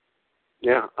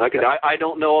 I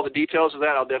don't know all the details of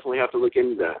that. I'll definitely have to look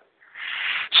into that.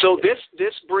 So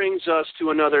this brings us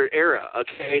to another era.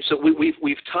 Okay, so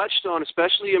we've touched on,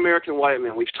 especially American white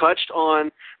men. We've touched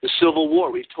on the Civil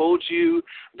War. We've told you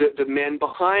the men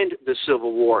behind the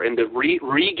Civil War and the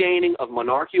regaining of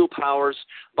monarchical powers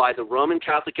by the Roman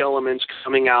Catholic elements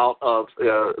coming out of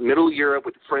Middle Europe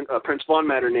with Prince von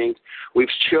Metternich. We've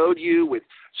showed you with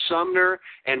Sumner,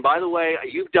 and by the way,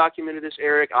 you've documented this,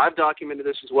 Eric. I've documented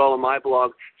this as well on my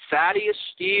blog. Thaddeus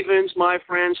Stevens, my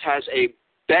friends, has a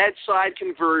bedside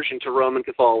conversion to Roman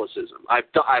Catholicism. I've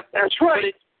That's right.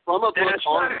 It from a book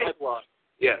on my blog.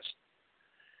 Yes.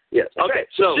 Okay. Right.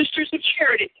 So Sisters of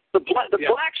Charity, the Black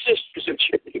Sisters of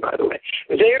Charity, by the way,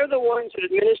 they are the ones that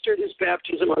administered his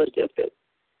baptism on his deathbed.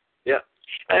 Yeah.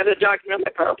 I have that document on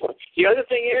my PowerPoint. The other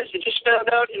thing is, I just found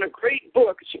out in a great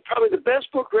book. It's probably the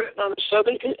best book written on the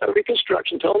Southern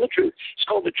Reconstruction, telling the truth. It's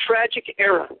called The Tragic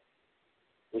Era.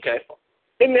 Okay.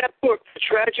 In that book, The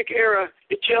Tragic Era,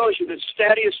 it tells you that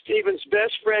Thaddeus Stevens'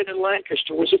 best friend in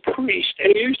Lancaster was a priest,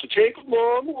 and he used to take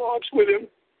long walks with him.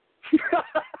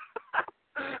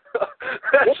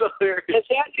 That's hilarious. And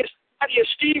Thaddeus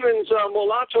Stevens'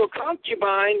 mulatto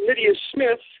concubine, Lydia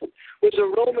Smith, was a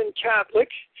Roman Catholic,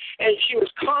 and she was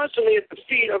constantly at the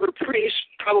feet of her priest,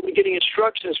 probably getting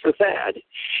instructions for Thad.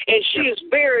 And she is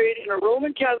buried in a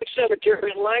Roman Catholic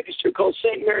cemetery in Lancaster called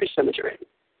St. Mary's Cemetery.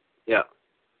 Yeah.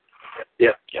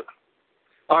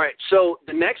 All right, so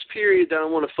the next period that I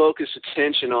want to focus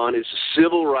attention on is the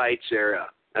Civil Rights era,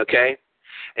 okay?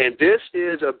 And this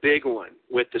is a big one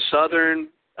with the Southern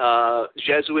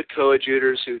Jesuit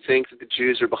coadjutors who think that the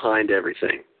Jews are behind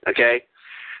everything, okay?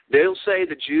 They'll say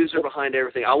the Jews are behind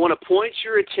everything. I want to point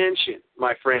your attention,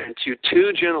 my friend, to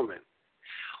two gentlemen.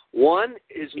 One,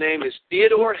 his name is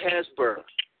Theodore Hesburgh,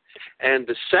 and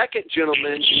the second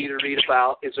gentleman you need to read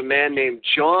about is a man named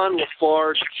John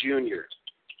Lafarge Jr.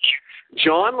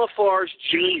 John Lafarge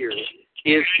Jr.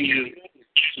 is the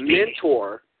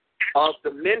mentor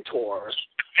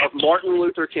of Martin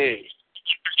Luther King.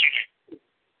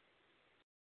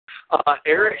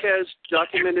 Eric has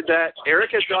documented that.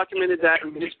 Eric has documented that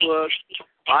in his book.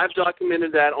 I've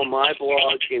documented that on my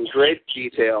blog in great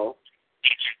detail.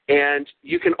 And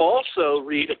you can also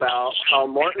read about how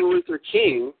Martin Luther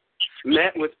King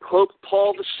met with Pope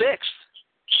Paul VI.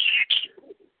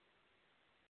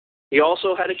 He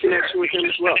also had a connection with him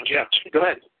as well. Yeah, go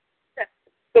ahead.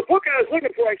 The book I was looking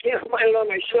for, I can't find it on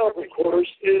my shelf, of course,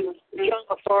 is John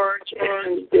Lafarge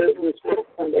and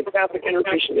the Catholic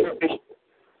Integration.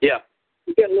 Yeah.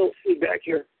 You get a little feedback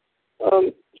here.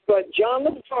 But John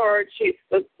Lafarge,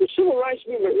 the Civil Rights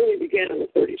Movement really began in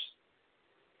the 30s.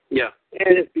 Yeah.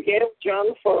 And it began with John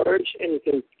Lafarge, and you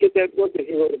can get that book that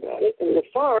he wrote about it. And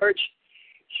Lafarge,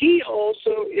 he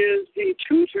also is the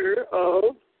tutor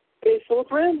of A. Philip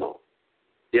Randolph.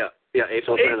 Yeah, A.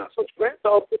 Philip Randolph. Philip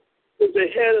Randolph was the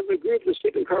head of the group of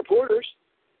sleeping car porters,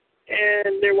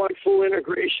 and they want full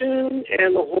integration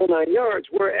and the whole nine yards.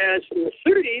 Whereas in the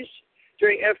 30s,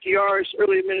 during FDR's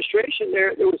early administration,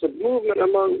 there was a movement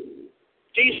among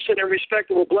decent and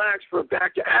respectable blacks for a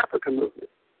Back to Africa movement.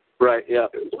 Right, yeah.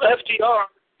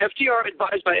 FDR,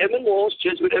 advised by Edmund Walsh,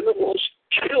 Jesuit Edmund Walsh,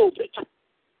 killed it.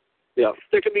 Yeah.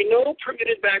 There can be no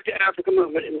permitted Back to Africa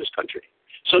movement in this country.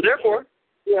 So therefore,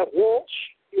 you have Walsh,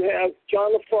 you have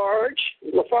John Lafarge.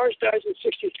 Lafarge dies in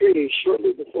 1963,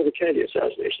 shortly before the Kennedy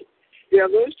assassination. You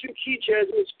have those two key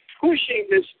Jesuits pushing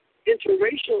this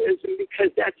interracialism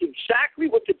because that's exactly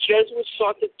what the Jesuits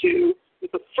sought to do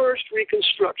with the first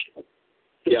Reconstruction.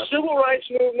 The Civil Rights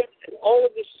Movement and all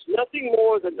of this is nothing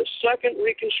more than the second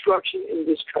Reconstruction in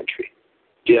this country.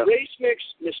 Yeah. Race mix,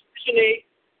 miscegenate,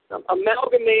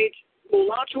 amalgamate,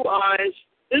 mulattoize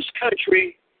this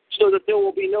country so that there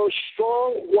will be no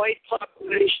strong white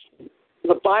population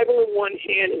with a Bible in one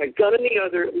hand and a gun in the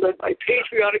other, led by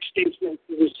patriotic statesmen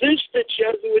who resist the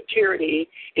Jesuit tyranny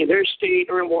in their state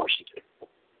or in Washington.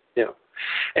 Yeah.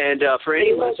 And for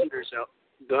any listeners out,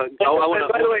 go ahead.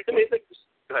 By the way,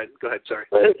 Go ahead, sorry.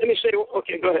 Let me say,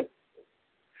 okay, go ahead.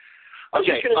 I was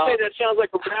just going to say that sounds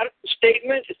like a radical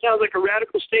statement. It sounds like a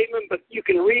radical statement, but you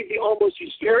can read almost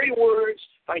these very words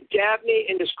by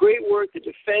Dabney in his great work, The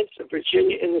Defense of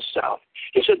Virginia in the South.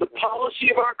 He said the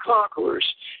policy of our conquerors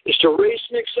is to race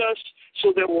mix us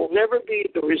so there will never be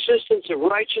the resistance of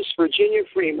righteous Virginia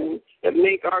freemen that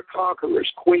make our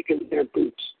conquerors quake in their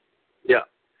boots. Yeah.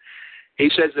 He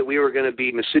says that we were going to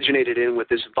be miscegenated in with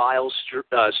this vile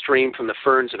stream from the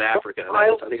ferns of Africa.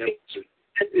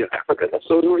 Africa. That's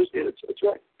those words. That's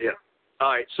right. Yeah.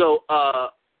 All right. So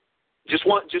just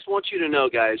want you to know,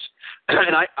 guys,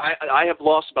 and I have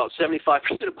lost about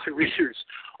 75% of my readers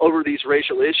over these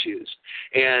racial issues.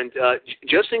 And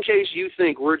just in case you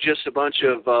think we're just a bunch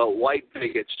of white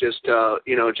bigots,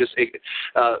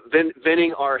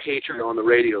 venting our hatred on the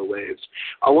radio waves,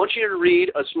 I want you to read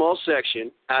a small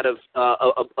section out of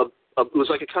it was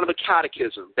like a kind of a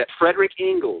catechism that Frederick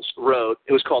Engels wrote.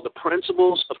 It was called The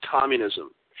Principles of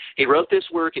Communism. He wrote this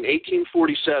work in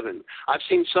 1847. I've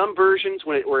seen some versions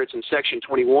where it's in section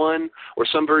 21 or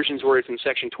some versions where it's in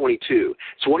section 22.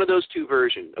 It's one of those two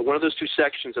versions, one of those two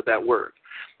sections of that work.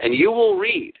 And you will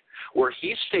read where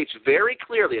he states very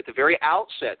clearly at the very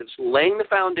outset, that's laying the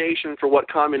foundation for what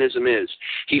communism is.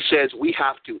 He says we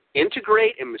have to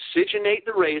integrate and miscegenate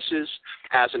the races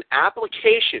as an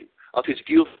application of his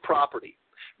view of property.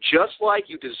 Just like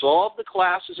you dissolve the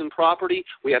classes in property,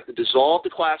 we have to dissolve the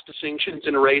class distinctions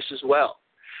in race as well.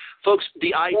 Folks,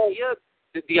 the idea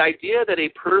that a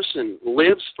person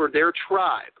lives for their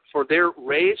tribe, for their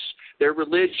race, their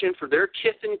religion, for their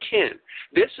kith and kin,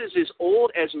 this is as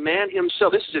old as man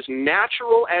himself. This is as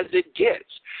natural as it gets.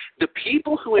 The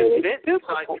people who invent this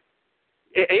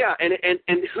idea,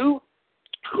 and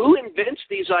who invents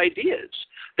these ideas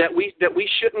that we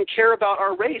shouldn't care about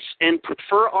our race and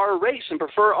prefer our race and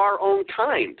prefer our own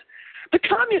kind? The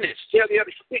communists. Yeah,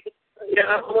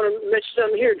 I want to mention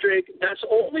something here, Drake. That's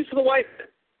only for the white man.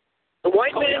 The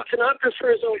white man cannot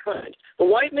prefer his own kind. The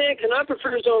white man cannot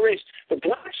prefer his own race. The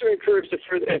blacks are encouraged to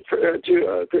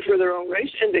prefer their own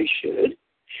race, and they should.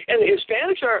 And the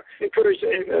Hispanics are encouraged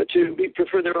to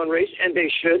prefer their own race, and they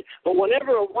should. But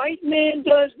whenever a white man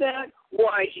does that,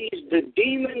 why, he's the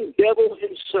demon devil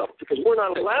himself, because we're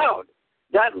not allowed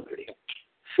that liberty.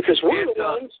 Because we're the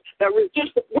ones that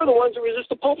resist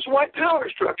the Pope's white power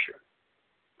structure.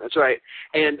 That's right.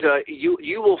 And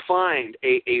you will find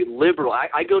a liberal.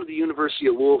 I go to the University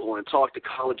of Louisville and talk to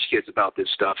college kids about this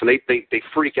stuff, and they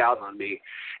freak out on me.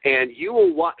 And you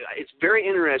will it's very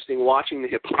interesting watching the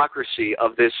hypocrisy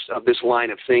of this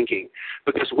line of thinking,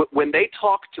 because when they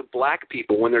talk to black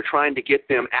people, when they're trying to get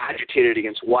them agitated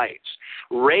against whites,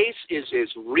 race is as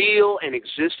real and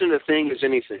existent a thing as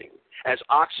anything, as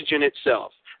oxygen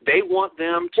itself. They want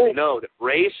them to know that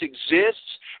race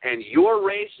exists and your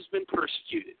race has been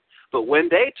persecuted. But when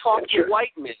they talk to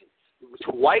white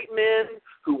men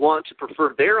who want to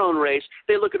prefer their own race,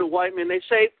 they look at a white man, they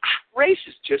say, race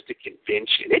is just a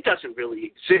convention. It doesn't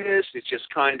really exist. It's just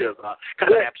kind of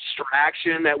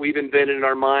abstraction that we've invented in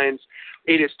our minds.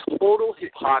 It is total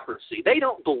hypocrisy. They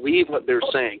don't believe what they're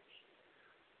saying.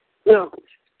 No.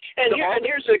 And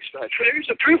here's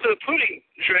the proof of the pudding,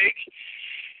 Drake.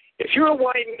 If you're a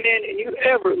white man and you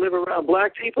ever live around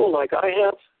black people like I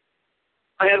have,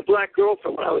 I had a black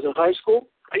girlfriend when I was in high school.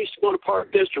 I used to go to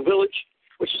Park District Village,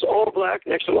 which is all black,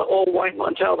 next to all white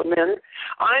Montalva Manor.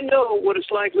 I know what it's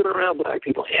like living around black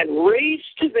people, and race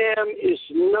to them is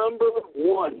number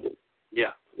one.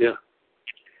 Yeah.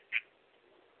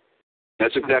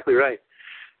 That's exactly right.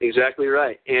 Exactly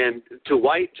right. And to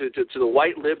the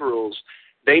white liberals,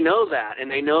 they know that, and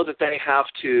they know that they have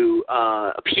to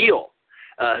appeal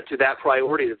to that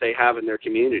priority that they have in their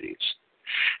communities.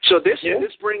 So this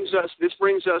brings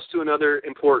us to another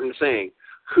important thing.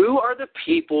 Who are the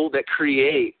people that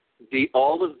create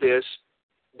all of this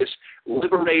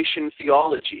liberation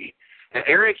theology? And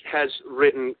Eric has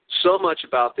written so much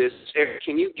about this. Eric,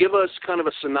 can you give us kind of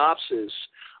a synopsis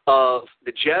of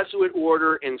the Jesuit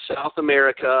order in South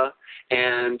America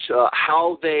and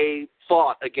how they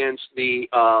fought against the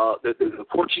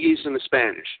Portuguese and the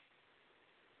Spanish?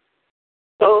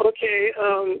 Oh, okay.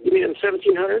 You mean in the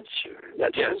 1700s?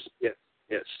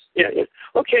 Yes. Yeah.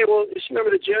 Okay, well, just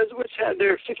remember the Jesuits had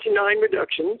their 59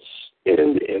 reductions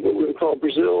in what we would call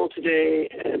Brazil today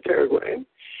and Paraguay.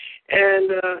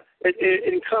 And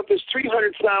it encompassed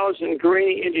 300,000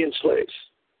 Guarani Indian slaves.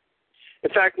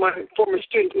 In fact, my former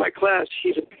student in my class,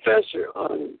 he's a professor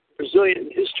on Brazilian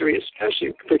history,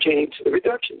 especially pertaining to the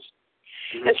reductions.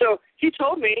 Mm-hmm. And so he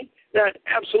told me that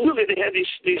absolutely they had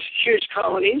these huge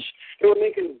colonies. They were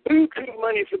making buku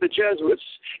money for the Jesuits.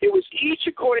 It was each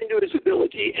according to his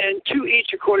ability and to each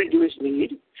according to his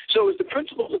need. So it was the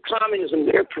principles of communism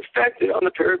there perfected on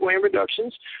the Paraguayan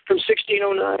reductions from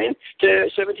 1609 to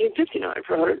 1759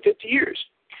 for 150 years.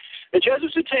 The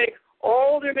Jesuits would take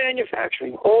all their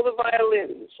manufacturing, all the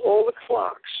violins, all the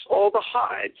clocks, all the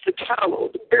hides, the tallow,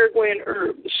 the Paraguayan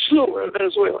herb, the silver of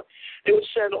Venezuela. They would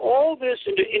send all this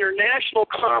into international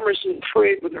commerce and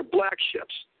trade with their black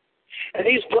ships. And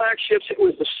these black ships, it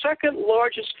was the second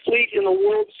largest fleet in the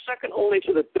world, second only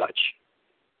to the Dutch.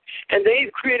 And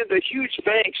they've created the huge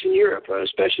banks in Europe,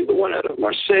 especially the one out of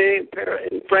Marseille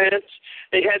in France.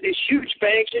 They had these huge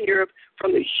banks in Europe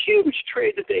from the huge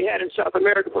trade that they had in South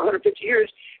America for 150 years,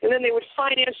 and then they would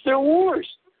finance their wars,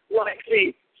 like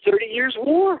the 30 Years'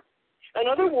 War and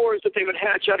other wars that they would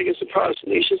hatch out against the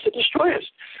Protestant nations to destroy us.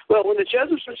 Well, when the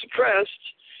Jesuits were suppressed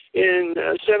in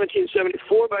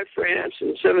 1774 by France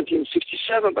and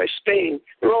 1767 by Spain,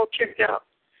 they were all kicked out.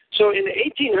 So in the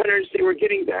 1800s, they were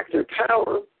getting back their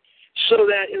power, so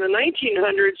that in the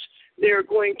 1900s, they're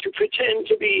going to pretend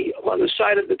to be on the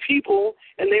side of the people,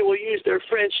 and they will use their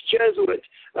French Jesuit,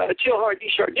 Teilhard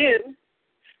de Chardin,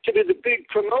 to be the big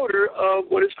promoter of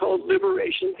what is called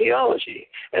liberation theology.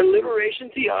 And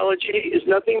liberation theology is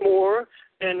nothing more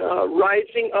than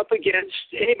rising up against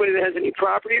anybody that has any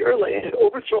property or land,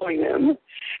 overthrowing them,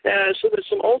 so that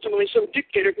ultimately some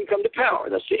dictator can come to power.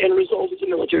 That's the end result, is a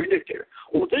military dictator.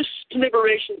 Well, this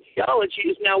liberation theology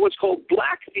is now what's called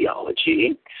black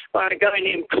theology by a guy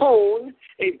named Cone,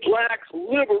 a black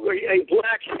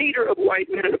hater of white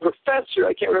men and a professor.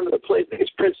 I can't remember the place, I think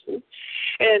it's Princeton.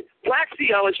 And black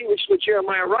theology, which is what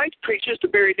Jeremiah Wright preaches to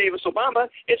Barry Davis Obama,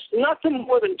 it's nothing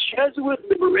more than Jesuit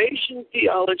liberation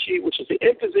theology, which is the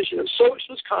imposition of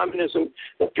socialist communism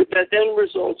that then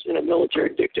results in a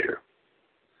military dictator.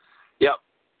 Yep.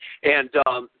 And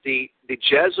the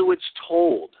Jesuits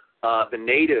told the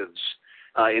natives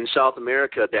in South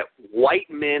America that white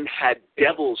men had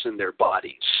devils in their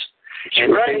bodies.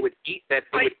 And right. they would eat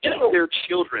their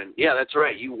children. Yeah, that's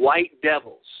right. You white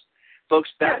devils. Folks,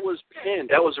 that was penned.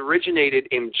 That was originated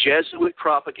in Jesuit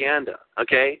propaganda,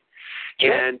 okay?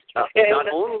 And not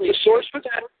only the source for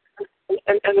that,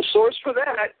 and the source for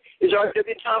that is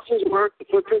R.W. Thompson's work, The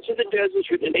Footprints of the Dead, which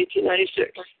was written in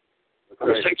 1896.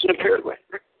 The section of Paraguay.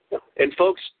 And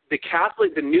folks, the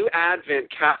New Advent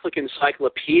Catholic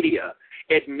Encyclopedia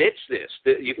admits this.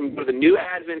 That you can go to the New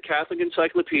Advent Catholic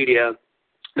Encyclopedia.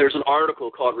 There's an article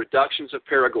called Reductions of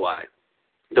Paraguay.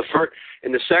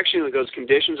 In the section that goes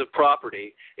conditions of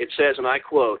property, it says, and I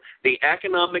quote, the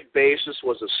economic basis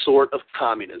was a sort of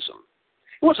communism.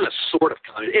 It wasn't a sort of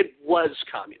communism. It was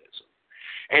communism.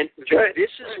 And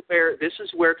this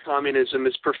is where communism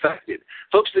is perfected.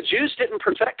 Folks, the Jews didn't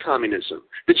perfect communism.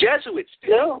 The Jesuits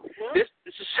did. No. This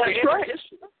is standard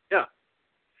history. Yeah.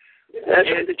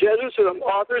 And the Jesuits are the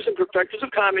authors and perfecters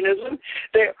of communism.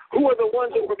 Who are the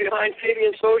ones that were behind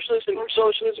Fabian socialism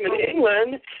in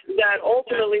England that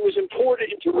ultimately was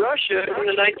imported into Russia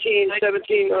in the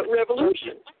 1917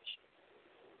 revolution?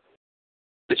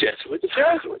 The Jesuits. The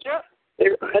Jesuits, yeah. They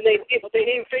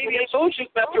named Fabian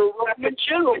socialism after a Roman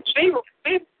general.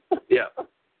 Yeah,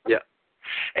 yeah.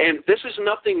 And this is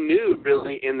nothing new,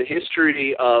 really, in the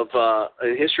history of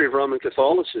Roman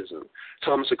Catholicism.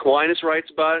 Thomas Aquinas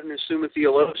writes about it in his Summa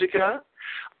Theologica.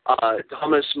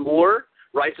 Thomas More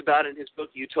writes about it in his book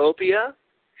Utopia.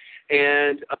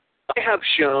 And I have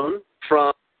shown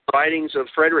from writings of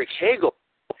Friedrich Hegel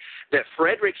that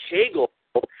Friedrich Hegel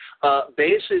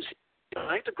bases his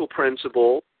dialectical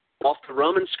principle off the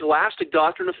Roman scholastic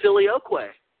doctrine of filioque.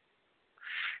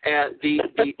 And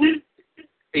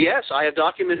yes, I have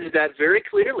documented that very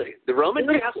clearly. The Roman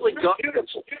Catholic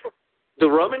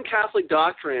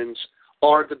doctrines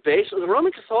are the basis. The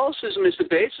Roman Catholicism is the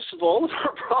basis of all of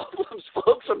our problems,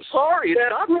 folks. I'm sorry, it's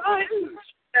not right.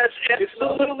 That's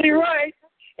absolutely right.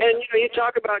 And you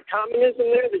talk about communism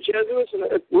there, the Jesuits,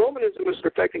 and Romanism was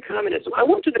perfecting communism. I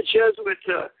went to the Jesuit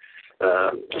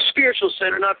spiritual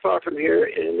center not far from here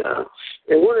in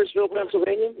Wernersville,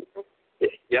 Pennsylvania.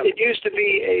 It used to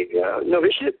be a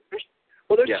novitiate.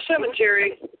 Well, there's a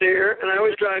cemetery there, and I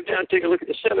always drive down, take a look at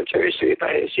the cemetery, see if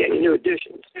I see any new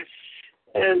additions.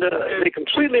 And they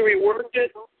completely reworked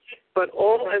it, but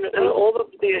all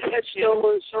the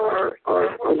headstones are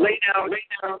laid out,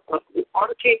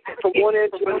 arcing from one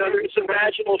end to another. It's a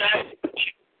vaginal shape.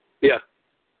 Yeah.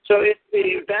 So it's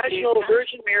the vaginal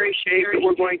Virgin Mary shape that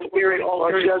we're going to bury all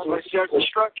our Jesuit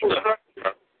structures.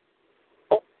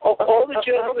 All the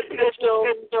Jesuit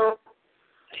headstones.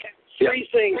 Three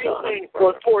things on it.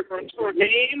 Well, four things.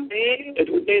 Name,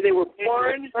 the day they were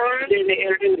born, the day they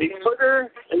entered into the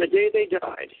order, and the day they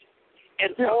died.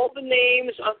 And all the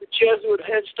names on the Jesuit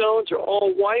headstones are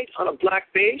all white on a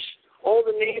black base. All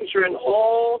the names are in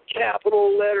all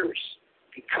capital letters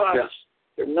because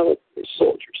they're military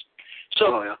soldiers.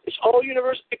 So it's all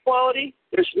universal equality.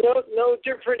 There's no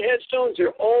different headstones.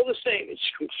 They're all the same. It's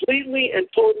completely and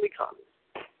totally common.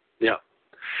 Yeah.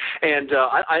 And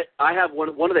I have one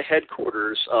of the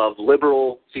headquarters of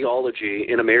liberal theology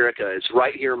in America. It's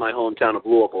right here in my hometown of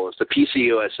Louisville. It's the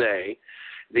PCUSA,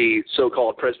 the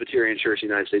so-called Presbyterian Church of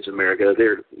the United States of America.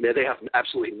 They have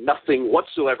absolutely nothing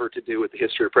whatsoever to do with the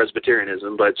history of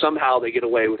Presbyterianism, but somehow they get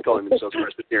away with calling themselves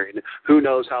Presbyterian. Who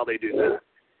knows how they do that?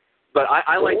 But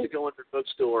I like to go into the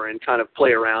bookstore and kind of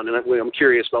play around, and I'm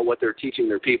curious about what they're teaching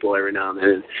their people every now and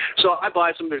then. So I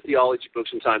buy some of their theology books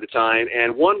from time to time,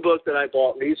 and one book that I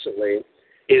bought recently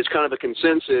is kind of a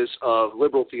consensus of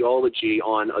liberal theology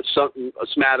on a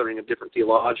smattering of different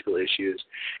theological issues.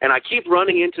 And I keep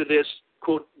running into this,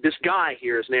 quote, this guy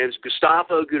here. His name is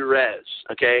Gustavo Gutierrez,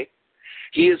 okay?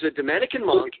 He is a Dominican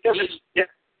monk. He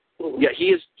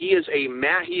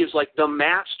is like the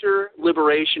master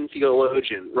liberation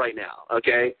theologian right now,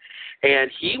 okay?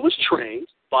 And he was trained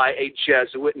by a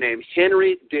Jesuit named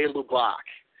Henry de Lubac.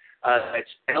 It's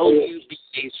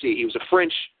Lubac. He was a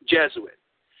French Jesuit.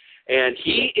 And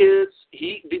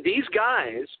these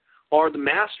guys are the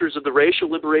masters of the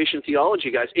racial liberation theology,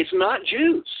 guys. It's not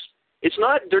Jews.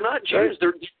 They're not Jews.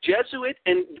 They're Jesuit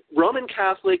and Roman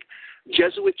Catholic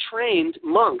Jesuit-trained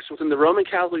monks within the Roman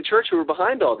Catholic Church who were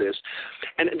behind all this.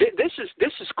 And this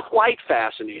is quite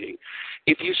fascinating.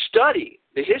 If you study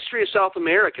the history of South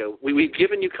America, we've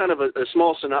given you kind of a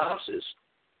small synopsis.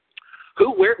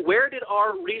 Where did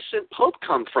our recent Pope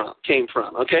came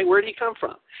from? Okay, where did he come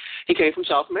from? He came from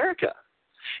South America.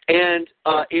 And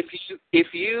if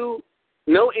you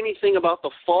know anything about the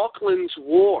Falklands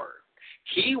War,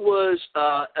 he was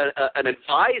an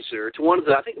advisor to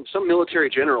some military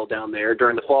general down there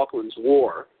during the Falklands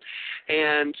War,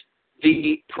 and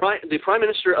the Prime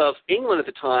Minister of England at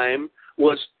the time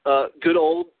was good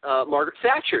old Margaret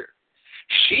Thatcher.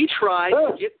 She tried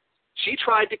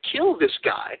to kill this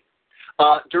guy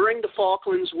during the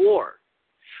Falklands War.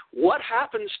 What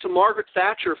happens to Margaret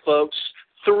Thatcher, folks?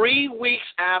 3 weeks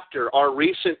after our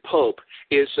recent Pope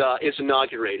is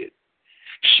inaugurated,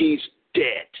 she's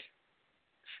dead.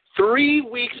 3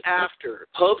 weeks after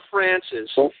Pope Francis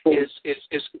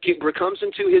comes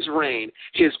into his reign,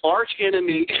 his arch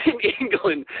enemy in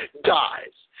England dies.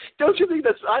 Don't you think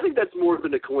I think that's more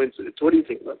than a coincidence. What do you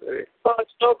think about that? Well,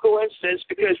 it's no coincidence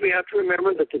because we have to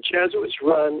remember that the Jesuits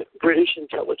run British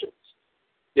intelligence.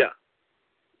 Yeah.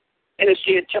 And it's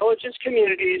the intelligence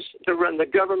communities that run the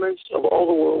governments of all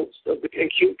the worlds, of the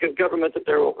government that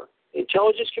they're over. The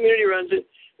intelligence community runs it.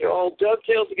 They're all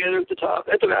dovetailed together at the top,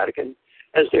 at the Vatican,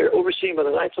 as they're overseen by the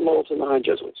Knights of Malta and the High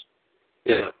Jesuits.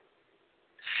 Yeah.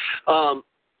 I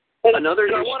want to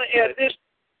add this.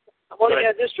 I want to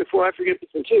add this before I forget this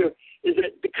one too, is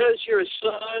that because you're a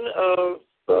son of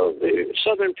the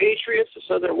Southern Patriots, the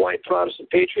Southern White Protestant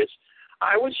Patriots,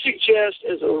 I would suggest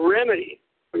as a remedy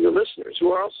for your listeners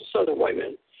who are also Southern white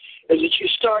men, is that you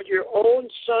start your own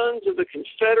Sons of the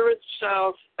Confederate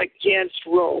South against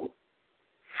Rome.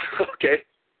 Okay.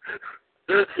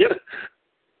 Yep.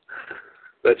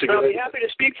 That's a good. I'll be happy to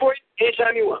speak for you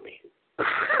anytime you want me.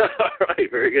 All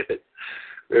right. Very good.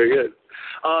 Very good.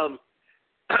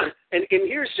 And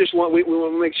here's just one. We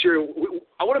want to make sure.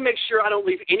 I want to make sure I don't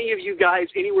leave any of you guys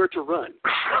anywhere to run.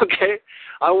 Okay.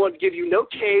 I want to give you no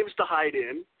caves to hide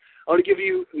in. I want to give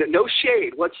you no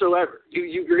shade whatsoever.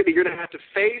 You're going to have to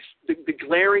face the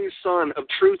glaring sun of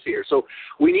truth here. So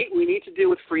we need to deal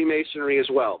with Freemasonry as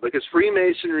well, because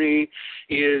Freemasonry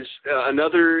is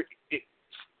another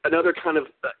kind of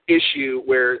issue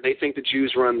where they think the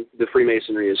Jews run the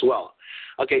Freemasonry as well.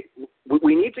 Okay,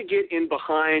 we need to get in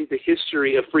behind the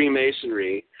history of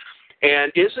Freemasonry,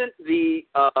 and isn't the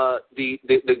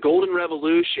Golden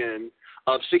Revolution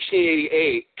of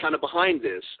 1688 kind of behind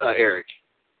this, Eric?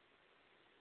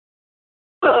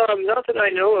 Not that I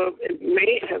know of. It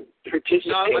may have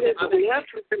participated, but we have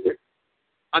to remember.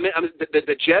 I mean,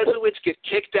 the Jesuits get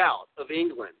kicked out of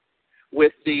England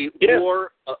with the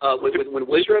war. When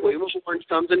William of Orange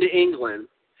comes into England,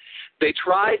 they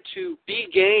tried to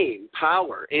regain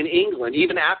power in England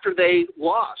even after they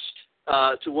lost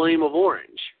to William of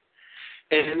Orange.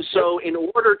 And so, in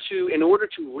order to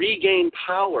regain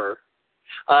power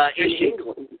in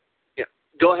England,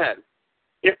 go ahead.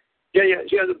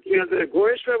 You have the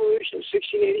Glorious Revolution of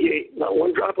 1688. Not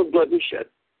one drop of blood was shed.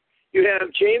 You have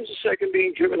James II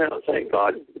being driven out. Thank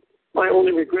God. My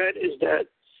only regret is that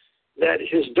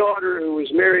his daughter, who was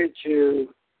married to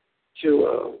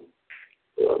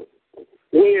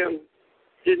William,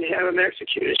 didn't have him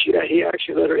executed. He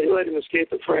actually let him escape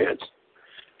to France.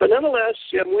 But nonetheless,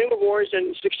 you have William of Orange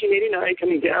in 1689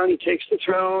 coming down. He takes the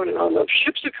throne, and on the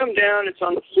ships that come down, it's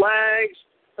on the flags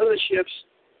of the ships,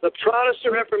 the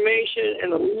Protestant Reformation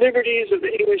and the liberties of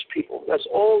the English people. That's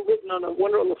all written on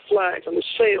the flags, on the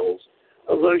sails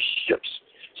of those ships.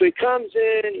 So he comes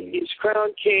in, he's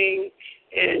crowned king,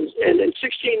 and in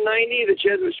 1690, the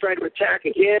Jesuits try to attack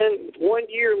again. 1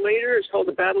 year later, it's called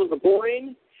the Battle of the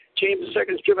Boyne. James II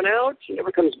is driven out. He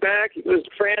never comes back. He goes to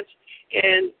France.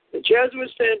 And the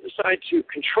Jesuits then decide to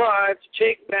contrive to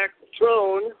take back the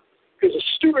throne, because the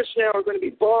Stuarts now are going to be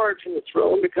barred from the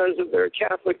throne because of their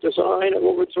Catholic design of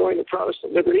overthrowing the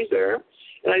Protestant liberties there.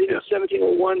 And I think in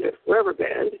 1701, they're forever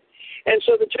banned. And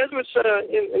so the Jesuits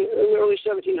in the early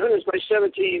 1700s, by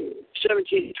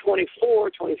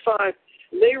 1724, 25,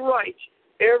 they write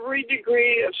every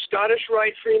degree of Scottish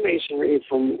Rite Freemasonry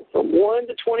from 1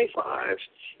 to 25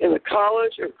 in the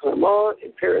College of Clermont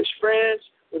in Paris, France,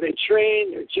 where they train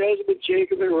their Jesuit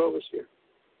Jacob and Robespierre.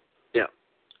 Yeah.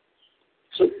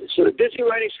 So they're busy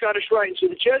writing Scottish Rite. And so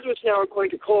the Jesuits now are going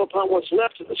to call upon what's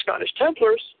left of the Scottish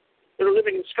Templars that are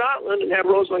living in Scotland and have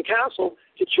Rosslyn Castle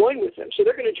to join with them. So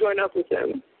they're going to join up with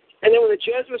them. And then when the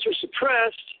Jesuits are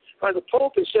suppressed by the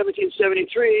Pope in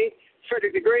 1773,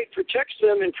 Frederick the Great protects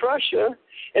them in Prussia,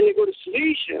 and they go to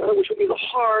Silesia, which will be the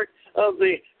heart of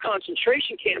the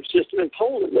concentration camp system in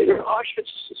Poland, later Auschwitz,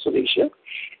 Silesia.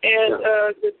 And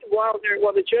while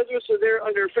the Jesuits are there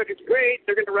under Frederick the Great,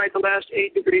 they're going to write the last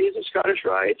 8 degrees of Scottish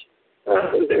Rite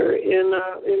there in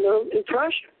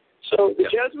Prussia. So the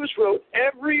Jesuits wrote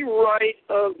every rite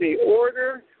of the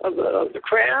order of the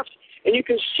craft, and you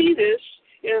can see this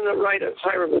in the rite of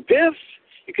Hiram Abiff.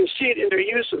 You can see it in their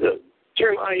use of the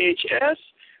term IHS.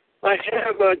 I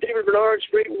have David Bernard's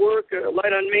great work,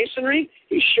 Light on Masonry.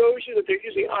 He shows you that they're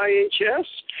using IHS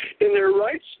in their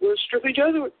rites. They're strictly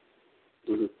Jesuit.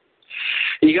 Mm-hmm.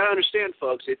 You got to understand,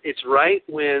 folks, it's right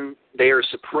when they are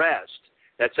suppressed.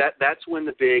 That's when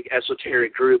the big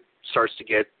esoteric group starts to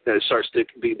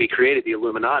be created, the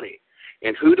Illuminati.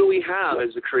 And who do we have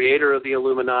as the creator of the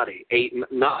Illuminati?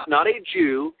 Not a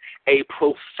Jew, a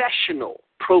professional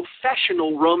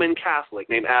Roman Catholic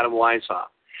named Adam Weishaupt.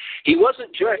 He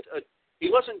wasn't just He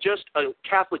wasn't just a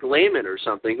Catholic layman or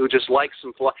something who just liked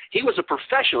some philosophy. He was a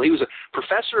professional. He was a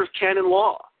professor of canon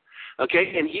law.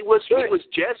 Okay, and he was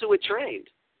Jesuit trained.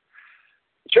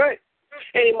 That's right.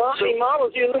 And he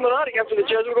models the Illuminati after the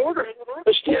Jesuit order.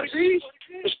 There's 4 degrees.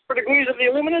 There's 4 degrees of the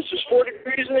Illuminists. There's 4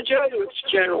 degrees in the Jesuits,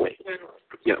 generally.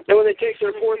 Yeah. And when they take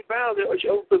their fourth vow,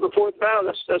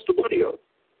 that's the bloody oath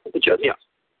of the Jesuits. Yeah.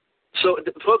 So,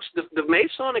 folks, the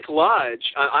Masonic Lodge,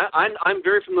 I'm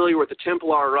very familiar with the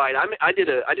Templar Rite. I did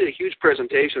a huge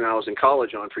presentation when I was in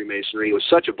college on Freemasonry. It was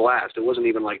such a blast. It wasn't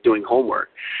even like doing homework.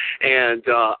 And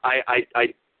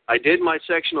I did my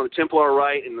section on the Templar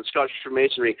Rite and the Scottish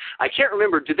Freemasonry. I can't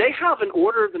remember. Do they have an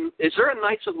order? Is there a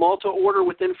Knights of Malta order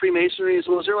within Freemasonry as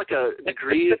well? Is there like a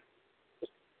degree?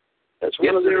 That's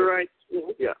one of their rights.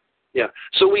 Yeah. Yeah.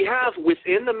 So we have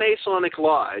within the Masonic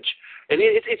Lodge, and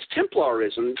it's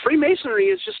Templarism. Freemasonry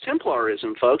is just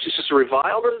Templarism, folks. It's just a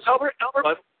revival. Albert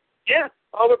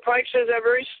Pike says that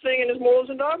very thing in his Morals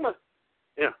and Dogma.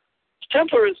 Yeah. It's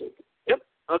Templarism. Yep.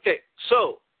 Okay.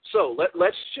 So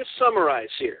let's just summarize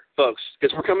here, folks,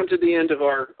 because we're coming to the end of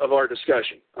our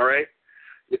discussion. All right.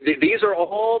 These are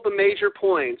all the major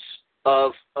points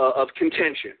of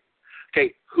contention.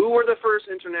 Okay. Who were the first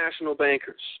international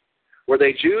bankers? Were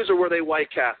they Jews or were they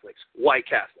white Catholics? White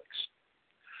Catholics.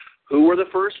 Who were the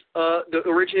first, the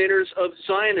originators of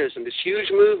Zionism, this huge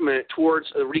movement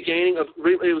towards regaining of,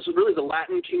 it was really the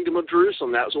Latin Kingdom of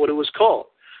Jerusalem. That was what it was called.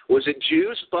 Was it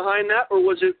Jews behind that or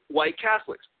was it white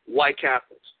Catholics? White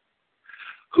Catholics.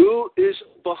 Who is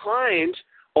behind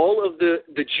all of the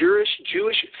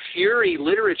Jewish fury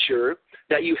literature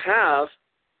that you have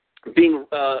being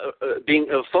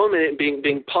fomented,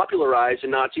 being popularized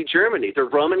in Nazi Germany? The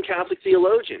Roman Catholic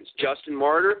theologians, Justin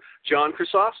Martyr, John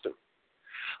Chrysostom.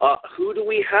 Who do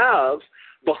we have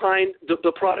behind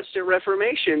the Protestant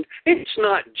Reformation? It's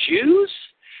not Jews.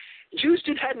 Jews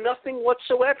had nothing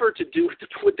whatsoever to do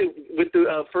with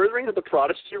the furthering of the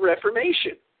Protestant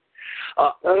Reformation.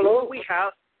 Who do we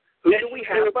have?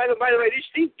 By the way,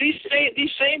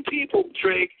 these same people,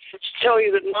 Drake, tell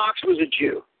you that Knox was a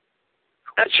Jew.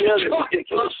 That's another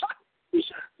ridiculous.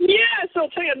 Yes, they'll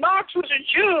tell you Knox was a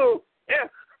Jew. Yeah.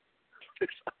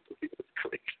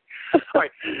 All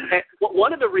right. And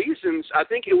one of the reasons, I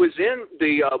think it was in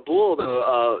the bull,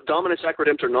 the Dominus Ac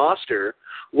Redemptor Noster,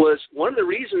 was one of the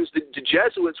reasons the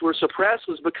Jesuits were suppressed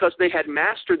was because they had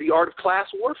mastered the art of class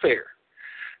warfare.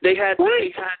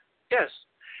 Yes.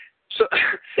 So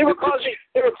they were causing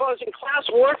class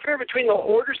warfare between the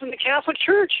orders and the Catholic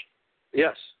Church.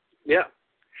 Yes. Yeah.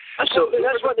 That's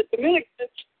why the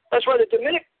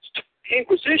Dominican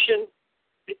Inquisition.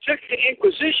 It took the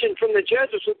Inquisition from the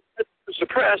Jesuits was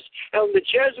suppressed, and the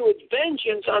Jesuits'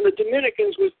 vengeance on the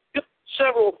Dominicans was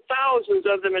several thousands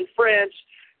of them in France,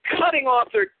 cutting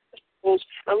off their testicles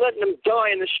and letting them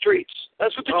die in the streets.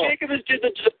 That's what the Jacobins did.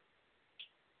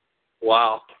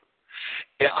 Wow.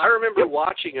 Yeah, I remember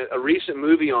watching a recent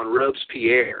movie on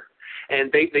Robespierre,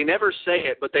 and they never say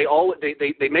it, but they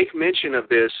make mention of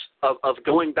this of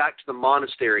going back to the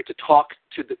monastery to talk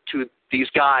to these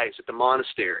guys at the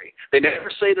monastery. They never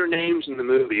say their names in the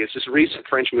movie. It's this recent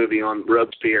French movie on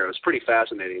Robespierre. It's pretty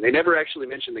fascinating. They never actually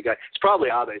mention the guy. It's probably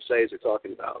how they say as they're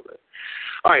talking about it.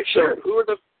 All right, so who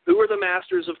are the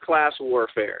masters of class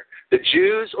warfare? The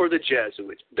Jews or the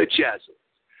Jesuits? The Jesuits.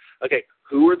 Okay,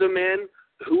 who are the men?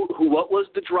 What was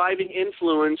the driving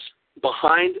influence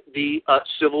behind the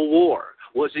Civil War?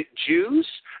 Was it Jews?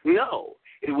 No.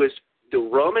 It was the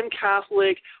Roman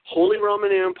Catholic, Holy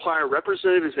Roman Empire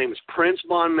representative. His name is Prince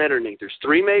von Metternich. There's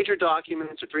 3 major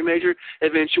documents or 3 major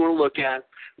events you want to look at.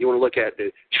 You want to look at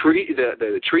the Treaty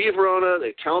of Verona,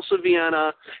 the Council of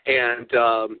Vienna, and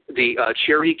the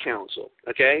Cherry Council.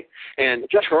 Okay? And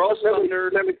Charles Sumner.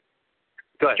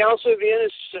 The Council of Vienna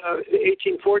is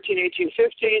 1814,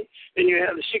 1815. Then you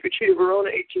have the Secret Treaty of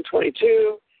Verona,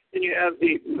 1822. Then you have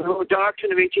the Monroe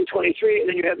Doctrine of 1823, and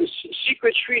then you have the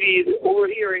secret treaty, the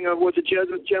overhearing of what the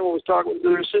Jesuit general was talking with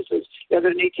their assistants. You have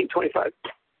that in 1825.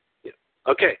 Yeah.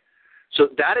 Okay, so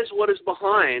that is what is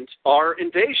behind our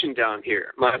invasion down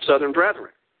here, my southern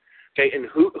brethren. Okay, and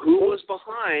who was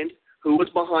behind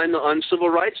the uncivil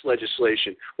rights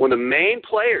legislation? One of the main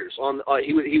players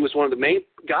he was one of the main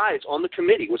guys on the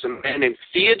committee was a man named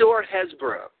Theodore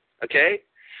Hesborough. Okay,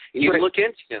 you can look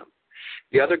into him.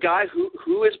 The other guy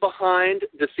who is behind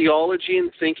the theology and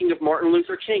thinking of Martin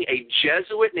Luther King, a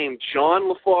Jesuit named John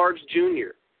Lafarge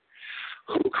Jr.,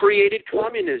 who created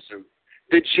communism.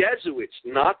 The Jesuits,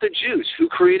 not the Jews. Who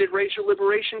created racial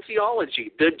liberation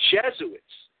theology? The Jesuits.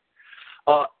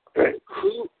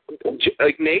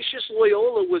 Ignatius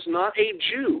Loyola was not a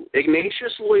Jew.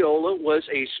 Ignatius Loyola was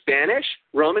a Spanish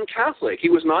Roman Catholic. He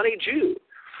was not a Jew.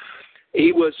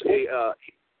 He was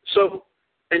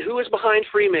and who is behind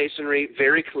Freemasonry?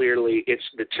 Very clearly, it's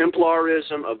the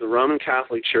Templarism of the Roman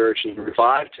Catholic Church and the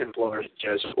revived Templars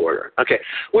Jesuit order. Okay,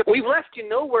 we've left you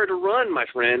nowhere to run, my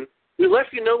friend. We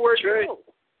left you nowhere to go.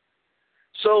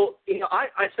 So,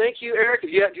 I thank you, Eric. Do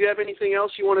you have anything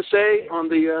else you want to say on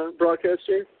the broadcast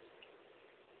here?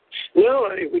 No,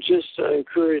 I would just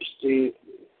encourage the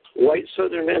white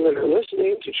Southern men that are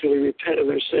listening to truly repent of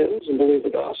their sins and believe the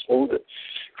gospel, that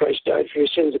Christ died for your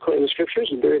sins according to the Scriptures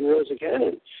and buried and rose again.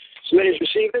 And as many as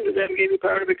receive him, to them gave you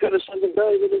power to become the sons of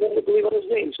God, to them to believe on his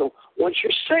name. So once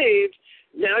you're saved,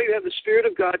 now you have the Spirit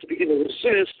of God to begin to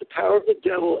resist the power of the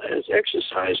devil as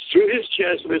exercised through his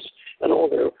Jesuits and all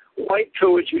their white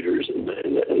coadjutors and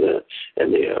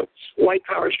the white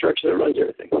power structure that runs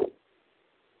everything.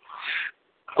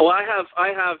 Oh, I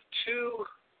have two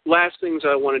last things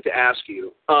I wanted to ask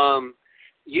you.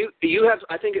 You have,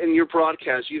 I think, in your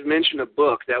broadcast, you've mentioned a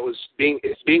book that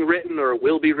it's being written or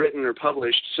will be written or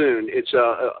published soon. It's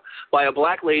by a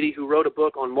black lady who wrote a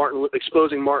book on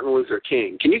exposing Martin Luther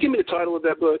King. Can you give me the title of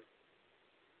that book?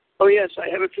 Oh yes, I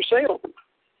have it for sale.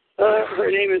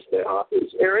 Her name is, the author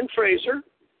is Erin Fraser.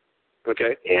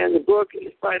 Okay. And the book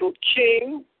is titled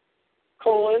King,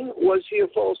 Was He a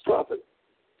False Prophet?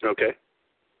 Okay.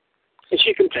 And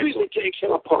she completely takes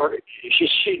him apart.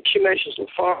 She mentions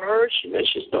Lafarge. She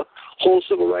mentions the whole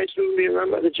civil rights movement being run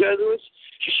by the Jesuits.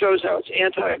 She shows how it's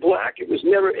anti-black. It was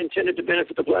never intended to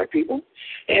benefit the black people.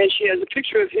 And she has a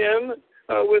picture of him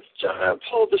with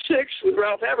Paul VI, with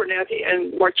Ralph Abernathy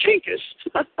and Marcinkus.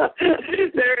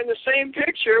 They're in the same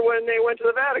picture when they went to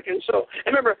the Vatican. So,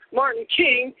 and remember, Martin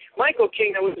King, Michael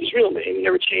King, that was his real name. He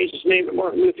never changed his name, but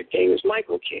Martin Luther King was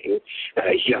Michael King.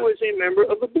 He was a member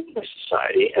of the Bully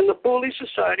Society, and the Bully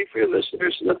Society, for your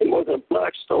listeners, is nothing more than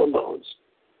black skull and bones.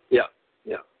 Yeah,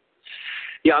 yeah.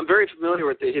 Yeah, I'm very familiar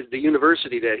with the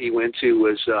university that he went to.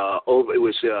 Was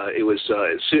it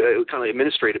was kind of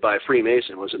administrated by a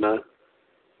Freemason, was it not?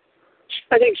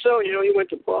 I think so. He went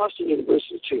to Boston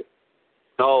University too.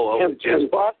 And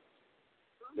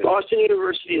Boston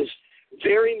University is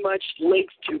very much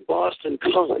linked to Boston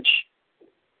College.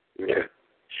 Okay.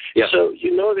 Yeah. So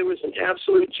there was an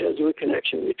absolute Jesuit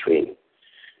connection between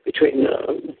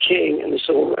King and the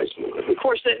civil rights movement. Of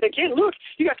course, again, look,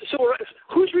 you got the civil rights.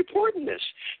 Who's reporting this?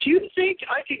 Do you think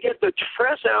I could get the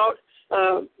press out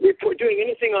doing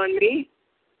anything on me?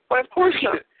 Why, of course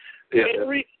not. Yeah.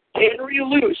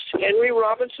 Henry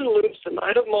Robinson Luce, the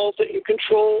Knight of Malta, in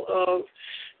control of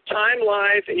Time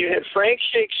Life, and you had Frank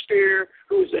Shakespeare,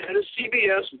 who was the head of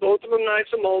CBS, both of them Knights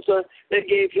of Malta, that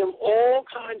gave him all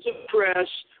kinds of press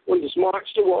when his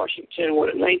march to Washington, in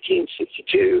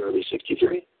 1962, early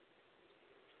 63.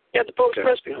 He had the Pope's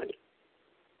press behind it.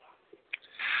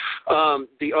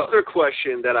 The other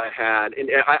question that I had, and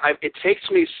it takes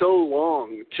me so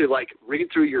long to read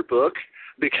through your book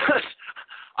because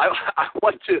I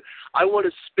want to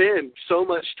spend so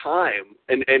much time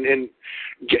and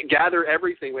gather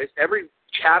everything. Every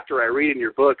chapter I read in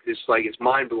your book is it's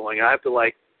mind blowing. I have to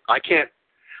I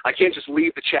can't just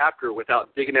leave the chapter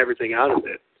without digging everything out of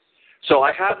it. So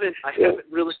I haven't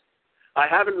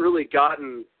really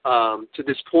gotten to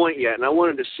this point yet, and I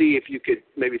wanted to see if you could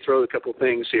maybe throw a couple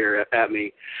things here at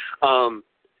me.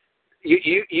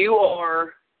 You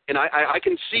are, and I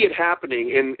can see it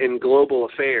happening in global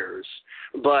affairs,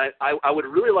 but I would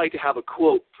really like to have a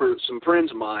quote for some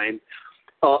friends of mine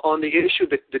on the issue of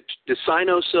the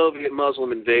Sino-Soviet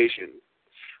Muslim invasion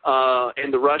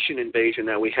and the Russian invasion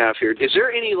that we have here. Is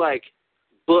there any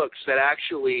books that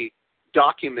actually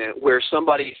document where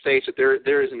somebody states that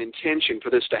there is an intention for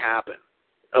this to happen?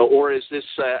 Or is this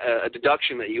a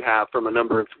deduction that you have from a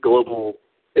number of global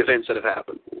events that have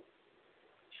happened?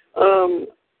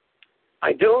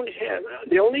 I don't have,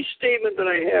 the only statement that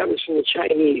I have is from the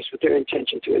Chinese with their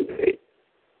intention to invade.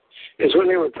 Is when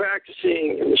they were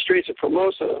practicing in the Straits of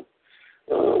Formosa,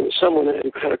 someone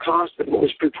had accosted them. It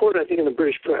was reported, I think, in the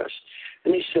British press.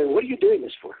 And they said, "What are you doing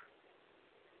this for?"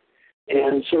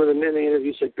 And some of the men they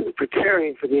interviewed said, "We were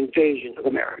preparing for the invasion of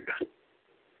America."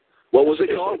 What was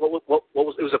it called? What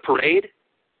was it? Was a parade?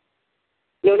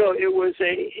 No, it was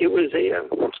a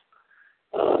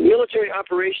military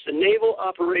operation, a naval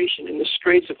operation in the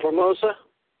Straits of Formosa,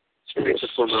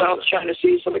 South China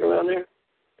Sea, something around there.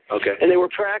 Okay. And they were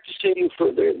practicing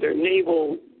for their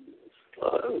naval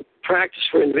practice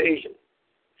for invasion.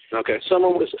 Okay.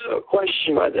 Someone was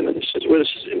questioned by them, and they said,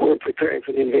 we're preparing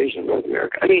for the invasion of North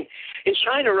America. I mean, in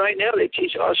China right now, they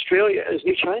teach Australia as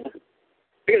New China.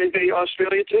 They're going to invade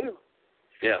Australia, too.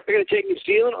 Yeah. They're going to take New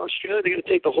Zealand, Australia. They're going to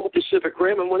take the whole Pacific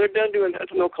Rim, and when they're done doing that,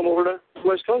 then they'll come over to the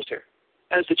West Coast here,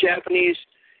 as the Japanese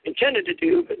intended to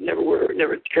do, but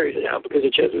never carried it out because the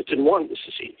Jesuits didn't want them to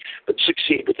succeed. But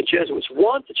the Jesuits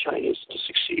want the Chinese to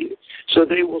succeed, so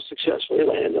they will successfully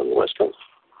land on the West Coast.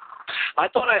 I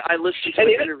thought I listened to an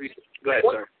interview. Go ahead,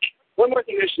 sir. One more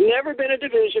thing. There's never been a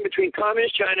division between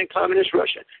Communist China and Communist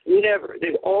Russia. Never.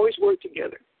 They've always worked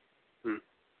together.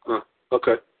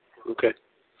 Okay.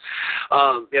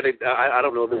 I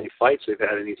don't know of any fights they've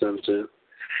had anytime soon.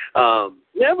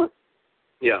 Never.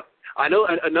 Yeah. I know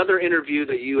another interview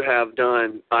that you have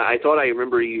done, I thought I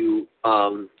remember you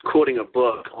quoting a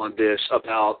book on this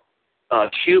about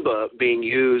Cuba being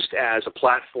used as a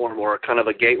platform or kind of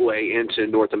a gateway into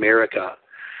North America.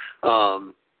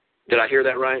 Did I hear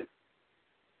that right?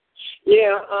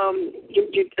 Yeah,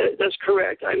 that's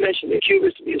correct. I mentioned that Cuba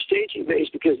is to be a staging base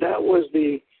because that was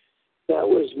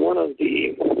one of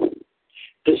the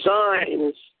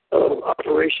designs of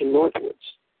Operation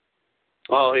Northwoods.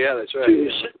 Oh, yeah, that's right.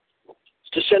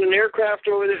 To send an aircraft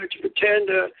over there to pretend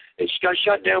it got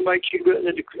shot down by Cuba and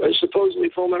then supposedly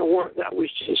foment a war. That was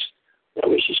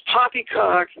just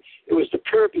poppycock. It was the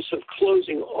purpose of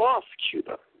closing off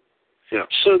Cuba,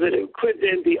 so that it could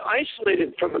then be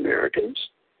isolated from Americans,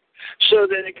 so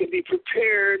that it could be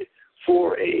prepared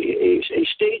for a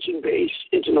staging base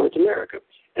into North America.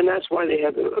 And that's why they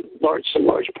have some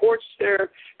large ports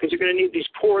there, because they're going to need these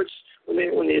ports when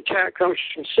the attack comes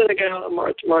from Senegal and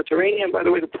Mauritania. And by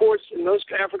the way, the ports in those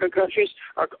African countries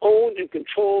are owned and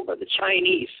controlled by the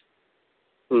Chinese.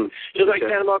 Just like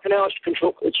Panama Canal is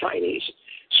controlled by the Chinese.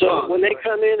 So when they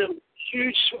come in, a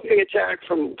huge sweeping attack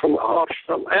from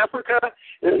Africa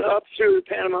and up through the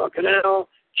Panama Canal,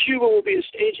 Cuba will be a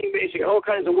staging base. They got all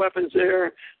kinds of weapons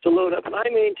there to load up. And I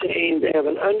maintain they have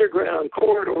an underground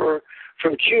corridor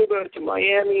from Cuba to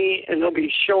Miami, and they'll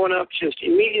be showing up just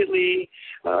immediately,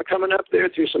 coming up there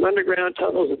through some underground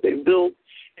tunnels that they've built.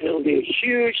 And it'll be a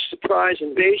huge surprise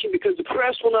invasion because the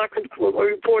press will not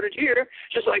report it here,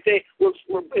 just like they were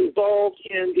involved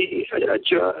in the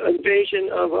invasion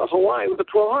of Hawaii with the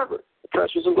Pearl Harbor. The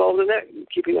press was involved in that,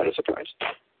 keeping that a surprise.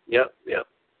 Yep.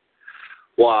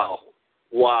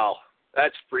 Wow,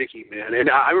 that's freaky, man. And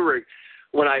I remember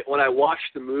when I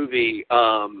watched the movie,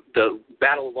 the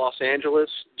Battle of Los Angeles,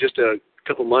 just a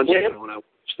couple months ago when I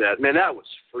watched that, man, that was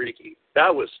freaky.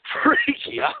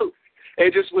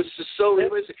 It just was just so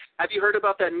realistic. Have you heard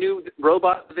about that new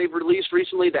robot that they've released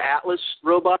recently, the Atlas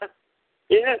robot?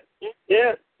 Yeah.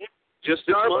 Just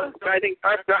this month. I think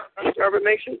Starbuck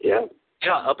makes it,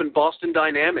 Yeah, up in Boston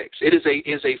Dynamics. It is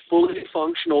a fully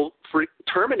functional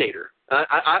Terminator.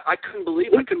 I couldn't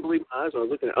believe my eyes. I was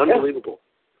looking at it. Unbelievable.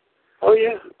 Oh,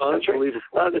 yeah. Unbelievable.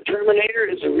 Right. The Terminator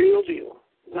is a real deal.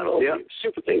 Not all the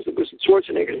super things that was in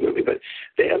Schwarzenegger's movie, but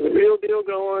they have the real deal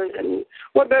going. And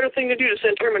what better thing to do to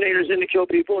send Terminators in to kill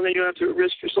people, and then you don't have to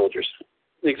risk your soldiers?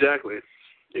 Exactly.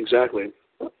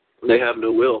 They have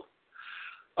no will.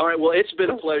 All right, well, it's been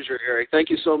a pleasure, Eric. Thank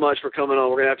you so much for coming on.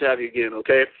 We're going to have you again,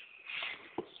 okay?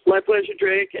 My pleasure,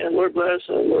 Drake, and Lord bless,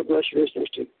 and Lord bless your listeners,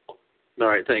 too. All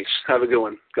right, thanks. Have a good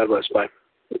one. God bless. Bye.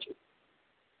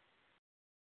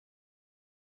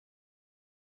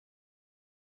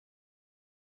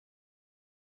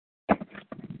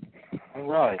 All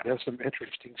right, that's some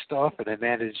interesting stuff, and I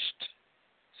managed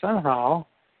somehow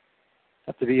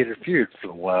not to be interviewed for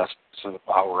the last sort of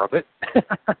hour of it.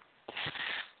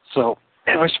 So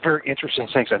it was very interesting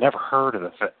things. I never heard of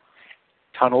the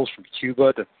tunnels from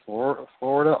Cuba to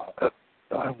Florida.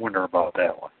 I wonder about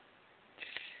that one.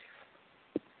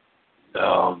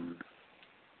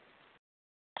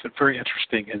 Some very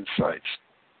interesting insights,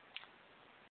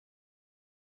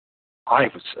 I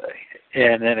would say.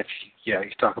 And then you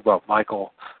talk about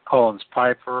Michael Collins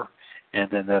Piper, and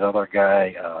then that other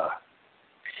guy,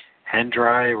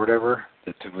 Hendry or whatever,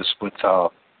 that was with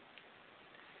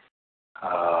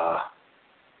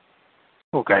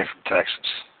guy from Texas.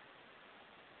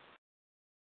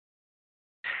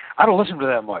 I don't listen to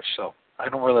that much, so I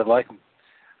don't really like him.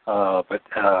 But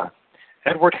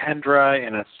Edward Hendry,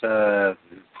 and it's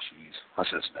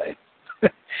what's his name?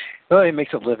 Well, he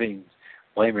makes a living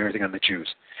blaming everything on the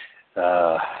Jews.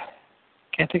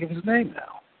 Can't think of his name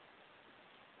now.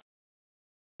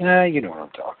 You know what I'm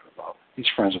talking about. He's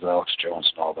friends with Alex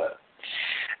Jones and all that.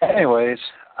 Anyways,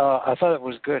 I thought it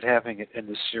was good having it in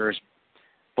this series,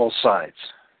 both sides,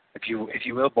 if you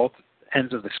will, both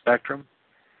ends of the spectrum.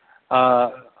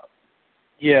 I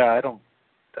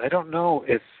don't know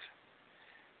if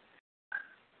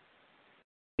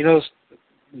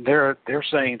they're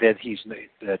saying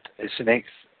that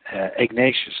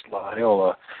Ignatius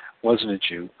Loyola wasn't a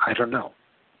Jew. I don't know.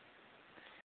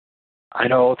 I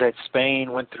know that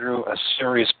Spain went through a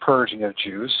serious purging of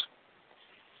Jews,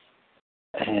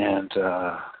 and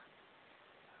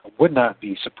would not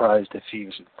be surprised if he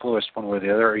was influenced one way or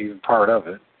the other, or even part of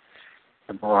it,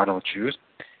 the Marano Jews.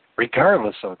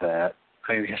 Regardless of that,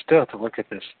 I mean, you still have to look at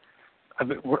this. I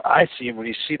mean, what I see, when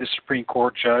you see the Supreme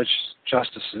Court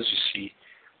justices, you see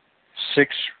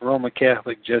 6 Roman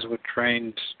Catholic,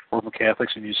 Jesuit-trained Roman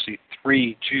Catholics, and you see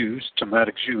 3 Jews,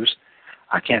 Talmudic Jews.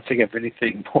 I can't think of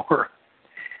anything more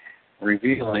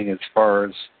revealing as far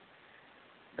as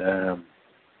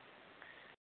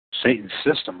Satan's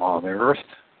system on the earth.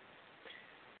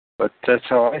 But that's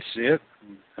how I see it.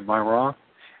 Am I wrong?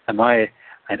 Am I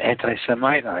an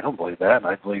anti-Semite? I don't believe that.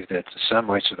 I believe that the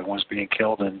Semites are the ones being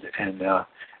killed in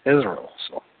Israel.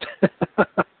 So,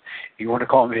 you want to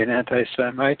call me an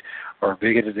anti-Semite or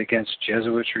bigoted against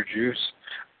Jesuits or Jews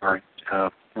or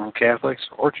Roman Catholics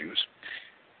or Jews?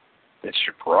 That's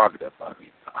your prerogative. I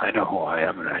mean, I know who I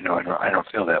am, and I know I don't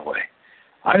feel that way.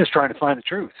 I'm just trying to find the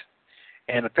truth.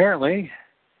 And apparently,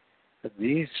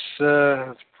 these,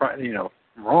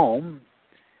 Rome,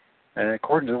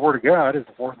 according to the Word of God, is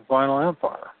the 4th and final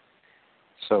empire.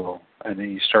 So, and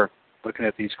then you start looking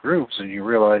at these groups, and you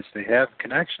realize they have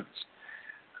connections.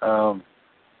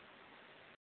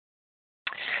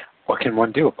 What can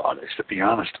one do about it? Is to be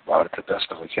honest about it the best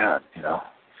that we can,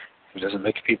 If it doesn't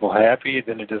make people happy,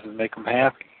 then it doesn't make them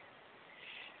happy.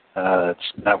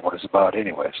 It's not what it's about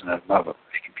anyway. It's not about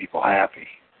making people happy.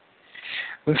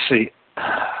 Let's see.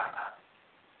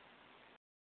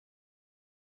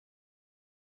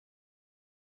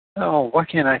 Oh, why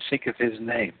can't I think of his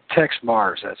name? Tex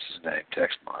Mars, that's his name,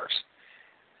 Tex Mars.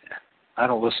 Yeah. I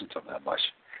don't listen to him that much.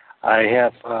 I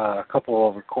have a couple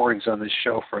of recordings on this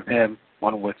show from him,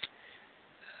 one with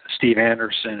Steve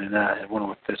Anderson and one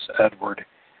with this Edward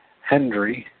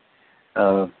Hendry.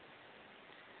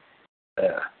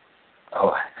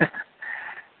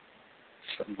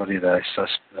 Somebody that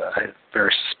I'm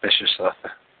very suspicious of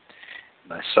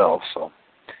myself. So,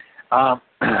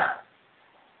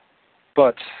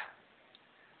 but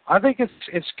I think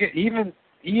it's good.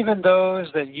 Even those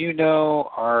that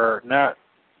are not,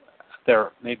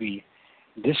 they're maybe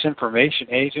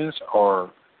disinformation agents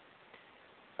or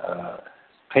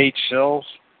paid shells.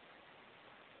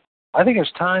 I think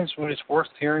there's times when it's worth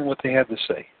hearing what they have to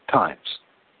say. Times.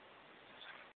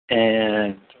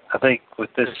 And I think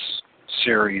with this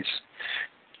series,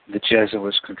 the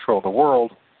Jesuits control the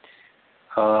world,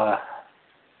 that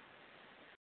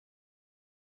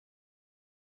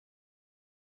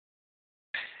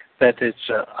it's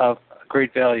of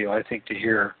great value, I think, to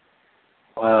hear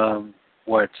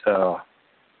what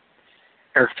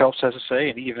Eric Phelps has to say,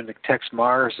 and even the Tex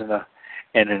Mars and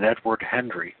an Edward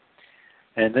Hendry.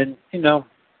 And then,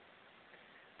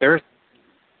 there's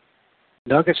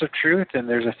nuggets of truth, and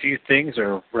there's a few things that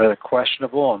are rather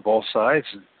questionable on both sides.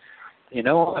 And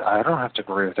I don't have to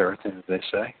agree with everything that they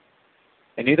say,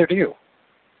 and neither do you.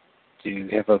 Do you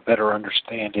have a better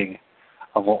understanding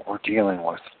of what we're dealing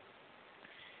with?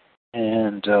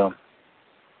 And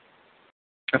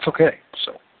that's okay.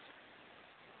 So,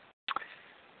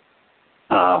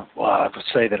 I would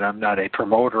say that I'm not a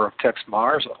promoter of Tex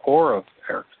Mars or of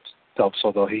Eric Phelps,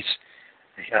 although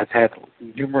I've had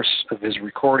numerous of his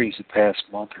recordings the past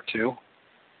month or two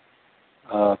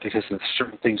because of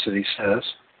certain things that he says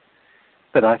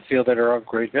that I feel that are of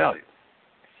great value.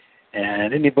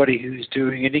 And anybody who's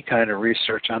doing any kind of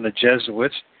research on the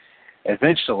Jesuits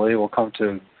eventually will come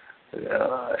to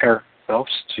Eric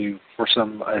Phelps for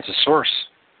some as a source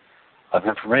of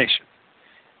information.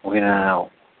 We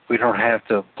don't have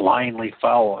to blindly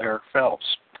follow Eric Phelps.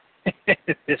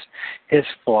 his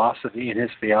philosophy and his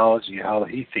theology, how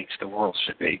he thinks the world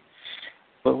should be.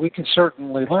 But we can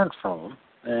certainly learn from him,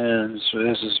 and so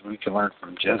this is we can learn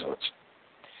from Jesuits.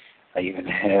 I even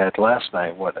had last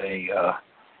night a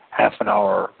half an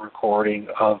hour recording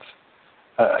of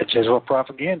a Jesuit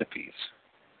propaganda piece.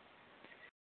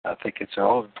 I think it's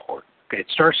all important. It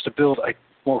starts to build a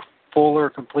more fuller,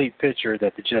 complete picture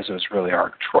that the Jesuits really are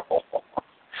in control.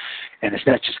 And it's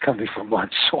not just coming from one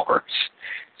source.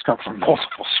 It's come from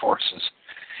multiple sources.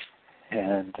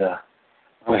 And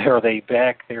where they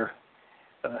back their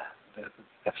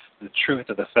the truth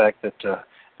of the fact that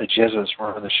the Jesuits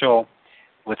were on the show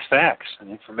with facts and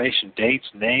information, dates,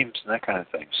 names, and that kind of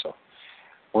thing. So,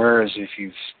 whereas if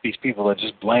these people that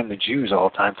just blame the Jews all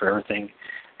the time for everything,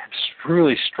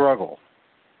 truly struggle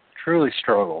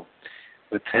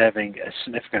with having a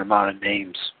significant amount of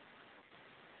names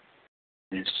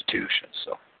and institutions.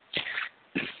 So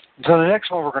the next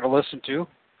one we're going to listen to,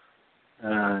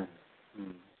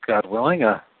 God willing,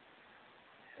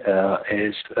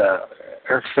 is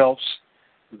Eric Phelps'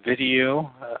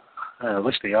 video, at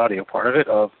least the audio part of it,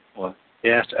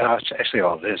 actually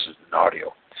all it is an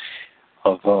audio,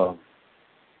 of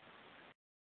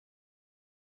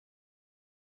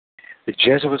the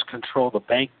Jesuits control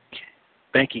the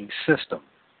banking system.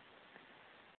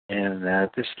 And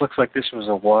this looks like this was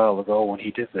a while ago when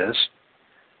he did this.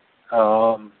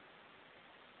 But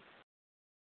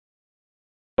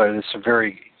it's some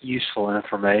very useful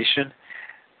information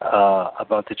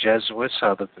about the Jesuits,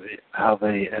 how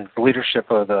the leadership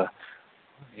of the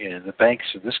banks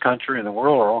of this country and the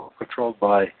world are all controlled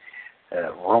by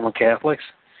Roman Catholics,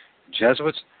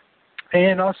 Jesuits.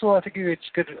 And also, I think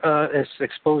it's good as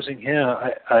exposing him,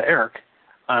 Eric,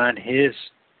 on his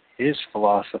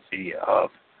philosophy of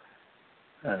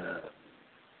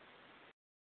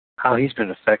how he's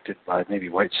been affected by maybe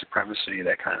white supremacy,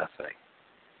 that kind of thing.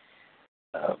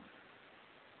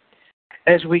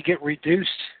 As we get reduced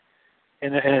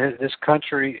in this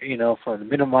country, for the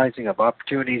minimizing of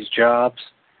opportunities, jobs,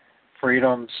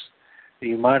 freedoms,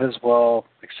 you might as well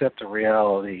accept the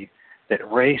reality that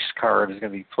race card is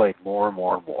going to be played more and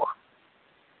more and more.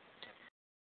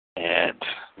 And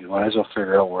we might as well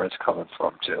figure out where it's coming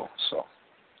from, too. So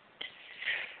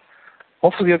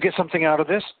hopefully you'll get something out of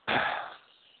this.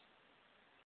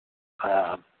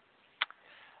 I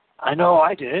know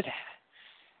I did.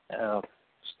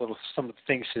 Some of the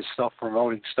things, his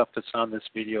self-promoting stuff that's on this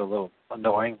video, a little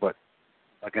annoying, but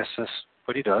I guess that's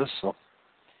what he does, so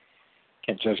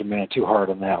can't judge a man too hard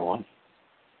on that one.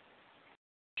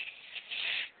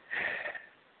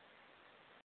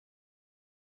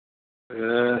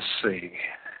 Let's see.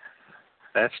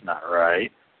 That's not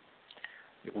right.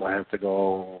 You might have to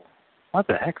go, what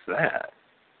the heck's that?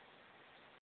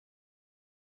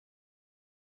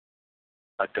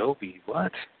 Adobe,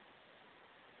 what?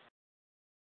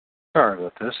 Sorry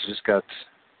about this. Just got...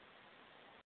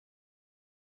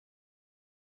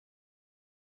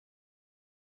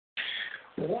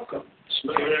 Welcome.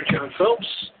 Smither John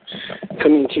Phelps,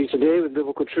 coming to you today with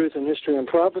Biblical Truth and History and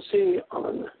Prophecy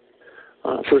on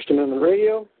First Amendment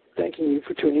Radio. Thanking you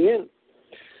for tuning in.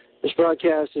 This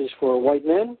broadcast is for white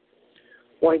men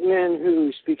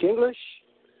who speak English,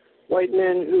 white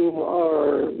men who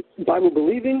are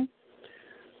Bible-believing,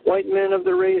 white men of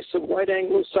the race of white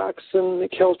Anglo-Saxon,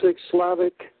 Celtic,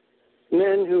 Slavic,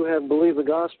 men who have believed the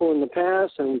gospel in the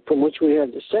past and from which we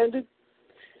have descended.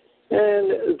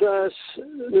 And thus,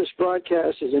 this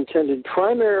broadcast is intended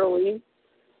primarily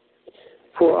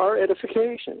for our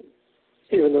edification,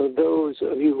 even though those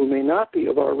of you who may not be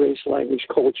of our race, language,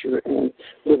 culture, and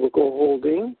biblical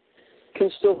holding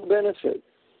can still benefit.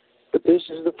 But this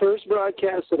is the first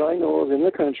broadcast that I know of in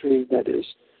the country that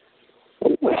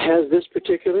has this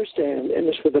particular stand, and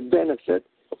is for the benefit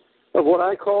of what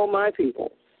I call my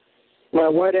people, my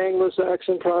white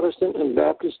Anglo-Saxon, Protestant, and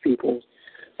Baptist peoples,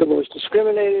 the most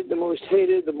discriminated, the most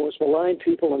hated, the most maligned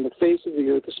people on the face of the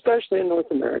earth, especially in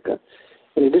North America.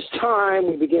 And it is time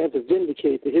we began to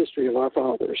vindicate the history of our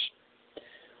fathers.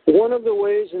 One of the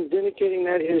ways in vindicating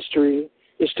that history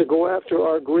is to go after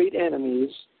our great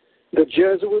enemies, the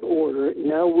Jesuit order,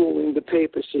 now ruling the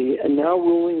papacy and now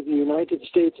ruling the United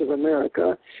States of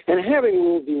America, and having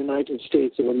ruled the United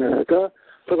States of America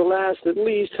for the last at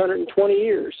least 120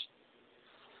 years.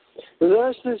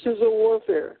 Thus, this is a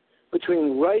warfare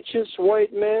between righteous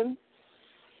white men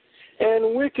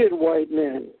and wicked white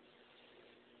men.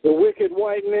 The wicked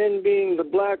white men being the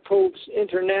Black Pope's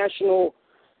international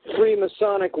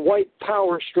Freemasonic white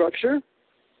power structure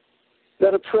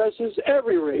that oppresses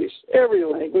every race, every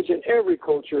language, and every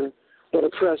culture, but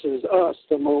oppresses us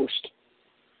the most.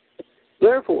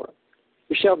 Therefore,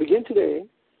 we shall begin today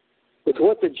with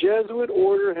what the Jesuit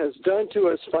order has done to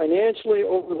us financially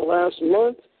over the last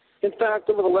month, in fact,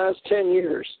 over the last 10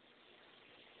 years.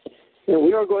 And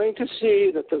we are going to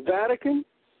see that the Vatican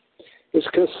is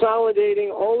consolidating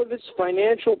all of its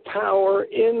financial power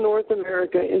in North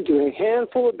America into a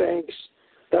handful of banks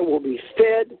that will be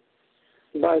fed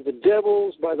by the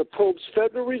devils, by the Pope's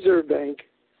Federal Reserve Bank,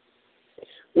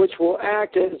 which will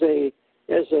act as a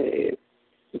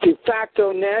de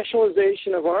facto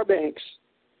nationalization of our banks.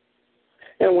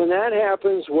 And when that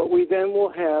happens, what we then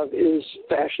will have is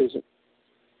fascism.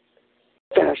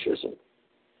 Fascism.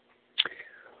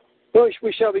 Well,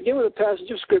 we shall begin with a passage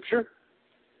of Scripture,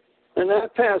 and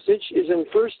that passage is in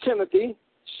 1 Timothy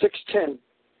 6:10.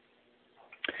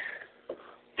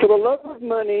 For the love of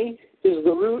money is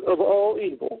the root of all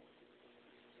evil,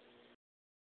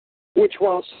 which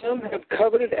while some have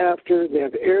coveted after, they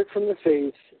have erred from the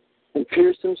faith and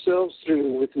pierced themselves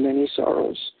through with many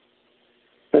sorrows.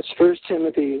 That's 1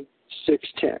 Timothy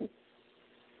 6:10.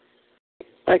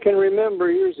 I can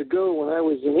remember years ago when I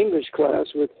was in English class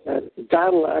with that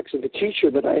battle axe of a teacher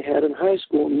that I had in high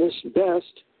school, Miss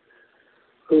Best,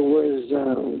 who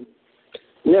was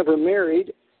never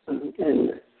married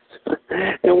and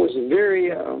and was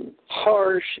very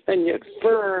harsh and yet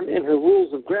firm in her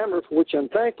rules of grammar, for which I'm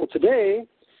thankful today.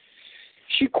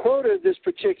 She quoted this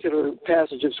particular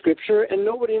passage of Scripture, and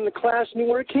nobody in the class knew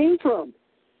where it came from.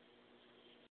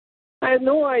 I had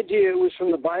no idea it was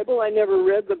from the Bible. I never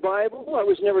read the Bible. I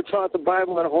was never taught the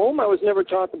Bible at home. I was never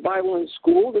taught the Bible in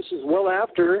school. This is well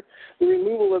after the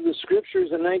removal of the Scriptures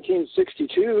in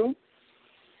 1962.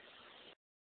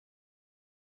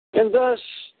 And thus,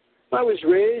 I was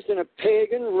raised in a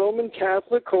pagan Roman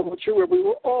Catholic culture where we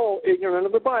were all ignorant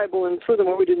of the Bible, and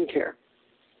furthermore, we didn't care.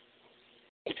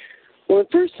 Well, in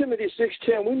 1 Timothy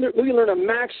 6:10, we learn a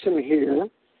maxim here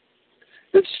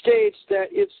that states that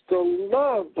it's the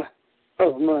love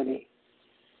of money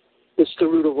that's the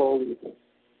root of all evil.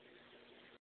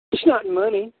 It's not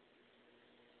money.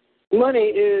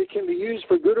 Money can be used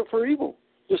for good or for evil,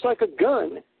 just like a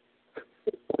gun.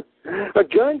 A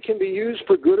gun can be used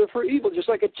for good or for evil, just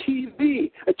like a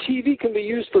TV. A TV can be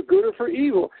used for good or for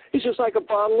evil. It's just like a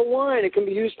bottle of wine. It can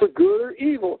be used for good or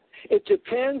evil. It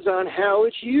depends on how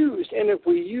it's used. And if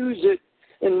we use it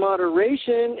in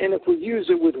moderation, and if we use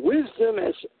it with wisdom,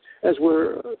 as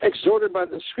we're exhorted by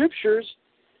the Scriptures,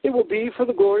 it will be for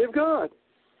the glory of God.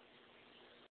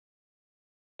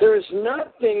 There is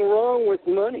nothing wrong with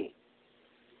money.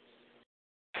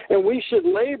 And we should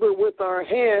labor with our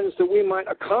hands that we might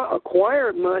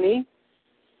acquire money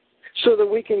so that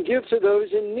we can give to those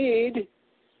in need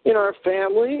in our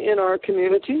family, in our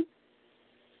community,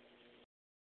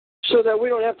 so that we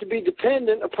don't have to be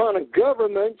dependent upon a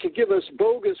government to give us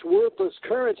bogus, worthless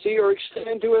currency or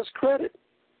extend to us credit.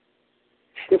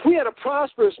 If we had a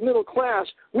prosperous middle class,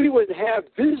 we would have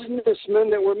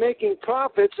businessmen that were making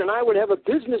profits, and I would have a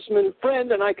businessman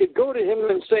friend, and I could go to him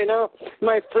and say, now,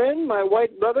 my friend, my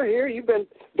white brother here, you've been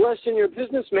blessed in your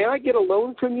business. May I get a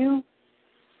loan from you?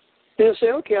 And he'll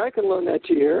say, okay, I can loan that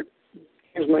to you, Eric.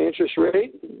 Here's my interest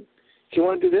rate. If you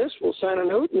want to do this, we'll sign a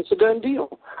note, and it's a done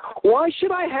deal. Why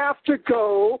should I have to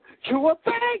go to a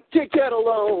bank to get a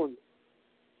loan?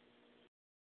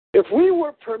 If we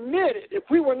were permitted, if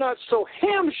we were not so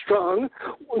hamstrung,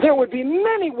 there would be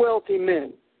many wealthy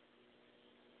men.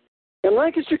 In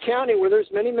Lancaster County, where there's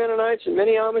many Mennonites and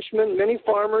many Amishmen, many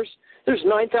farmers, there's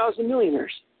 9,000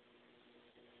 millionaires.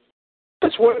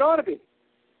 That's what it ought to be.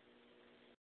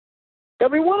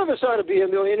 Every one of us ought to be a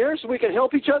millionaire so we can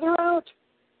help each other out.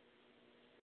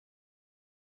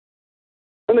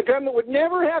 And the government would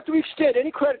never have to extend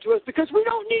any credit to us because we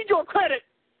don't need your credit.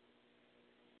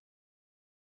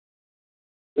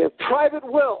 We have private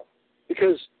wealth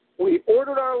because we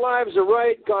ordered our lives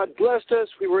aright. God blessed us.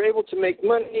 We were able to make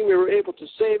money. We were able to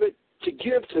save it to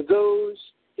give to those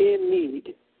in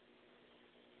need,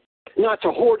 not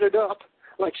to hoard it up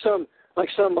like some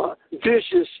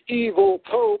vicious, evil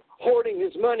pope hoarding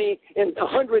his money in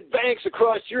 100 banks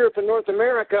across Europe and North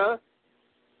America.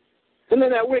 And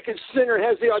then that wicked sinner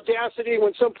has the audacity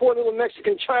when some poor little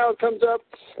Mexican child comes up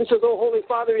and says, oh, Holy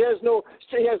Father, he has no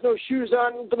shoes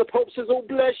on. But the Pope says, oh,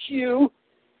 bless you.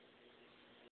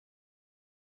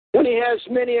 When he has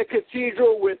many a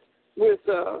cathedral with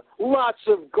lots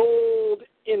of gold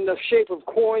in the shape of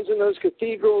coins in those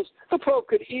cathedrals, the Pope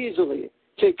could easily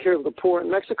take care of the poor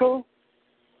in Mexico.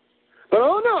 But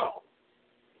oh, no.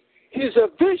 He's a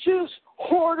vicious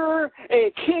hoarder,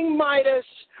 a King Midas,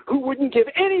 who wouldn't give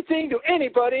anything to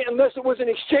anybody unless it was in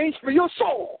exchange for your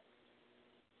soul.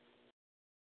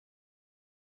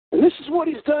 And this is what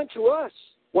he's done to us,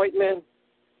 white men,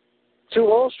 to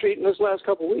Wall Street in this last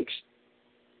couple of weeks.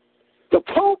 The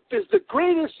Pope is the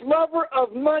greatest lover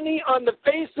of money on the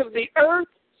face of the earth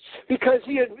because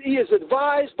he is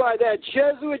advised by that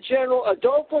Jesuit general,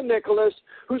 Adolfo Nicholas,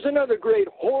 who's another great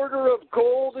hoarder of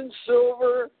gold and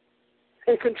silver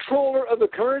and controller of the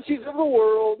currencies of the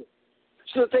world,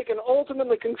 so that they can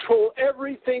ultimately control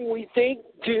everything we think,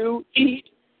 do, eat.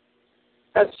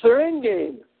 That's their end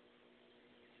game.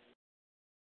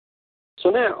 So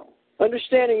now,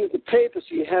 understanding that the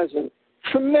papacy has a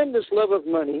tremendous love of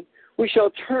money, we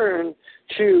shall turn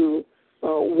to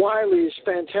Wiley's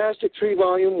fantastic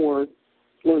 3-volume work,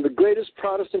 one of the greatest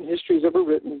Protestant histories ever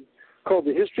written, called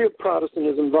The History of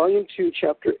Protestantism, Volume 2,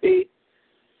 Chapter 8,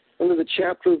 under the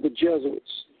chapter of the Jesuits.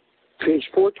 Page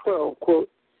 412, quote,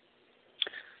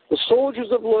 the soldiers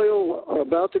of Loyola are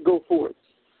about to go forth.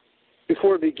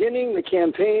 Before beginning the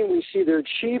campaign, we see their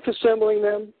chief assembling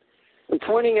them and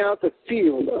pointing out the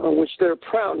field on which their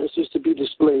proudness is to be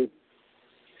displayed.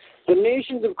 The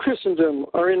nations of Christendom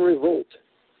are in revolt.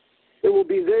 It will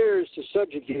be theirs to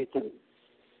subjugate them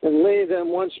and lay them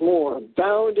once more,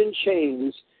 bound in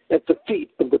chains, at the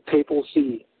feet of the papal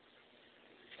see.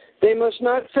 They must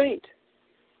not faint.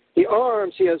 The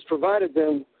arms he has provided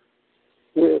them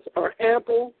with are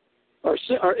amply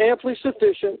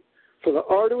sufficient for the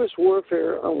arduous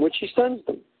warfare on which he sends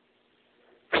them.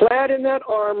 Clad in that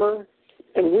armor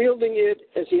and wielding it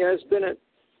as he has been at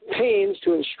pains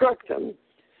to instruct them,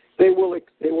 they will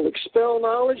expel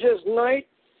knowledge as night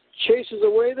chases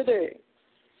away the day.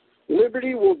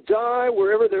 Liberty will die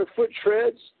wherever their foot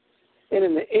treads, and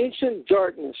in the ancient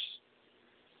darkness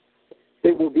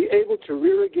they will be able to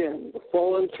rear again the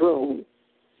fallen throne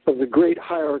of the great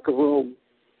hierarch of Rome.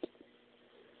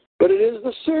 But it is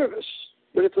the service.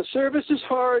 But if the service is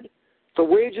hard, the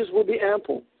wages will be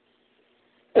ample.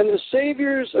 And the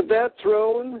saviors of that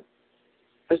throne,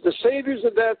 as the saviors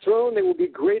of that throne, they will be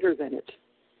greater than it.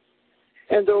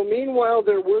 And though meanwhile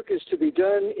their work is to be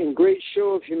done in great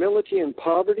show of humility and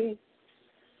poverty,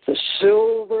 the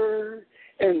silver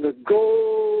and the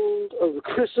gold of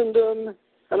Christendom,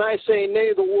 and I say,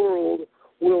 nay, the world,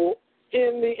 will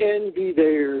in the end be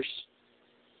theirs.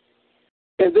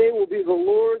 And they will be the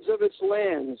lords of its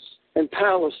lands and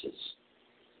palaces,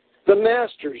 the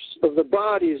masters of the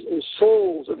bodies and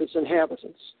souls of its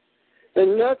inhabitants.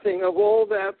 And nothing of all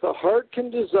that the heart can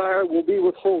desire will be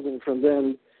withholden from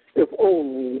them, if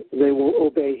only they will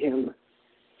obey him,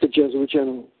 the Jesuit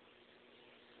general.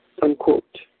 Unquote.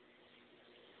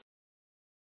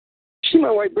 See,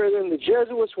 my white brethren, the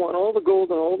Jesuits want all the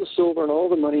gold and all the silver and all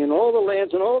the money and all the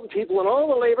lands and all the people and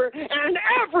all the labor and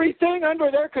everything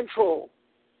under their control.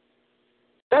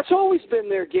 That's always been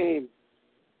their game.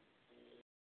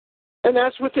 And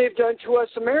that's what they've done to us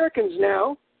Americans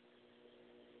now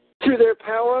through their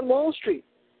power on Wall Street.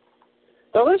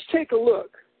 Now let's take a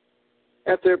look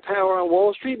at their power on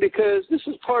Wall Street, because this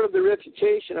is part of the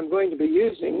refutation I'm going to be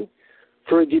using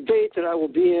for a debate that I will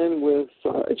be in with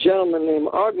a gentleman named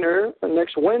Ogner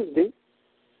next Wednesday.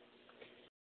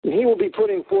 And he will be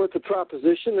putting forth the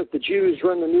proposition that the Jews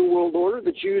run the New World Order,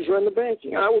 the Jews run the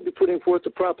banking. I will be putting forth the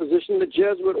proposition the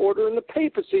Jesuit order and the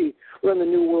papacy run the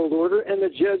New World Order, and the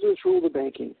Jesuits rule the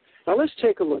banking. Now let's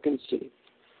take a look and see.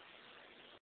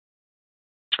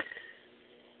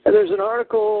 And there's an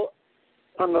article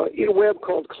on the web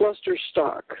called Cluster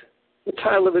Stock. The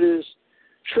title of it is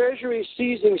Treasury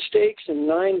Seizing Stakes in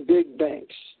 9 Big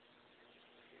Banks.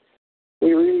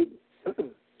 We read,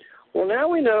 well, now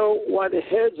we know why the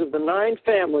heads of the 9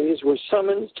 families were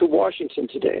summoned to Washington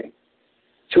today,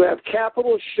 to have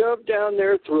capital shoved down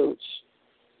their throats.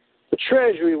 The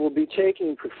Treasury will be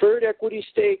taking preferred equity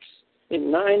stakes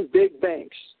in 9 big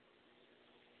banks.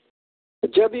 The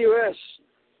WS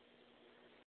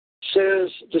says,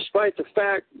 despite the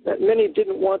fact that many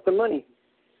didn't want the money.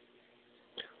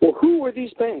 Well, who were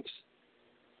these banks?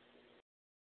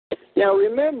 Now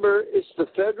remember, it's the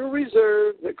Federal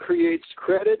Reserve that creates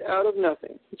credit out of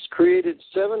nothing. It's created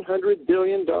 $700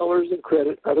 billion in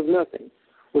credit out of nothing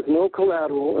with no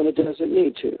collateral, and it doesn't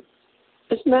need to.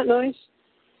 Isn't that nice?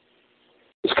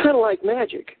 It's kind of like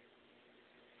magic.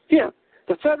 Yeah,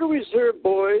 the Federal Reserve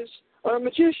boys are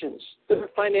magicians. They're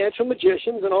financial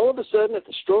magicians, and all of a sudden, at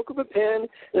the stroke of a pen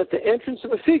and at the entrance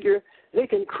of a figure, they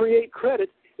can create credit,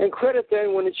 and credit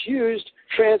then, when it's used,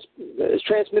 is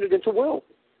transmitted into wealth.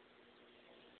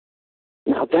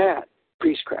 Now that,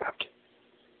 priestcraft.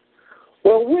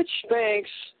 Well, which banks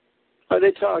are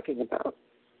they talking about?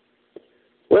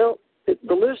 Well,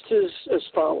 the list is as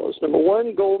follows. Number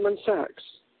 1, Goldman Sachs,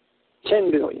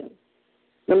 $10 billion.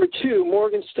 Number 2,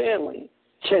 Morgan Stanley,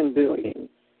 $10 billion.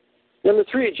 Number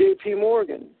 3, J.P.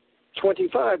 Morgan,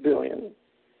 $25 billion.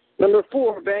 Number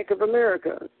 4, Bank of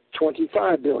America,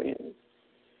 $25 billion.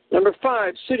 Number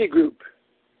 5, Citigroup,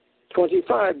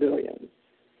 $25 billion.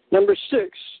 Number 6,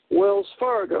 Wells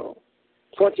Fargo,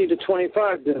 $20 to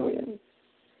 $25 billion.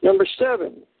 Number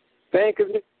 7, Bank of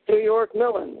New York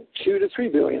Mellon, $2 to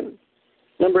 $3 billion.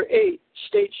 Number 8,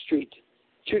 State Street,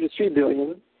 $2 to $3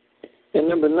 billion. And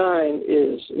number 9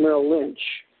 is Merrill Lynch,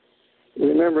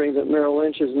 remembering that Merrill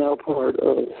Lynch is now part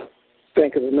of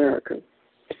Bank of America.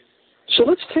 So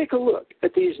let's take a look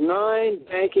at these 9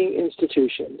 banking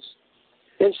institutions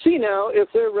and see now if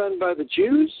they're run by the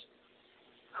Jews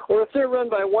or if they're run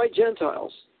by white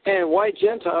Gentiles, and white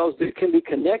Gentiles that can be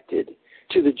connected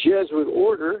to the Jesuit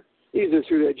order either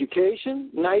through education,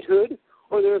 knighthood,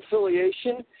 or their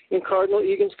affiliation in Cardinal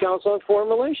Egan's Council on Foreign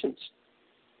Relations.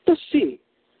 Let's see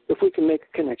if we can make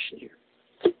a connection here.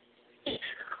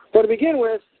 Well, to begin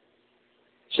with,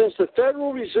 since the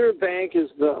Federal Reserve Bank is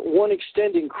the one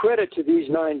extending credit to these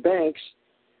 9 banks,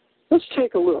 let's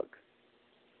take a look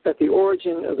at the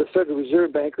origin of the Federal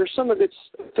Reserve Bank, or some of its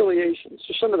affiliations,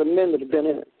 or some of the men that have been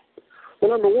in it. Well,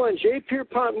 number 1, J.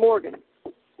 Pierpont Morgan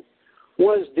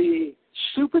was the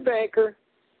super banker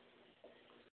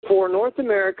for North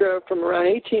America from around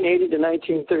 1880 to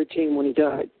 1913 when he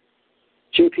died.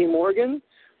 J.P. Morgan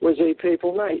was a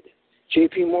papal knight.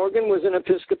 J.P. Morgan was an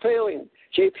Episcopalian.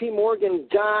 J.P. Morgan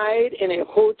died in a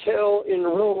hotel in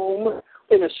Rome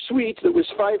in a suite that was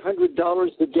 $500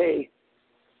 a day.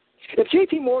 If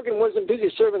J.P. Morgan wasn't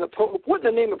busy serving the Pope, what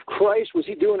in the name of Christ was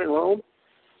he doing in Rome?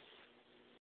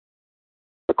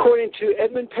 According to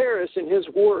Edmund Paris in his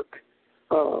work,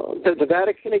 The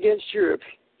Vatican Against Europe,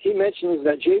 he mentions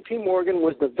that J.P. Morgan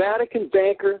was the Vatican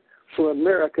banker for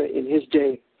America in his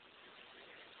day.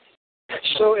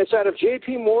 So it's out of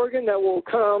J.P. Morgan that will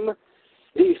come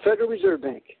the Federal Reserve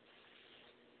Bank.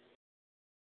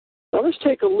 Now let's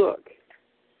take a look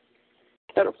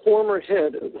at a former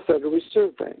head of the Federal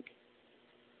Reserve Bank.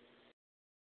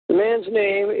 The man's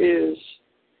name is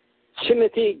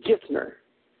Timothy Geithner.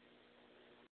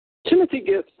 Timothy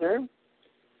Geithner,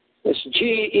 that's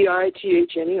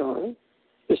Geithner,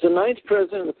 is the 9th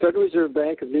president of the Federal Reserve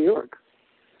Bank of New York.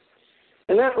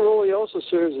 In that role, he also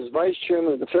serves as vice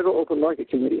chairman of the Federal Open Market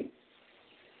Committee.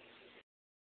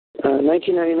 In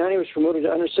 1999, he was promoted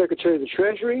to undersecretary of the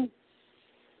Treasury,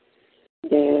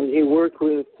 and he worked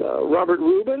with Robert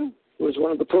Rubin, who was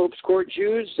one of the Pope's court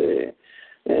Jews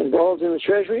involved in the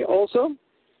Treasury also.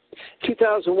 In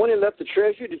 2001, he left the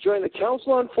Treasury to join the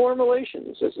Council on Foreign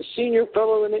Relations as a senior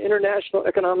fellow in the International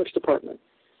Economics Department.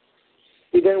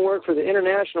 He then worked for the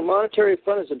International Monetary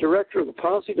Fund as a director of the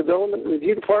Policy Development and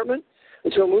Review Department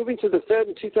until moving to the Fed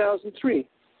in 2003. In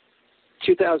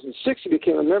 2006, he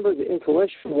became a member of the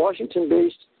influential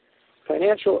Washington-based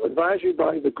financial advisory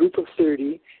body, the Group of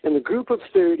 30, and the Group of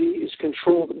 30 is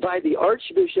controlled by the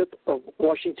Archbishop of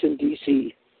Washington,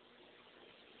 D.C.,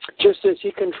 just as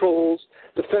he controls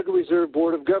the Federal Reserve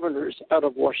Board of Governors out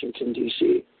of Washington,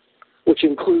 D.C., which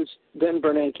includes Ben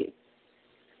Bernanke.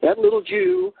 That little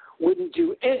Jew wouldn't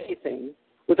do anything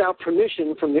without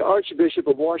permission from the Archbishop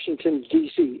of Washington,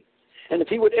 D.C., and if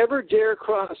he would ever dare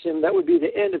cross him, that would be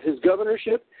the end of his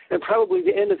governorship and probably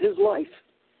the end of his life.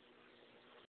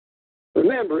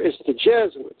 Remember, it's the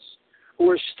Jesuits who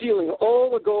are stealing all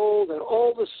the gold and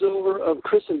all the silver of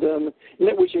Christendom,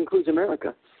 which includes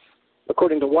America,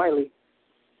 according to Wiley.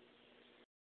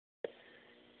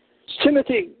 It's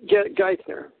Timothy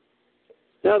Geithner.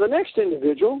 Now, the next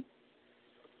individual,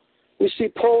 we see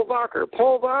Paul Volcker.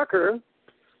 Paul Volcker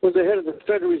was the head of the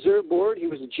Federal Reserve Board. He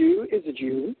was a Jew, is a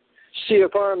Jew,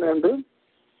 CFR member.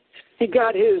 He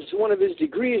got one of his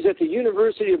degrees at the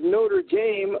University of Notre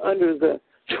Dame under the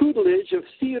tutelage of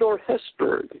Theodore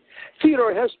Hesburgh.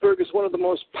 Theodore Hesburgh is one of the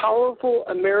most powerful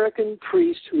American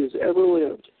priests who has ever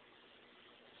lived.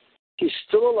 He's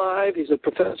still alive. He's a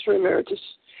professor emeritus.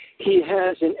 He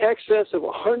has in excess of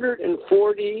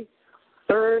 140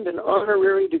 earned and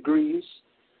honorary degrees.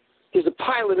 He's a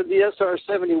pilot of the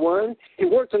SR-71. He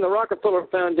worked in the Rockefeller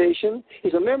Foundation.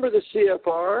 He's a member of the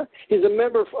CFR. He's a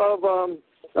member of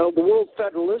the World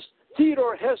Federalist.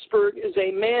 Theodore Hesburgh is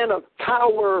a man of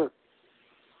power.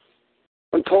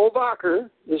 And Paul Volcker,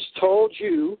 this tall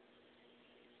Jew,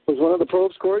 was one of the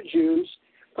Pope's court Jews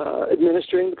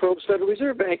administering the Pope's Federal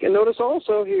Reserve Bank. And notice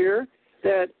also here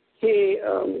that he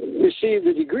received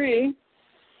a degree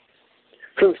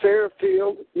from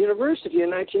Fairfield University in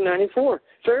 1994.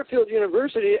 Fairfield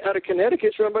University out of Connecticut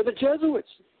is run by the Jesuits.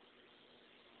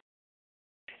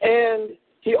 And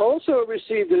he also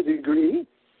received a degree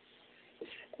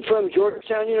from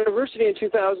Georgetown University in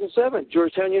 2007.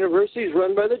 Georgetown University is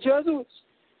run by the Jesuits.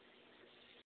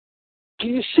 Do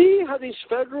you see how these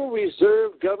Federal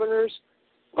Reserve governors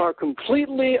are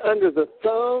completely under the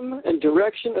thumb and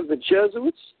direction of the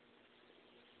Jesuits,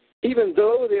 even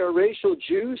though they are racial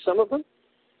Jews, some of them?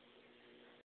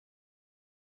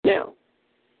 Now,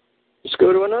 let's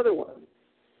go to another one.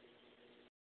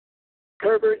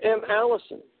 Herbert M.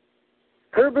 Allison.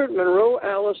 Herbert Monroe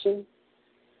Allison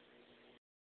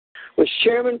was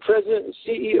chairman, president, and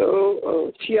CEO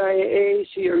of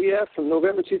TIAA-CREF from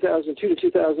November 2002 to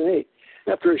 2008.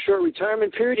 After a short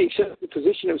retirement period, he accepted the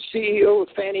position of CEO of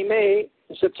Fannie Mae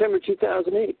in September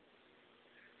 2008.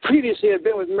 Previously, he had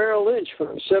been with Merrill Lynch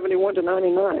from 71 to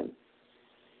 99.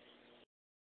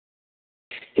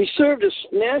 He served as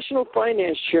national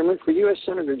finance chairman for U.S.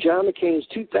 Senator John McCain's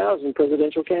 2000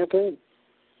 presidential campaign.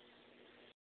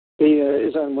 He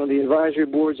is on one of the advisory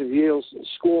boards of Yale's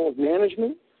School of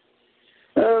Management.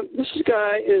 This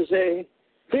guy is a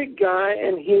big guy,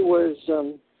 and he was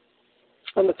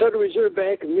on the Federal Reserve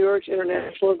Bank of New York's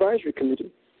International Advisory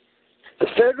Committee. The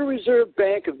Federal Reserve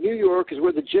Bank of New York is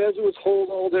where the Jesuits hold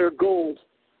all their gold.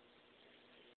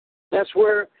 That's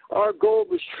where our gold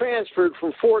was transferred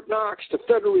from Fort Knox to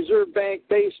Federal Reserve Bank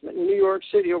basement in New York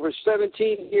City over a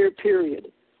 17-year period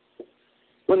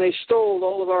when they stole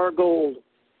all of our gold.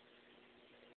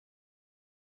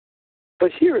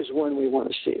 But here is one we want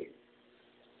to see.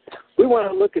 We want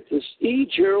to look at this E.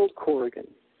 Gerald Corrigan.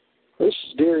 This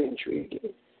is very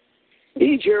intriguing.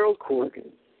 E. Gerald Corrigan,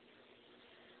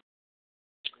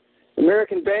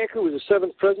 American banker, was the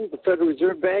seventh president of the Federal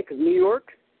Reserve Bank of New York,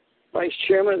 vice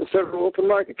chairman of the Federal Open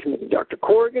Market Committee. Dr.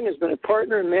 Corrigan has been a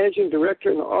partner and managing director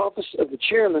in the office of the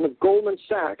chairman of Goldman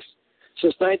Sachs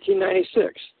since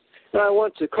 1996. Now, I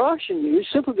want to caution you,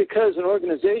 simply because an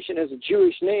organization has a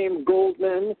Jewish name,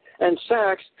 Goldman and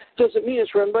Sachs, doesn't mean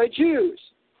it's run by Jews.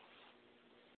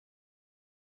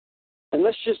 And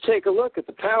let's just take a look at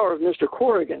the power of Mr.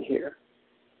 Corrigan here,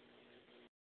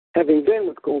 having been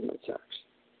with Goldman Sachs.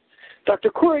 Dr.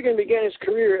 Corrigan began his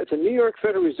career at the New York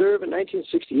Federal Reserve in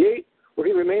 1968, where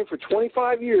he remained for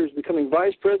 25 years, becoming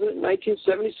vice president in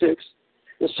 1976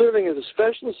 and serving as a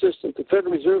special assistant to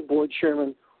Federal Reserve Board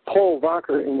Chairman Paul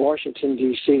Volcker in Washington,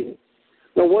 D.C.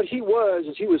 Now, what he was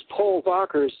is he was Paul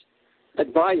Volcker's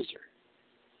advisor.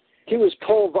 He was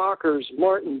Paul Volcker's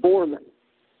Martin Bormann.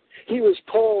 He was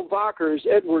Paul Volcker's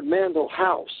Edward Mandell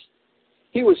House.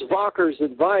 He was Volcker's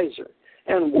advisor.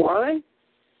 And why?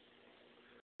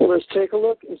 Well, let's take a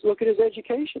look. Let's look at his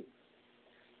education.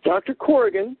 Dr.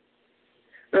 Corrigan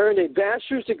earned a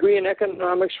bachelor's degree in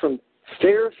economics from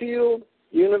Fairfield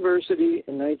University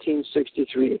in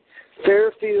 1963.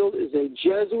 Fairfield is a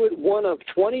Jesuit, one of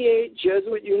 28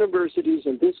 Jesuit universities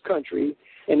in this country,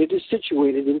 and it is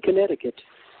situated in Connecticut.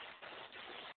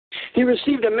 He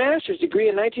received a master's degree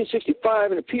in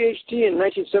 1965 and a PhD in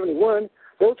 1971,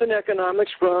 both in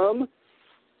economics from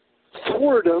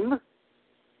Fordham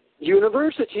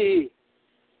University.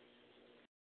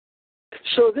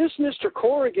 So this Mr.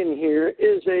 Corrigan here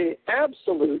is an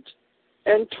absolute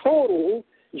and total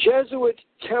Jesuit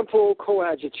temple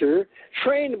coadjutor,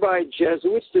 trained by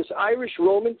Jesuits, this Irish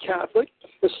Roman Catholic,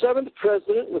 the seventh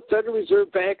president of the Federal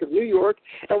Reserve Bank of New York,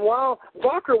 and while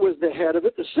Volcker was the head of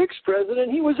it, the sixth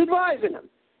president, he was advising him.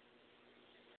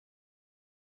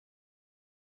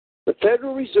 The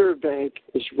Federal Reserve Bank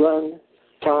is run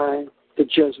by the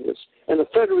Jesuits, and the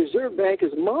Federal Reserve Bank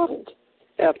is modeled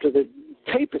after the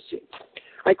papacy.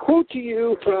 I quote to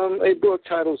you from a book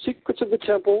titled Secrets of the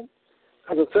Temple,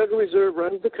 How the Federal Reserve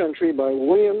Runs the Country by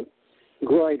William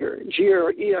Greider,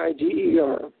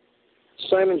 Greider.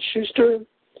 Simon Schuster.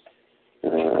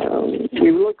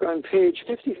 We look on page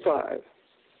 55.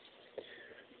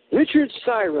 Richard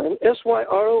Syron,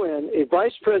 S-Y-R-O-N, a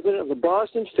vice president of the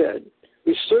Boston Fed,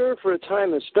 who served for a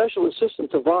time as special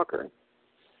assistant to Volcker,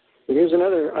 here's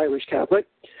another Irish Catholic,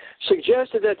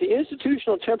 suggested that the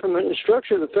institutional temperament and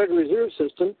structure of the Federal Reserve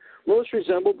System most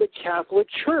resembled the Catholic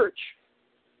Church.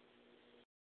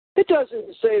 It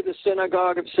doesn't say the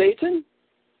synagogue of Satan.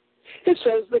 It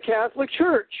says the Catholic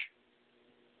Church,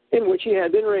 in which he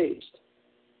had been raised.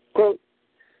 Quote,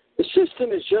 the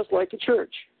system is just like the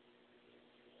church.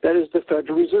 That is, the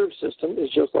Federal Reserve System is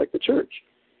just like the church.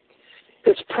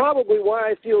 It's probably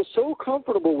why I feel so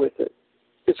comfortable with it.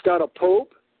 It's got a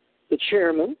pope, the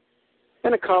chairman,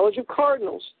 and a college of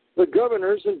cardinals, the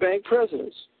governors and bank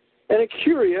presidents, and a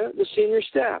curia, the senior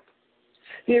staff.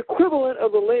 The equivalent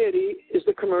of the laity is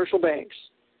the commercial banks.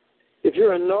 If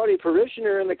you're a naughty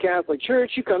parishioner in the Catholic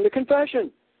Church, you come to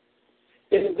confession.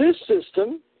 In this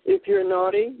system, if you're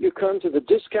naughty, you come to the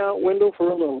discount window for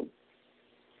a loan.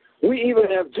 We even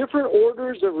have different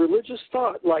orders of religious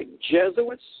thought, like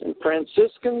Jesuits and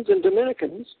Franciscans and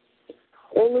Dominicans,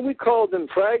 only we call them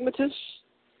pragmatists,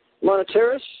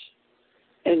 monetarists,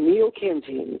 and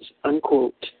neo-Kantians,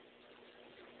 unquote.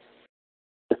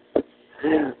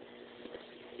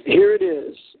 Here it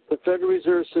is, the Federal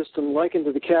Reserve System likened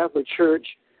to the Catholic Church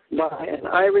by an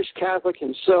Irish Catholic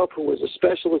himself who was a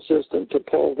special assistant to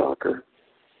Paul Volcker.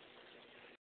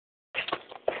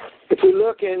 If we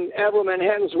look in Abel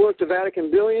Manhattan's work, The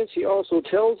Vatican Billions, he also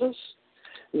tells us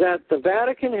that the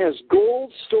Vatican has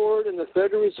gold stored in the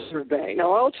Federal Reserve Bank.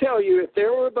 Now, I'll tell you, if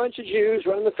there were a bunch of Jews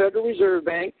running the Federal Reserve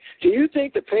Bank, do you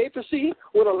think the papacy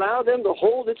would allow them to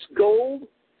hold its gold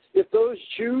if those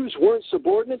Jews weren't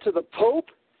subordinate to the Pope?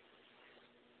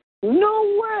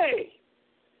 No way.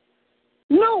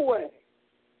 No way.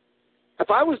 If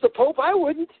I was the Pope, I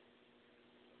wouldn't.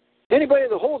 Anybody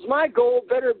that holds my gold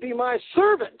better be my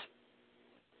servant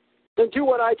than do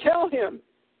what I tell him.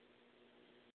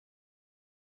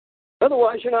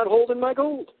 Otherwise, you're not holding my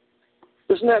gold.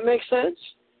 Doesn't that make sense?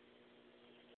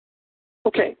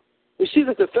 Okay. We see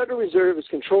that the Federal Reserve is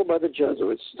controlled by the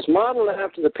Jesuits. It's modeled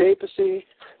after the papacy.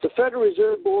 The Federal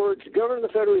Reserve Board, the governor of the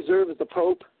Federal Reserve is the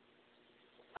Pope.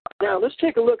 Now, let's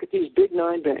take a look at these big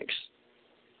 9 banks.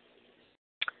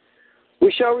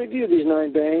 We shall review these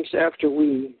 9 banks after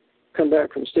we come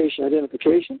back from station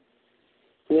identification.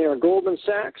 And they are Goldman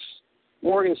Sachs,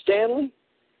 Morgan Stanley,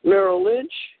 Merrill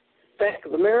Lynch, Bank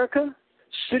of America,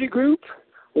 Citigroup,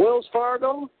 Wells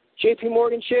Fargo, J.P.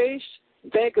 Morgan Chase,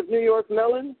 Bank of New York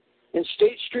Mellon, and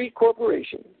State Street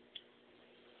Corporation.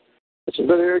 That's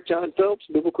Brother Eric John Phelps,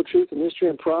 Biblical Truth and Mystery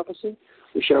and Prophecy.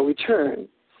 We shall return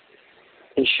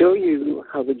and show you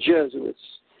how the Jesuits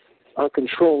are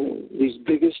controlling these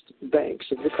biggest banks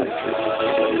of the country.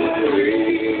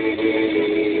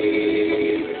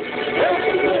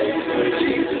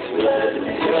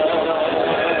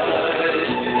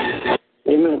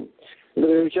 Amen.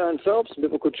 Brother John Phelps,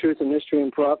 Biblical Truth and Mystery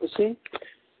and Prophecy,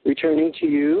 returning to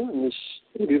you on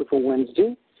this beautiful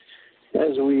Wednesday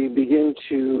as we begin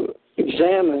to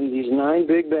examine these 9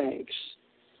 big banks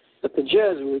that the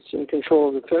Jesuits, in control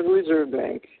of the Federal Reserve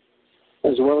Bank,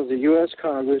 as well as the U.S.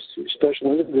 Congress through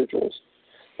special individuals,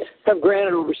 have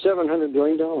granted over $700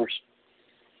 billion.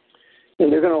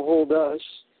 And they're going to hold us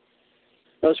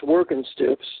working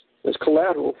stiffs, as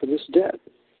collateral for this debt,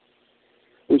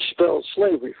 which spells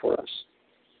slavery for us.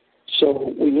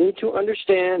 So we need to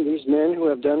understand these men who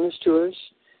have done this to us,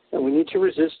 and we need to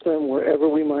resist them wherever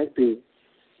we might be,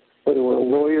 whether we're a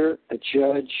lawyer, a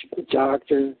judge, a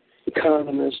doctor,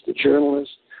 economist, a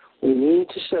journalist. We need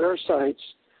to set our sights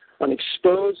on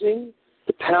exposing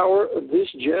the power of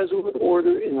this Jesuit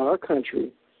order in our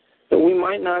country, that we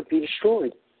might not be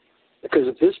destroyed. Because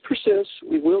if this persists,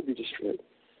 we will be destroyed.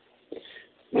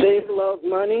 They love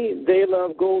money. They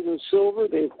love gold and silver.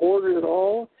 They've hoarded it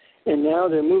all, and now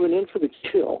they're moving in for the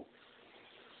kill.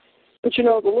 But you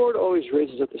know, the Lord always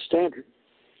raises up the standard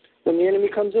when the enemy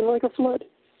comes in like a flood.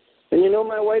 And you know,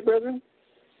 my white brethren,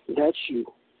 that's you.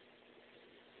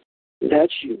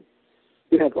 That's you.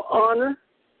 You have the honor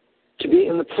to be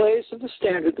in the place of the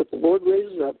standard that the Lord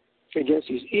raises up against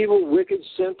these evil, wicked,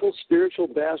 sinful, spiritual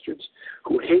bastards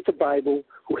who hate the Bible,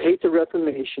 who hate the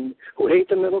Reformation, who hate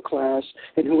the middle class,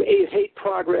 and who hate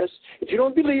progress. If you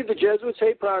don't believe the Jesuits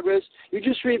hate progress, you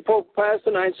just read Pope Pius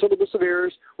IX's Syllabus of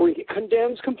Errors, where he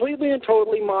condemns completely and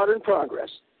totally modern progress.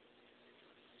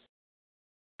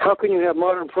 How can you have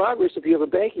modern progress if you have a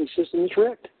banking system that's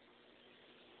wrecked?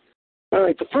 All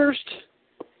right, the first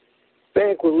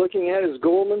bank we're looking at is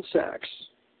Goldman Sachs.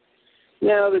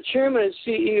 Now, the chairman and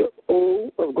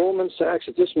CEO of Goldman Sachs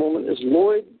at this moment is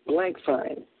Lloyd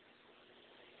Blankfein,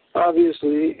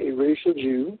 obviously a racial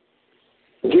Jew.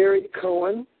 Gary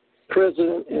Cohen,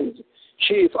 president and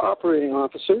chief operating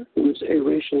officer, who is a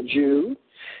racial Jew.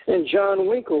 And John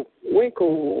Winkelried,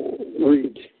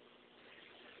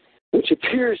 which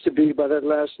appears to be, by that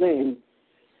last name,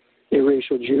 a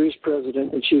racial Jew. He's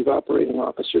president and chief operating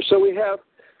officer. So we have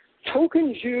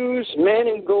token Jews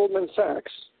manning Goldman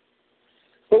Sachs.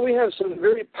 But we have some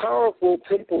very powerful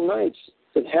papal knights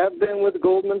that have been with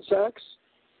Goldman Sachs.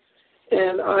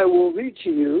 And I will read to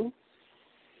you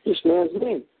this man's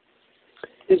name.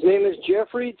 His name is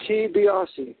Jeffrey T.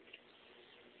 Biasi.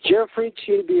 Jeffrey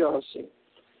T. Biasi.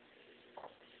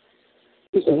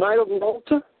 He's a Knight of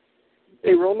Malta,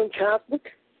 a Roman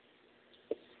Catholic.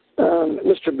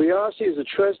 Mr. Biasi is a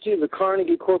trustee of the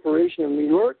Carnegie Corporation of New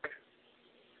York,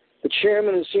 the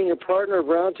chairman and senior partner of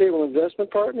Roundtable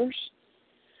Investment Partners,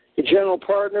 a general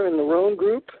partner in the Roan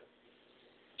Group,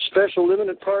 special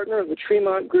limited partner of the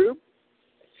Tremont Group,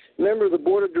 member of the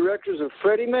board of directors of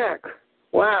Freddie Mac.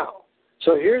 Wow.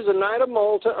 So here's a Knight of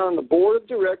Malta on the board of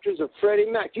directors of Freddie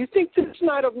Mac. Do you think this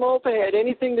Knight of Malta had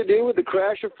anything to do with the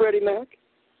crash of Freddie Mac?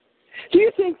 Do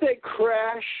you think they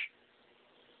crash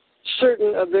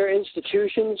certain of their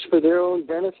institutions for their own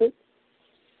benefit?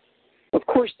 Of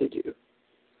course they do.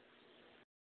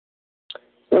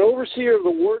 An overseer of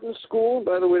the Wharton School,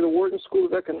 by the way, the Wharton School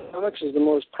of Economics is the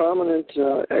most prominent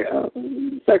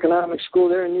economic school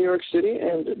there in New York City,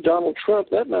 and Donald Trump,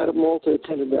 that Knight of Malta,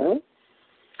 attended that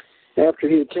after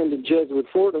he attended Jesuit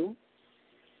Fordham.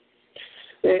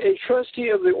 A trustee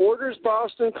of the Orders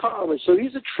Boston College. So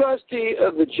he's a trustee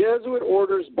of the Jesuit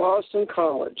Orders Boston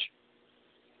College.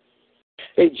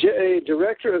 A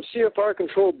director of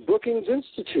CFR-controlled Brookings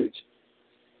Institute.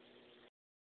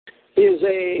 He is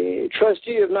a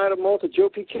trustee of Knight of Malta Joe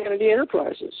P. Kennedy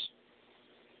Enterprises.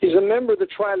 He's a member of the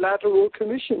Trilateral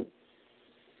Commission.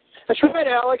 That's right,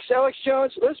 Alex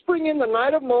Jones. Let's bring in the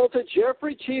Knight of Malta,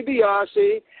 Jeffrey T.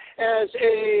 Biasi, as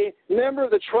a member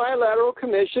of the Trilateral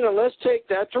Commission, and let's take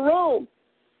that to Rome.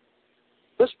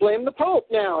 Let's blame the Pope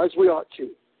now, as we ought to.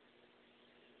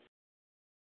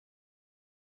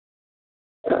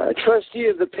 Trustee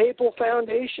of the Papal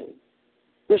Foundation.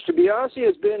 Mr. Biasi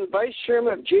has been vice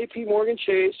chairman of J.P. Morgan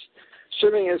Chase,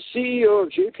 serving as CEO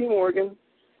of J.P. Morgan,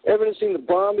 evidencing the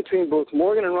bond between both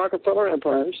Morgan and Rockefeller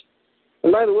empires.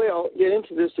 And by the way, I'll get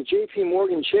into this, the J.P.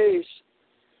 Morgan Chase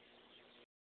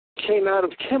came out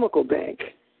of Chemical Bank.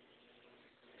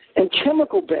 And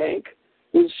Chemical Bank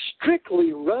was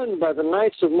strictly run by the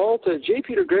Knights of Malta. J.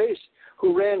 Peter Grace,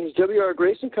 who ran his W.R.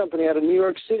 Grace and Company out of New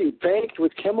York City, banked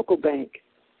with Chemical Bank.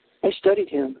 I studied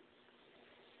him.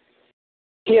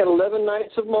 He had 11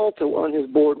 Knights of Malta on his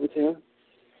board with him.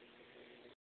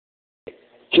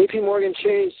 J.P. Morgan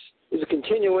Chase is a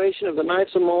continuation of the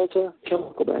Knights of Malta,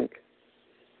 Chemical Bank.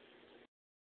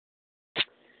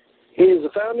 He is a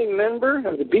founding member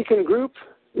of the Beacon Group,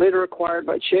 later acquired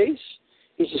by Chase.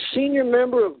 He's a senior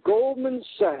member of Goldman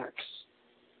Sachs,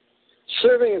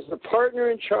 serving as the partner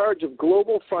in charge of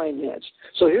global finance.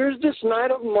 So here's this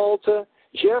Knight of Malta,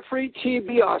 Jeffrey T.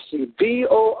 Biasi,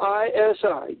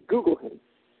 B-O-I-S-I. Google him.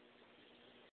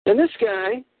 And this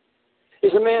guy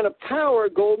is a man of power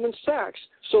at Goldman Sachs.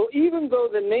 So even though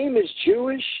the name is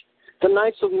Jewish, the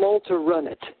Knights of Malta run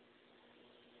it.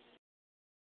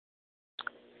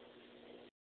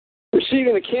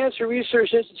 Receiving the Cancer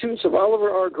Research Institute's of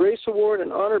Oliver R. Grace Award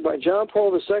and honored by John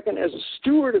Paul II as a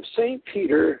steward of St.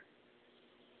 Peter.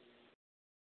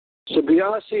 So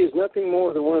Biasi is nothing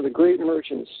more than one of the great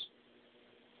merchants,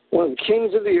 one of the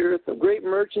kings of the earth, the great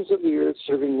merchants of the earth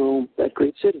serving Rome, that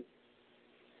great city.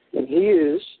 And he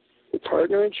is the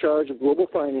partner in charge of global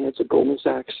finance at Goldman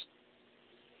Sachs.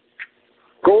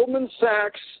 Goldman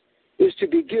Sachs is to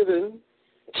be given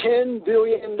 $10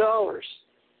 billion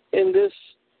in this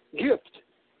gift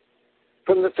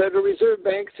from the Federal Reserve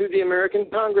Bank through the American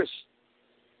Congress.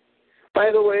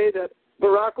 By the way, that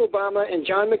Barack Obama and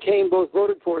John McCain both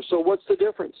voted for, so what's the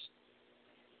difference?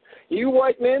 You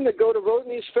white men that go to vote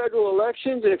in these federal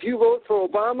elections, and if you vote for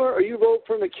Obama or you vote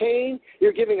for McCain,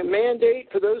 you're giving a mandate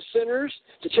for those sinners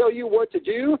to tell you what to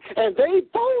do, and they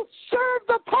both serve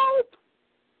the Pope.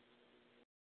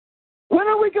 When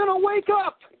are we going to wake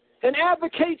up and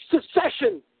advocate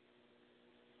secession?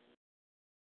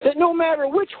 That no matter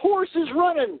which horse is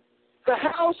running, the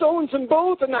House owns them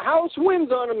both and the House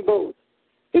wins on them both.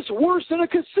 It's worse than a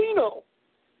casino.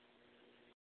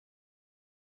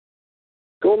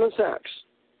 Goldman Sachs.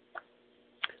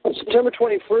 On September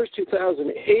 21st,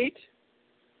 2008,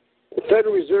 the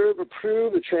Federal Reserve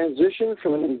approved the transition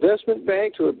from an investment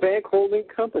bank to a bank holding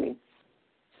company,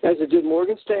 as it did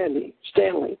Morgan Stanley,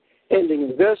 ending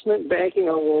investment banking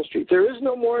on Wall Street. There is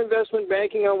no more investment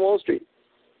banking on Wall Street.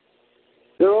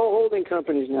 They're all holding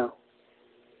companies now.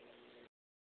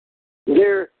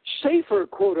 They're safer,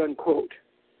 quote unquote,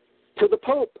 to the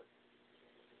Pope.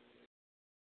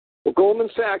 Well, Goldman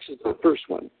Sachs is the first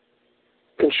one,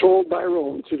 controlled by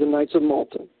Rome through the Knights of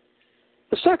Malta.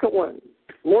 The second one,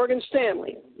 Morgan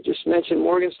Stanley. Just mentioned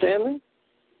Morgan Stanley.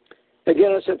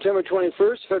 Again, on September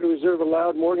 21st, Federal Reserve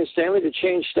allowed Morgan Stanley to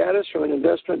change status from an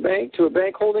investment bank to a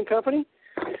bank holding company.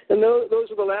 And those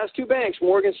are the last two banks,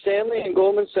 Morgan Stanley and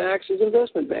Goldman Sachs, as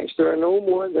investment banks. There are no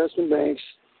more investment banks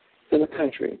in the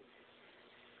country.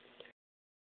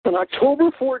 On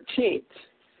October 14th,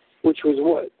 which was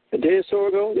what, a day or so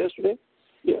ago, yesterday?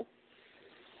 Yeah.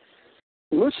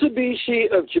 Mitsubishi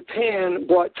of Japan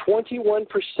bought 21%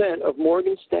 of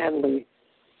Morgan Stanley.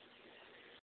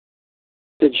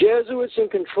 The Jesuits in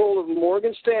control of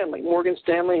Morgan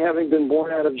Stanley having been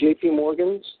born out of J.P.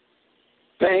 Morgan's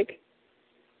bank,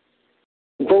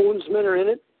 Bonesmen are in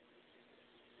it.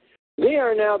 They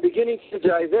are now beginning to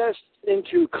divest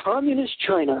into communist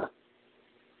China.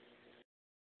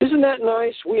 Isn't that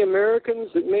nice? We Americans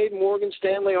that made Morgan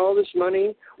Stanley all this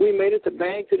money, we made it the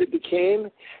bank that it became.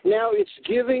 Now it's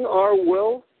giving our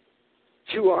wealth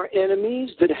to our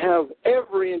enemies that have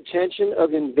every intention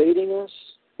of invading us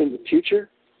in the future.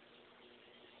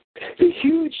 The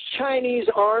huge Chinese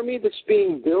army that's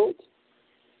being built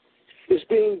is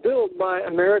being built by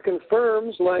American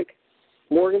firms like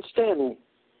Morgan Stanley.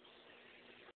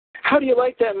 How do you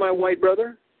like that, my white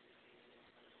brother?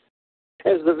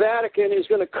 As the Vatican is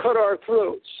going to cut our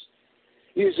throats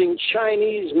using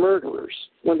Chinese murderers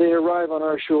when they arrive on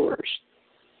our shores.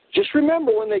 Just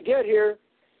remember, when they get here,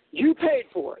 you paid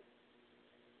for it.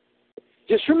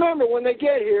 Just remember, when they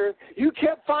get here, you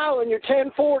kept filing your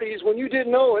 1040s when you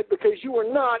didn't know it because you were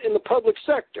not in the public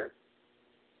sector.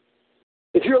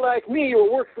 If you're like me, you were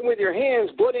working with your hands,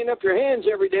 bloodying up your hands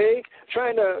every day,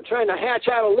 trying to hatch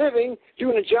out a living,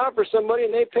 doing a job for somebody,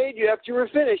 and they paid you after you were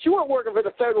finished. You weren't working for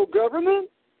the federal government.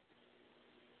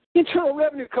 The Internal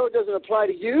Revenue Code doesn't apply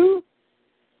to you.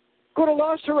 Go to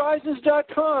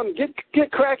losthorizons.com.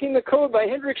 Get Cracking the Code by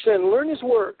Hendrickson. Learn his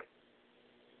work.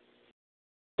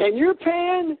 And you're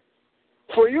paying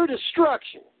for your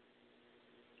destruction,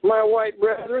 my white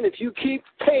brethren, if you keep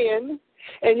paying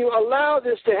and you allow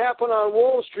this to happen on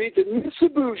Wall Street, that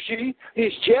Mitsubishi,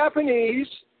 these Japanese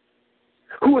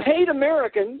who hate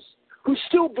Americans, who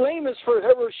still blame us for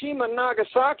Hiroshima and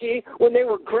Nagasaki when they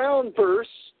were ground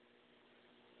bursts,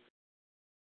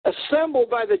 assembled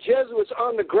by the Jesuits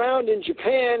on the ground in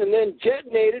Japan and then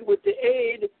detonated with the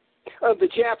aid of the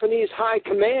Japanese high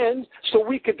command so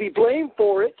we could be blamed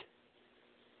for it,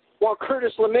 while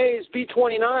Curtis LeMay's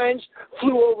B-29s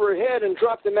flew overhead and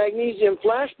dropped the magnesium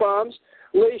flash bombs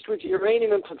laced with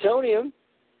uranium and plutonium,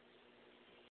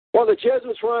 while the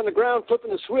Jesuits were on the ground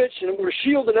flipping the switch and were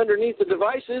shielded underneath the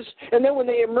devices, and then when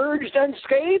they emerged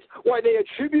unscathed, why they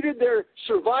attributed their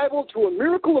survival to a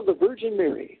miracle of the Virgin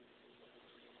Mary.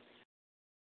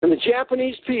 And the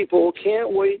Japanese people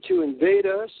can't wait to invade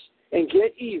us and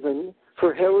get even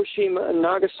for Hiroshima and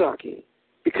Nagasaki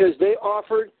because they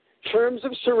offered terms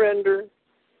of surrender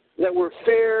that were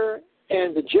fair,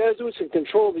 and the Jesuits in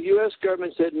control of the U.S.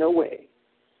 government said no way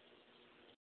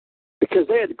because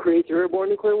they had to create the airborne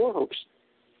nuclear war hoax.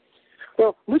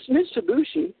 Well,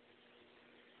 Mitsubishi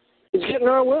is getting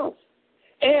our wealth.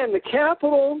 And the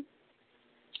capital,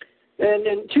 and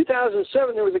in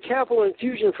 2007 there was a capital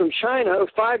infusion from China of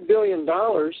 $5 billion,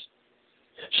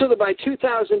 so that by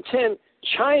 2010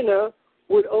 China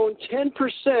would own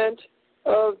 10%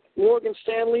 of Morgan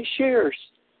Stanley shares.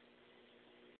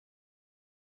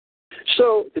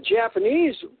 So the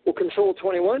Japanese will control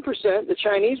 21%, the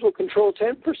Chinese will control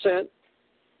 10%.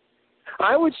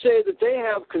 I would say that they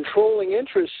have controlling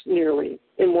interests nearly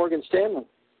in Morgan Stanley.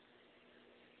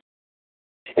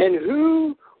 And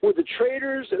who were the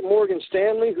traders at Morgan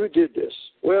Stanley who did this?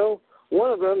 Well,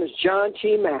 one of them is John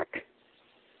T. Mack.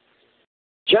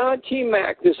 John T.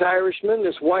 Mack, this Irishman,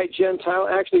 this white Gentile,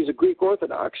 actually he's a Greek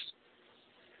Orthodox.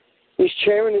 He's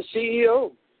chairman and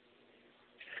CEO.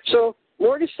 So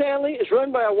Morgan Stanley is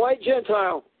run by a white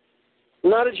Gentile,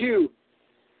 not a Jew.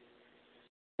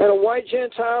 And a white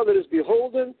Gentile that is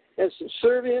beholden and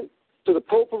subservient to the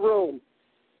Pope of Rome.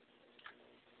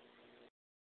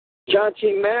 John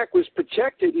T. Mack was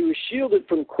protected. He was shielded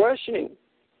from questioning.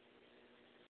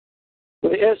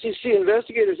 When the SEC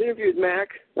investigators interviewed Mack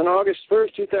on August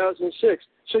 1st, 2006.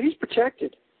 So he's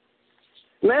protected.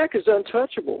 Mack is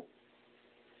untouchable.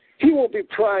 He won't be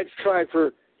tried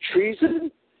for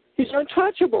treason. He's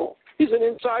untouchable. He's an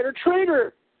insider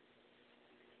trader.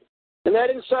 And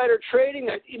that insider trading,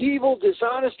 that evil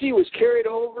dishonesty was carried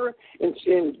over in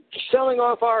selling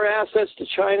off our assets to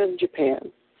China and Japan.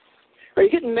 Are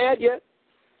you getting mad yet?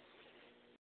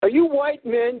 Are you white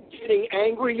men getting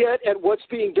angry yet at what's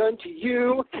being done to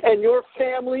you and your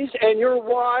families and your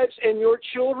wives and your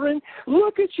children?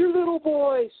 Look at your little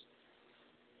boys.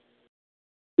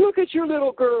 Look at your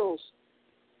little girls.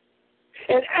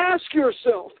 And ask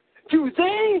yourself, do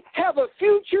they have a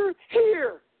future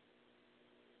here?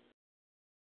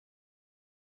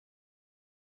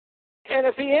 And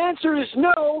if the answer is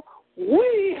no,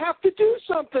 we have to do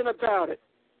something about it.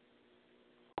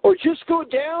 Or just go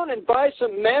down and buy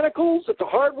some manacles at the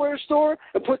hardware store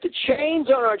and put the chains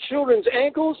on our children's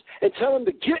ankles and tell them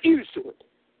to get used to it.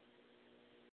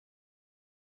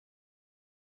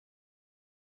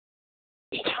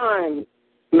 It's time,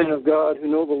 men of God who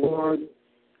know the Lord,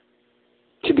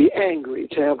 to be angry,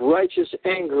 to have righteous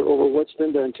anger over what's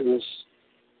been done to us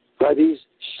by these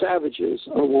savages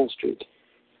on Wall Street.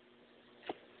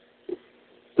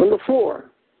 Number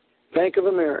 4, Bank of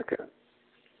America.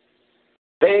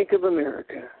 Bank of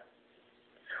America.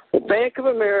 Well, Bank of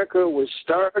America was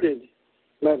started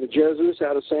by the Jesuits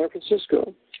out of San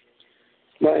Francisco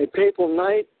by a papal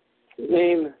knight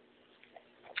named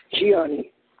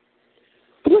Gianni.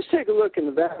 But let's take a look in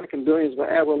the Vatican Billions by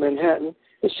Admiral Manhattan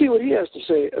and see what he has to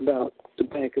say about the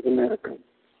Bank of America.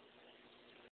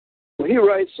 Well, he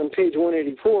writes on page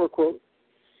 184, quote,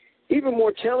 "Even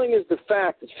more telling is the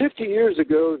fact that 50 years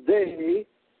ago they,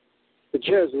 the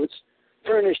Jesuits,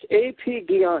 furnished A.P.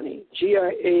 Gianni,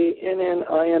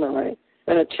 Giannini,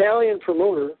 an Italian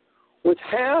promoter, with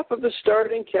half of the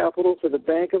starting capital for the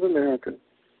Bank of America.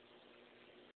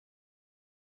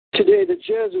 Today, the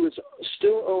Jesuits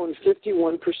still own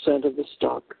 51% of the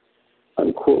stock,"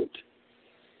 unquote.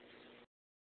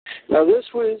 Now, this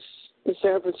was in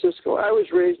San Francisco. I was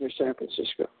raised near San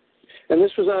Francisco, and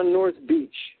this was on North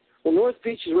Beach. Well, North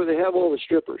Beach is where they have all the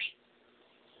strippers.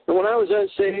 And when I was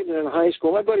unsaved and in high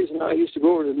school, my buddies and I used to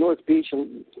go over to North Beach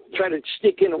and try to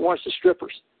sneak in and watch the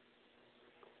strippers.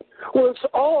 Well, it's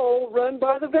all run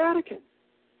by the Vatican.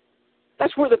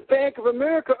 That's where the Bank of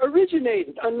America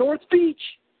originated, on North Beach.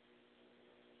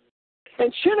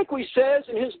 And Chiniquy says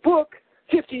in his book,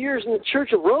 50 Years in the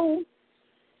Church of Rome,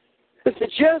 that the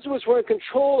Jesuits were in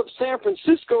control of San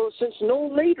Francisco since no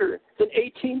later than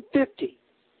 1850.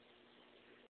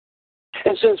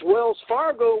 And since Wells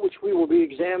Fargo, which we will be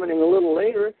examining a little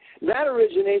later, that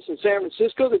originates in San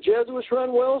Francisco, the Jesuits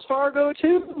run Wells Fargo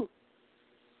too.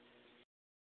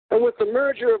 And with the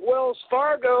merger of Wells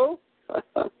Fargo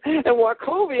and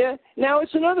Wachovia, now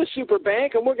it's another super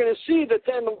bank, and we're going to see that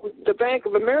then the Bank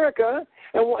of America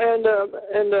and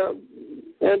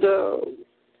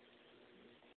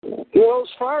Wells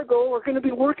Fargo are going to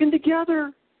be working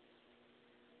together.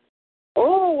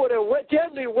 Oh, what a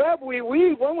deadly web we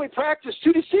weave when we practice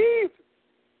to deceive.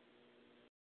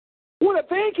 What a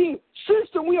banking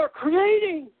system we are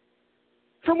creating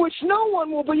from which no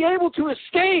one will be able to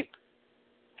escape.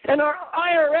 And our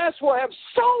IRS will have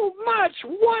so much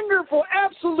wonderful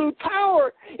absolute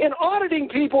power in auditing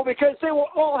people because they will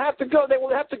all have to go. They will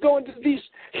have to go into these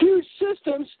huge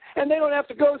systems, and they don't have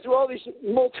to go through all these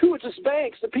multitudinous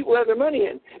banks that people have their money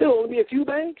in. It'll only be a few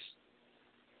banks.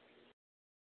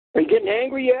 Are you getting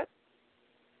angry yet?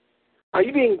 Are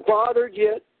you being bothered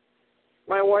yet,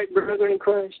 my white brethren in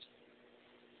Christ?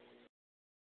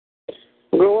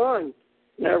 We'll go on.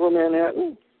 Navarro,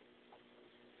 Manhattan.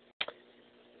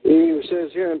 He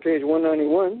says here on page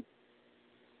 191.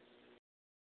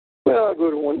 Well, I'll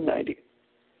go to 190.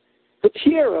 The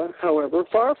tiara, however,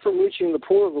 far from reaching the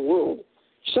poor of the world,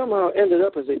 somehow ended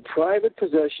up as a private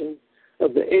possession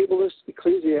of the ablest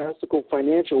ecclesiastical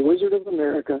financial wizard of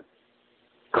America,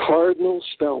 Cardinal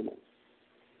Spellman.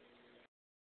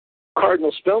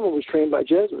 Cardinal Spellman was trained by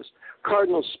Jesuits.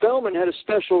 Cardinal Spellman had a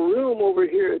special room over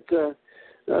here at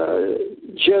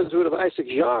Jesuit of Isaac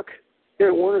Jacques here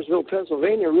in Warnersville,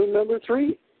 Pennsylvania, room number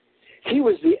 3. He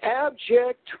was the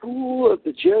abject tool of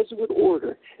the Jesuit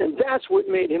order, and that's what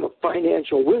made him a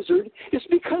financial wizard. It's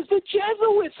because the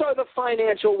Jesuits are the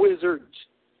financial wizards.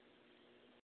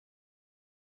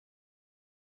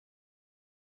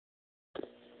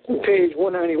 On page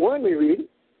 191, we read,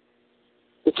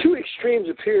 the two extremes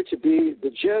appear to be the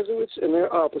Jesuits and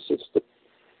their opposites, the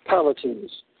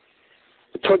Palatines.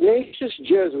 The pugnacious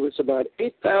Jesuits, about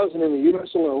 8,000 in the U.S.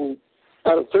 alone,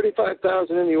 out of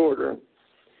 35,000 in the order,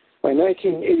 by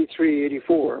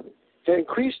 1983-84, had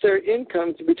increased their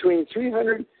income to between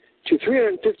 $300 to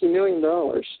 $350 million,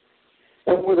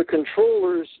 and were the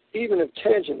controllers, even if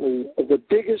tangentially, of the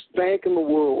biggest bank in the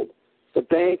world, the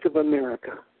Bank of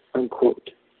America, unquote.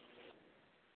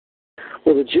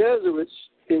 Well, the Jesuits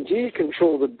indeed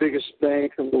control the biggest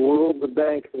bank in the world, the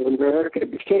Bank of America.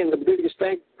 It became the biggest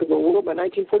bank in the world by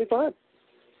 1945.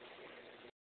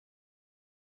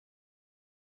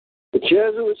 The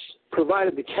Jesuits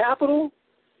provided the capital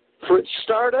for its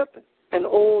startup and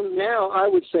own now, I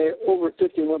would say, over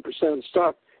 51% of the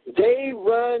stock. They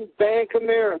run Bank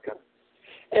America.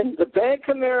 And the Bank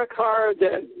America card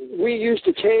that we used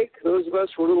to take, those of us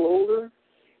who are a little older,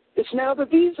 it's now the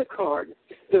Visa card.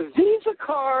 The Visa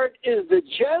card is the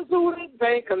Jesuit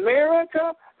Bank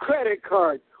America credit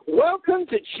card. Welcome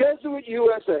to Jesuit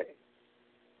USA.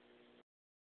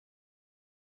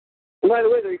 And by the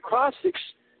way, the acrostics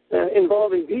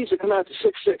involving Visa come out to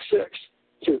 666,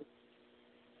 too.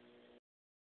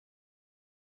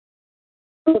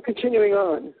 Well, continuing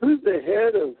on, who's the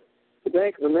head of the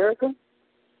Bank of America?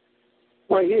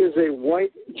 Why, he is a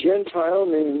white Gentile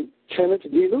named Kenneth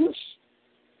D. Lewis.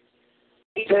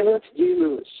 Kenneth D.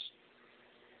 Lewis.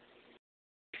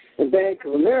 The Bank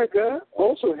of America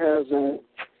also has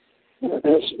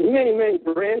many, many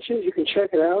branches. You can check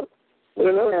it out. But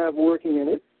another have working in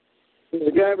it. There's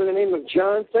a guy by the name of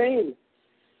John Thane.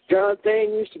 John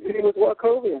Thane used to be with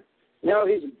Wachovia. Now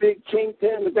he's a big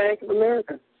kingpin in the Bank of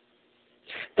America.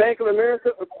 Bank of America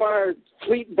acquired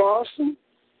Fleet Boston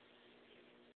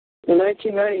in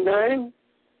 1999,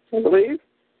 I believe.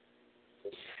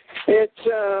 In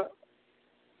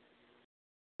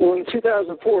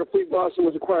 2004, Fleet Boston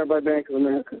was acquired by Bank of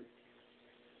America.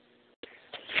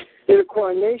 It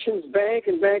acquired Nations Bank,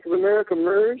 and Bank of America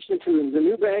merged into the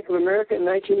new Bank of America in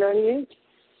 1998.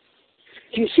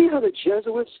 Do you see how the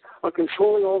Jesuits are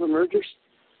controlling all the mergers?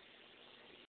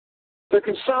 They're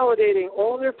consolidating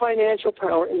all their financial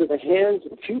power into the hands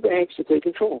of a few banks that they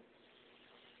control.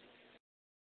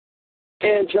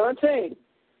 And John Thane,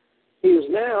 he is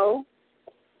now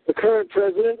the current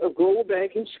president of Global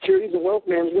Banking, Securities, and Wealth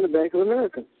Management of Bank of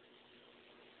America.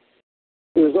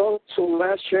 He was also the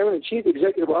last chairman and chief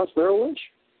executive officer of Merrill Lynch,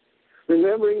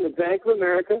 remembering the Bank of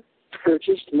America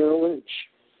purchased Merrill Lynch.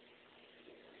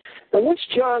 And what's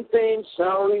John Thane's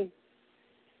salary?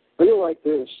 Well, you'll like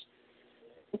this.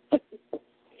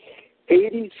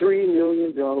 $83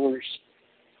 million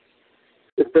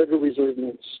the Federal Reserve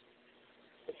notes.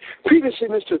 Previously,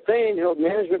 Mr. Thane held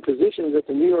management positions at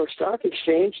the New York Stock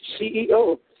Exchange,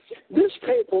 CEO This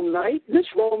papal knight, this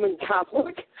Roman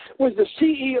Catholic, was the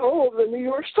CEO of the New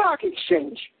York Stock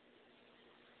Exchange.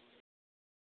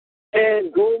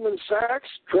 And Goldman Sachs,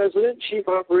 president, chief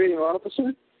operating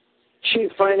officer,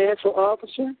 chief financial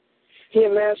officer, he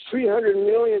amassed 300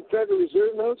 million Federal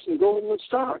Reserve notes in Goldman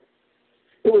stock.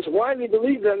 It was widely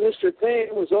believed that Mr.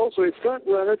 Thain was also a front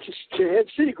runner to head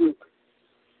Citigroup.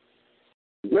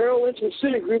 Merrill Lynch and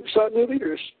Citigroup sought new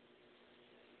leaders.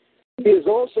 He is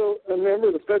also a member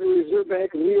of the Federal Reserve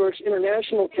Bank of New York's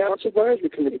International Accounts Advisory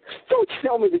Committee. Don't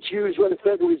tell me the Jews run the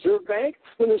Federal Reserve Bank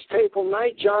when this papal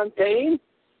knight, John Thain,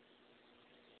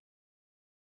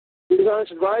 is on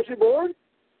its advisory board.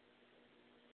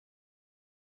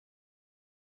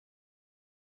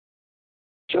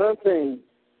 John Thain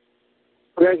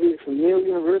graduated from Yale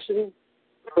University.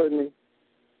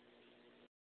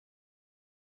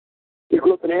 He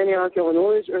grew up in Antioch,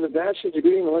 Illinois, earned a bachelor's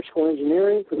degree in electrical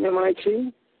engineering from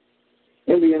MIT,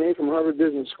 MBA from Harvard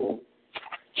Business School.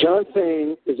 John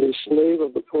Thain is a slave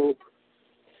of the Pope,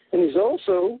 and he's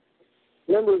also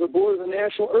a member of the board of the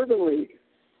National Urban League,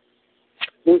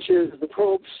 which is the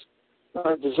Pope's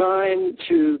design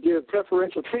to give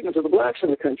preferential treatment to the blacks in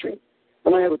the country.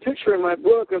 And I have a picture in my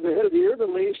book of the head of the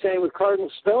Urban League standing with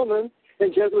Cardinal Spellman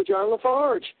and Jesuit John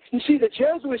Lafarge. You see, the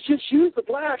Jesuits just use the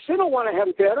blacks. They don't want to have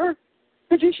it better.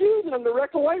 They're just using them to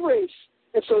wreck the white race.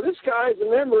 And so this guy is a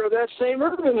member of that same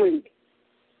Urban League.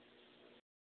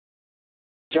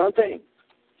 John Thain.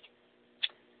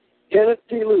 Kenneth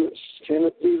D. Lewis.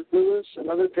 Kenneth D. Lewis,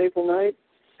 another papal knight,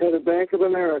 head of Bank of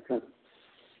America.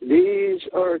 These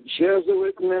are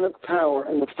Jesuit men of power.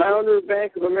 And the founder of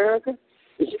Bank of America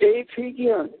is A.P.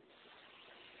 Gianni,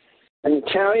 an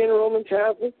Italian Roman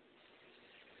Catholic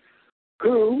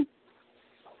who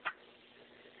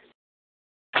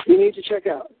you need to check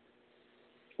out.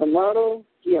 Amato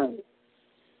Gianni.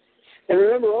 And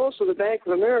remember also the Bank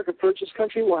of America purchased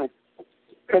Countrywide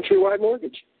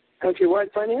Mortgage,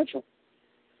 Countrywide Financial.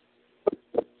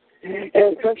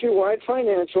 And Countrywide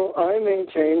Financial, I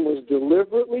maintain, was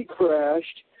deliberately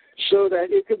crashed so that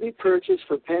it could be purchased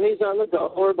for pennies on the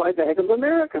dollar by Bank of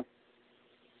America.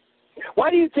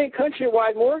 Why do you think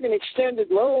Countrywide Morgan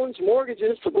extended loans,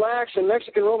 mortgages to blacks and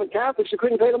Mexican Roman Catholics who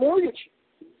couldn't pay the mortgage?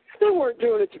 They weren't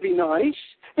doing it to be nice.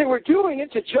 They were doing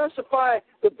it to justify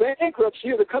the bankruptcy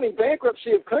or the coming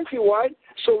bankruptcy of Countrywide,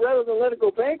 so rather than let it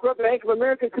go bankrupt, Bank of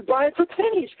America could buy it for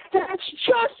pennies. That's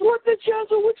just what the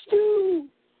Jesuits do.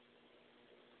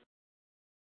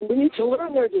 We need to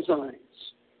learn their designs.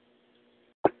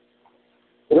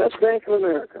 Well, that's Bank of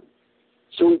America.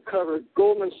 So we've covered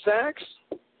Goldman Sachs,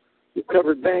 we've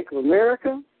covered Bank of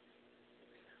America,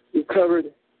 we've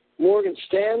covered Morgan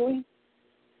Stanley,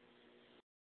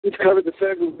 we've covered the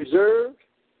Federal Reserve,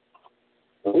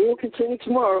 and we will continue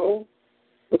tomorrow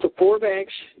with the 4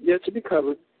 banks yet to be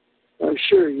covered. I'm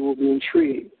sure you will be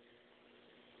intrigued.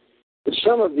 But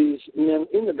some of these men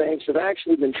in the banks have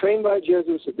actually been trained by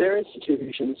Jesuits at their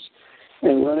institutions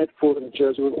and run it for the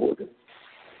Jesuit order.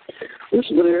 This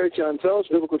is Brother Eric John Phelps,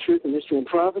 Biblical Truth and Mystery and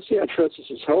Prophecy. I trust this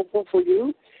is helpful for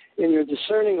you in your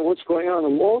discerning of what's going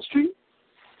on Wall Street,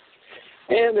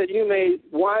 and that you may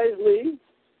wisely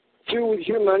do with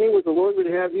your money what the Lord would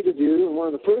have you to do. And one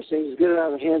of the first things is get it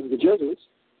out of the hands of the Jesuits.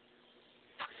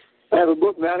 I have a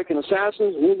book, Vatican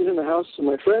Assassins, Wounded in the Houses of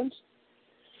My Friends.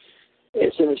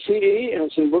 It's in a CD and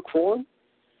it's in book form.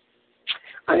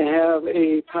 I have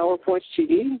a PowerPoint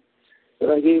CD that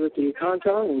I gave at the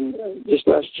Conton just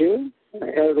last June. I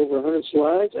added over 100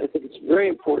 slides. I think it's very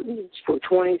important. It's for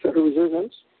 20 Federal Reserve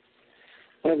notes.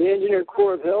 I have the Engineer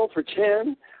Corps of Hell for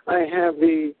 10. I have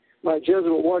my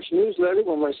Jesuit Watch newsletter,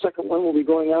 well, my second one will be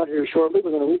going out here shortly,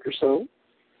 within a week or so.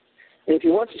 And if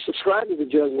you want to subscribe to the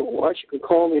Jesuit Watch, you can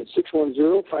call me at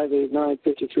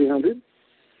 610-589-5300.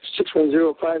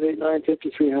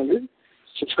 610-589-5300.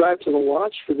 Subscribe to the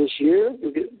Watch for this year.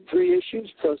 You'll get 3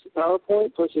 issues, plus the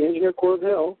PowerPoint, plus the Engineer Corps of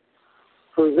Hell,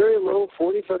 for a very low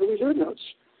 40 Federal Reserve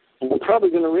notes. And I'm probably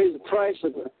going to raise the price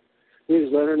of the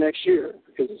newsletter next year,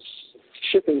 because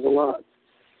shipping's a lot.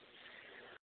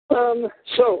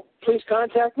 So please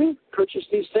contact me. Purchase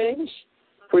these things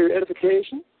for your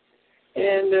edification.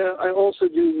 And I also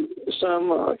do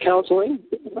some counseling.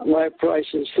 My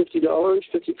price is $50,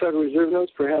 50 Federal Reserve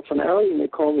notes per half an hour. You may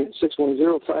call me at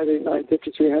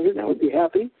 610-589-5300. I would be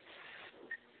happy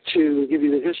to give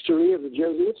you the history of the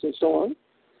Jesuits and so on.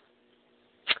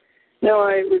 Now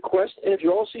I request, and if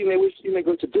you also, you may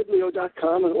go to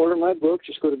biblio.com and order my book.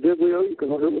 Just go to Biblio. You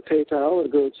can order it with PayPal, or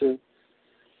go to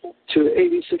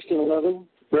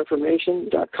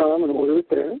AD1611reformation.com and order it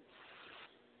there.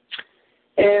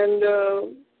 And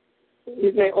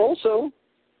you may also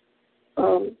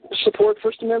support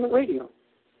First Amendment Radio.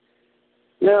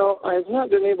 Now, I've not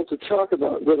been able to talk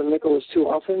about Brother Nicholas too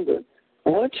often, but I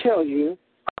want to tell you,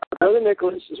 Brother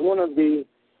Nicholas is one of the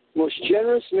most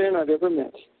generous men I've ever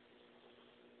met.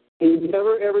 He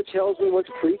never, ever tells me what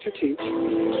to preach or teach.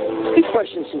 He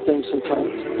questions some things sometimes.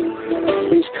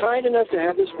 He's kind enough to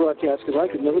have this broadcast because I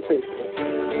could never pay for it.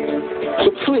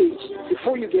 So please,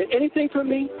 before you get anything from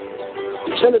me,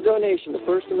 send a donation to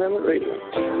First Amendment Radio.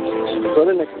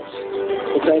 Brother Nicholas,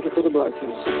 and thank you for the broadcast.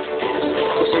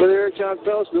 This is Brother Eric John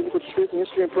Fellows, Biblical Truth and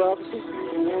History and Prophecy.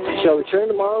 I shall return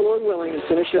tomorrow, Lord willing, and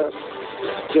finish up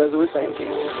Jesuit banking.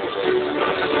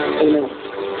 Amen.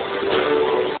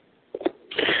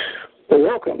 Well,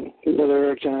 welcome, Brother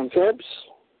Eric John Phelps,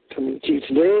 coming to you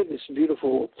today, this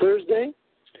beautiful Thursday.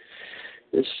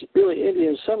 It's really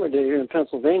Indian summer day here in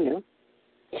Pennsylvania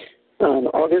on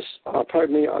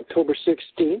October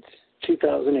 16th,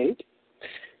 2008.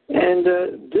 And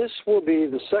this will be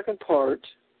the second part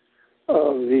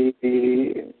of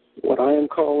the what I am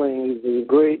calling the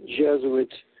great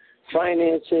Jesuit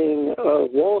financing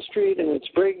of Wall Street and its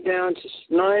breakdown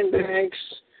to 9 banks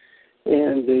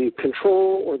and the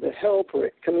control or the help or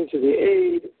coming to the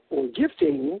aid or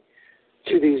gifting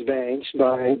to these banks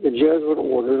by the Jesuit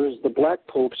orders, the Black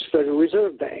Pope's Federal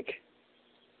Reserve Bank.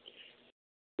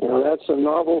 Now, that's a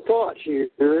novel thought here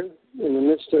in the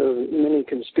midst of many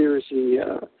conspiracy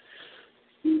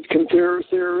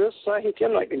theorists.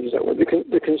 I'm not going to use that word.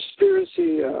 The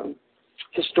conspiracy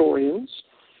historians,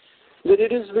 that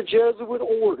it is the Jesuit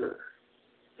order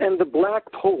and the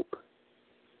Black Pope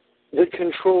that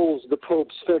controls the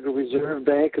Pope's Federal Reserve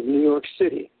Bank of New York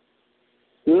City,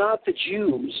 not the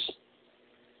Jews.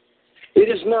 It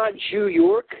is not Jew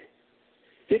York.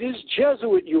 It is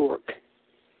Jesuit York.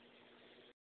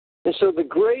 And so the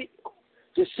great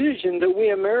decision that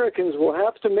we Americans will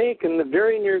have to make in the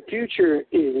very near future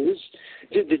is,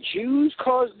 did the Jews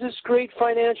cause this great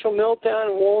financial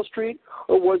meltdown on Wall Street,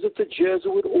 or was it the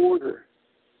Jesuit order?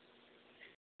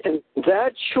 And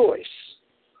that choice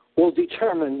will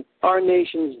determine our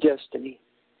nation's destiny.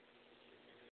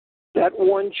 That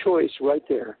one choice right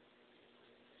there.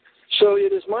 So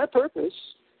it is my purpose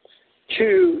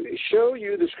to show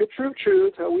you the Scripture of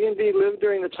truth, how we indeed lived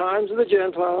during the times of the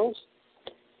Gentiles,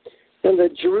 and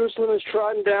that Jerusalem is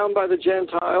trodden down by the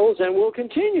Gentiles and will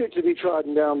continue to be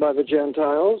trodden down by the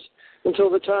Gentiles until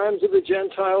the times of the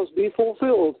Gentiles be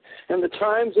fulfilled. And the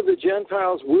times of the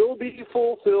Gentiles will be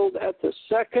fulfilled at the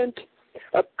second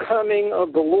upcoming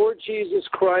of the Lord Jesus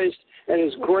Christ and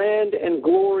his grand and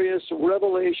glorious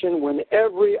revelation when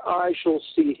every eye shall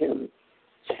see him,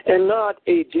 and not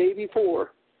a day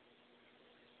before.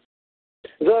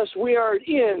 Thus, we are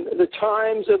in the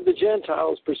times of the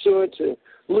Gentiles, pursuant to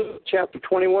Luke chapter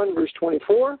 21, verse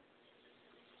 24.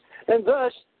 And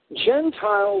thus,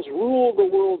 Gentiles rule the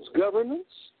world's governments.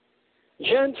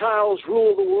 Gentiles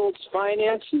rule the world's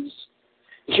finances.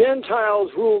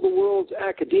 Gentiles rule the world's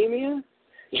academia.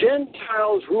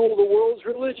 Gentiles rule the world's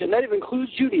religion. That even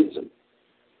includes Judaism.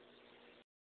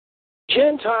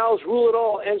 Gentiles rule it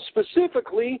all, and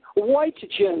specifically white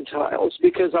Gentiles,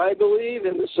 because I believe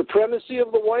in the supremacy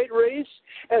of the white race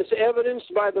as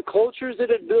evidenced by the cultures that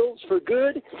it builds for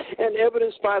good and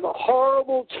evidenced by the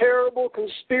horrible, terrible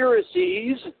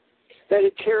conspiracies that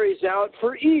it carries out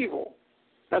for evil.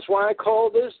 That's why I call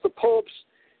this the Pope's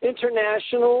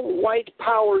international white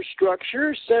power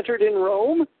structure centered in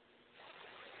Rome.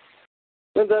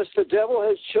 And thus the devil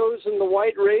has chosen the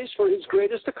white race for his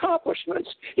greatest accomplishments,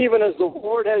 even as the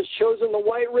Lord has chosen the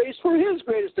white race for his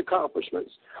greatest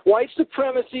accomplishments. White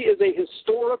supremacy is a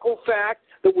historical fact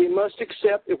that we must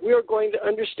accept if we are going to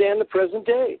understand the present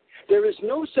day. There is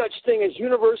no such thing as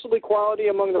universal equality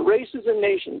among the races and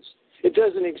nations. It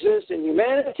doesn't exist in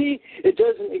humanity. It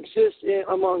doesn't exist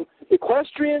among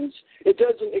equestrians. It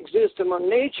doesn't exist among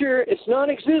nature. It's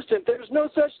non-existent. There's no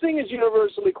such thing as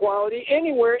universal equality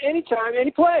anywhere, anytime, any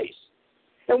place.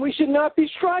 And we should not be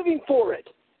striving for it.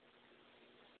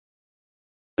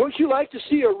 Don't you like to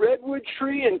see a redwood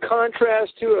tree in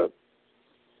contrast to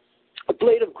a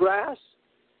blade of grass?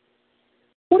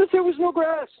 What if there was no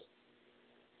grass?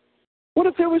 What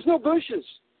if there was no bushes?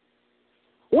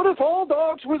 What if all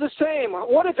dogs were the same?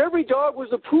 What if every dog was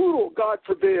a poodle, God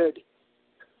forbid?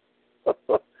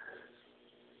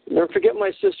 Never forget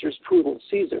my sister's poodle,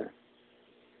 Caesar.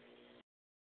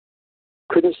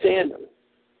 Couldn't stand him.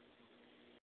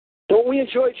 Don't we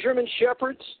enjoy German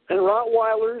Shepherds and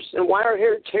Rottweilers and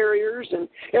wire-haired terriers and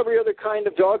every other kind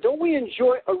of dog? Don't we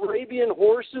enjoy Arabian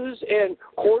horses and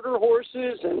quarter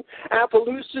horses and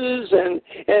Appaloosas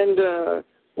and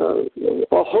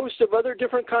a host of other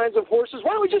different kinds of horses?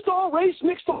 Why don't we just all race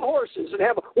mix the horses and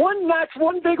have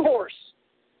one big horse?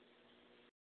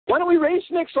 Why don't we race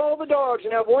mix all the dogs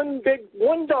and have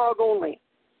one dog only?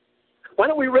 Why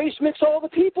don't we race mix all the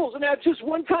peoples and have just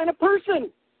one kind of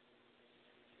person?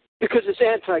 Because it's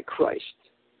antichrist.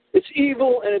 It's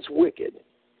evil and it's wicked.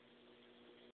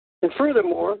 And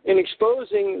furthermore, in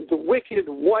exposing the wicked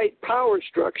white power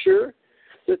structure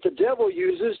that the devil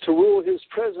uses to rule his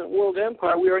present world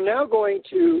empire, we are now going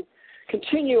to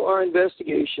continue our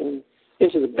investigation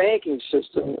into the banking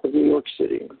system of New York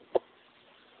City.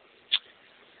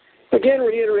 Again,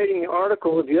 reiterating the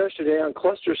article of yesterday on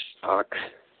cluster stock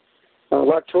of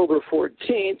October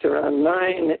 14th around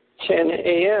 9:10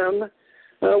 a.m.,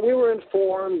 we were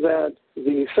informed that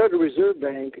the Federal Reserve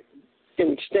Bank,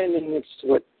 in extending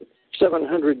its,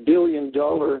 $700 billion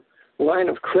line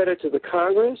of credit to the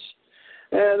Congress,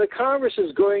 the Congress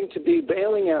is going to be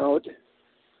bailing out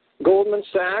Goldman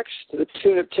Sachs to the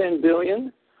tune of $10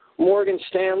 billion, Morgan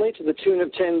Stanley to the tune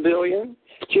of $10 billion,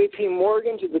 J.P.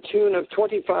 Morgan to the tune of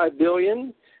 $25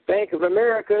 billion, Bank of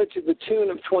America to the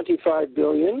tune of $25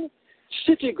 billion,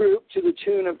 Citigroup to the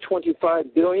tune of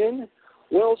 $25 billion,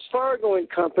 Wells Fargo and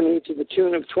Company to the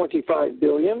tune of $25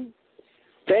 billion,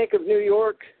 Bank of New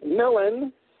York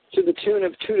Mellon to the tune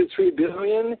of $2 to $3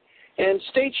 billion, and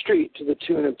State Street to the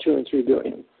tune of $2 and $3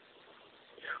 billion.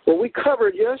 Well, we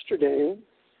covered yesterday,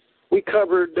 we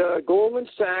covered Goldman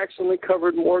Sachs and we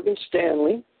covered Morgan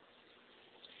Stanley.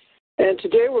 And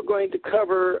today we're going to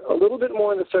cover a little bit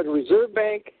more on the Federal Reserve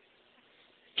Bank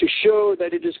to show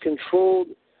that it is controlled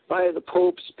by the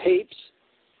Pope's papes.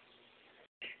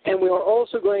 And we are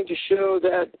also going to show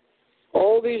that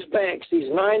all these banks, these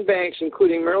 9 banks,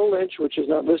 including Merrill Lynch, which is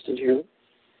not listed here,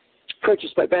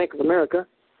 purchased by Bank of America,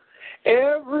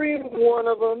 every one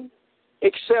of them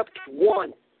except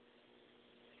one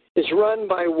is run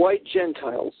by white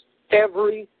Gentiles.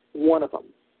 Every one of them.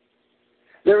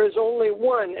 There is only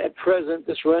one at present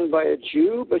that's run by a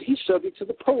Jew, but he's subject to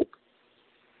the Pope.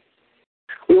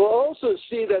 We will also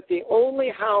see that the only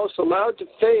house allowed to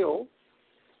fail,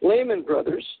 Lehman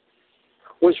Brothers,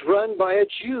 was run by a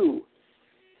Jew.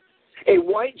 A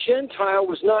white Gentile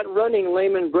was not running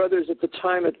Lehman Brothers at the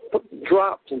time it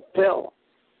dropped and fell.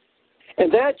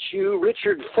 And that Jew,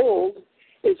 Richard Fuld,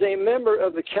 is a member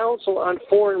of the Council on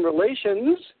Foreign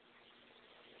Relations,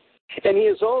 and he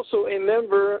is also a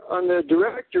member on the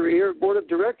directory or board of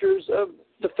directors of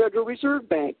the Federal Reserve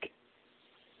Bank.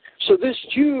 So this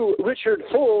Jew, Richard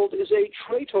Fuld, is a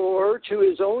traitor to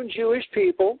his own Jewish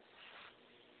people.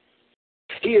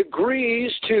 He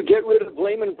agrees to get rid of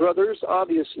Lehman Brothers,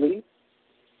 obviously,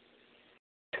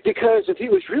 because if he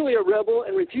was really a rebel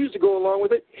and refused to go along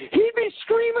with it, he'd be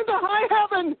screaming to high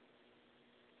heaven,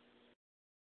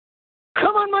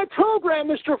 "Come on my program,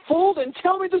 Mr. Fuld, and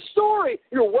tell me the story.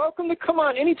 You're welcome to come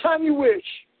on anytime you wish.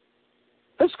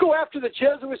 Let's go after the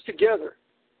Jesuits together.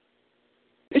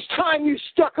 It's time you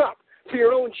stuck up for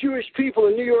your own Jewish people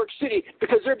in New York City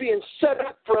because they're being set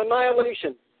up for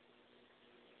annihilation.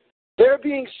 They're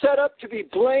being set up to be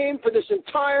blamed for this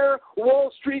entire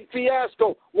Wall Street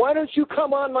fiasco. Why don't you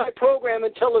come on my program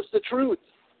and tell us the truth,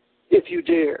 if you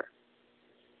dare?"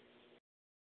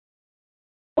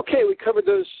 Okay, we covered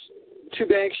those 2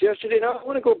 banks yesterday. Now I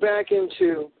want to go back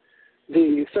into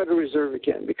the Federal Reserve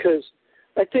again, because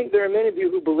I think there are many of you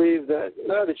who believe that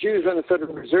the Jews run the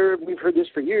Federal Reserve. We've heard this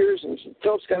for years, and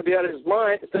Philip's got to be out of his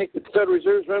mind to think that the Federal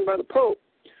Reserve is run by the Pope.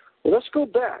 Well, let's go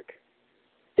back.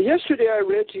 Yesterday I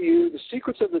read to you The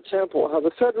Secrets of the Temple, how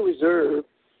the Federal Reserve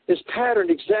is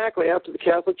patterned exactly after the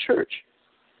Catholic Church.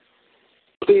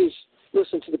 Please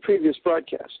listen to the previous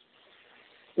broadcast.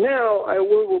 Now I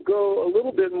will go a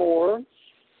little bit more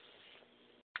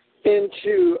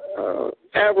into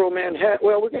Avro Manhattan.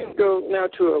 Well, we're going to go now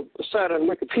to a site on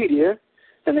Wikipedia,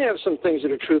 and they have some things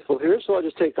that are truthful here, so I'll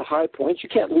just take the high points. You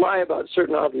can't lie about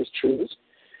certain obvious truths.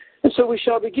 And so we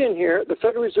shall begin here at the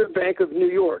Federal Reserve Bank of New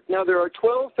York. Now, there are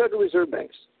 12 Federal Reserve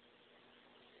Banks.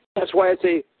 That's why it's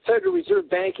a Federal Reserve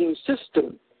banking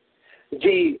system.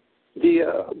 The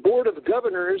Board of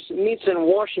Governors meets in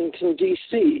Washington,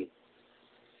 D.C.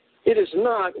 It is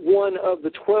not one of the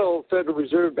 12 Federal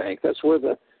Reserve Bank. That's where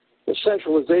the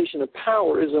centralization of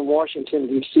power is in Washington,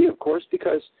 D.C., of course,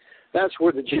 because that's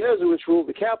where the Jesuits ruled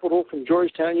the capital from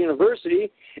Georgetown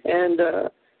University and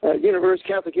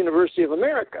Catholic University of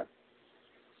America.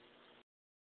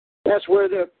 That's where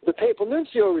the Papal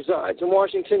Nuncio resides, in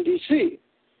Washington, D.C.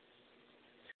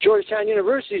 Georgetown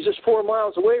University is just 4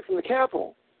 miles away from the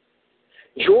capital.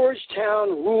 Georgetown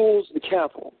rules the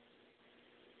capital.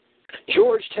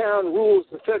 Georgetown rules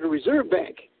the Federal Reserve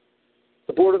Bank,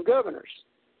 the Board of Governors.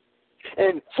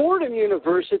 And Fordham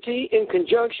University, in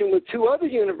conjunction with 2 other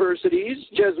universities,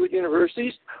 Jesuit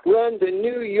universities, run the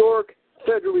New York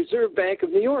Federal Reserve Bank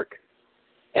of New York.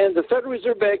 And the Federal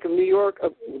Reserve Bank of New York,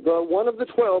 one of the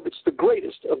 12, it's the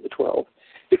greatest of the 12,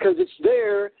 because it's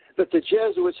there that the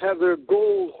Jesuits have their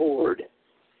gold hoard.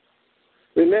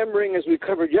 Remembering, as we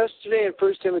covered yesterday in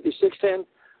 1 Timothy 6:10,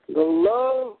 the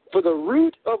love for the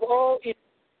root of all evil.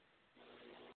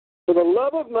 For the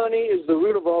love of money is the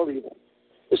root of all evil.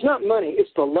 It's not money,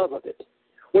 it's the love of it.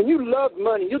 When you love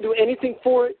money, you'll do anything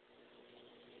for it,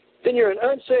 then you're an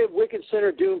unsaved, wicked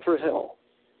sinner doomed for hell.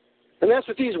 And that's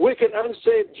what these wicked,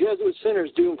 unsaved Jesuit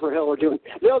sinners doomed for hell are doing.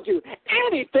 They'll do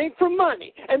anything for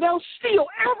money, and they'll steal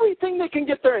everything they can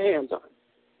get their hands on.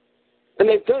 And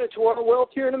they've done it to our wealth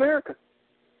here in America.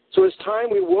 So it's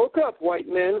time we woke up, white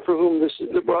men, for whom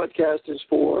the broadcast is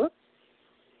for,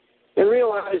 and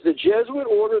realized the Jesuit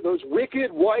order, those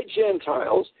wicked white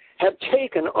Gentiles, have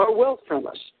taken our wealth from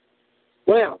us.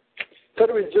 Now,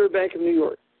 Federal Reserve Bank of New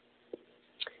York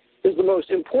is the most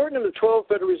important of the 12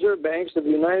 Federal Reserve Banks of the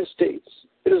United States.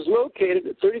 It is located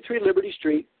at 33 Liberty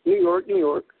Street, New York, New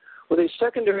York, with a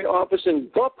secondary office in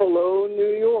Buffalo,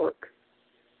 New York.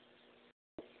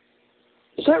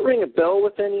 Does that ring a bell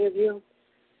with any of you?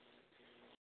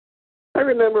 I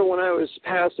remember when I was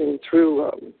passing through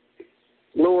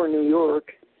Lower New York,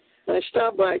 and I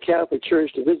stopped by a Catholic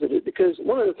church to visit it, because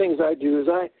one of the things I do is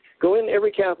I go in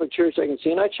every Catholic church I can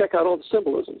see, and I check out all the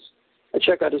symbolisms. I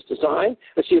check out its design.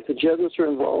 I see if the Jesuits are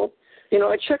involved.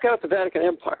 I check out the Vatican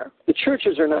Empire. The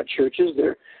churches are not churches.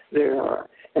 They're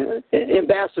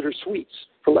ambassador suites,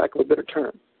 for lack of a better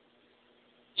term.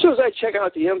 So as I check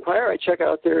out the empire, I check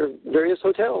out their various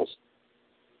hotels.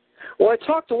 Well, I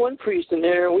talked to one priest in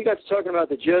there, and we got to talking about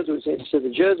the Jesuits, and he said the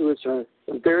Jesuits are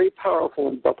very powerful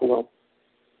in Buffalo.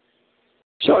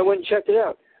 So I went and checked it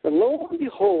out. And lo and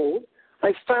behold,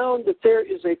 I found that there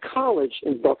is a college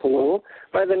in Buffalo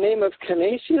by the name of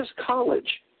Canisius College,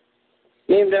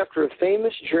 named after a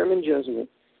famous German Jesuit.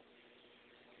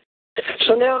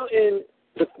 So now in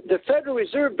the Federal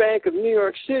Reserve Bank of New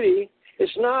York City is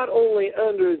not only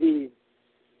under the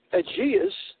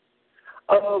aegis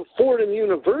of Fordham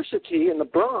University in the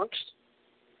Bronx,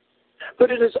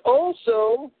 but it is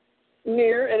also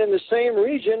near and in the same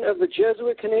region of the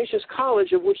Jesuit Canisius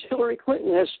College, of which Hillary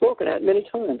Clinton has spoken at many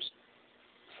times.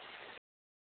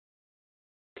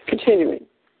 Continuing.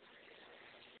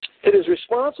 It is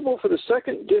responsible for the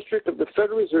 2nd District of the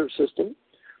Federal Reserve System,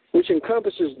 which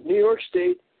encompasses New York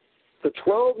State, the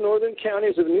 12 northern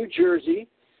counties of New Jersey,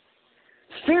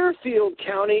 Fairfield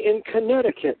County in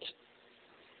Connecticut.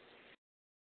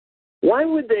 Why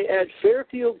would they add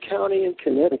Fairfield County in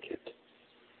Connecticut?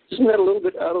 Isn't that a little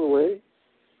bit out of the way?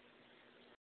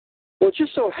 Well, it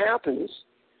just so happens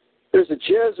there's a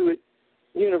Jesuit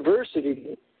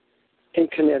university in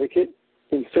Connecticut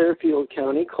in Fairfield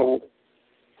County called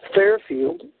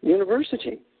Fairfield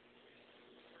University.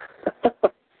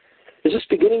 Is this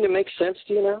beginning to make sense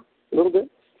to you now? A little bit?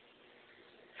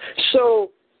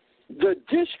 So the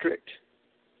district,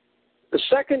 the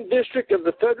 2nd District of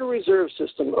the Federal Reserve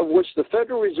System, of which the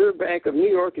Federal Reserve Bank of New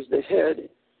York is the head,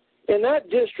 in that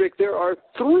district there are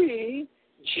 3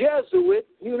 Jesuit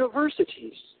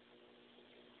universities.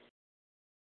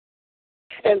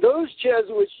 And those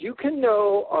Jesuits, you can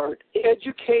know, are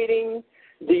educating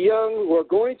the young who are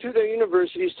going through their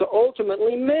universities to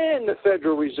ultimately man the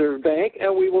Federal Reserve Bank,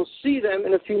 and we will see them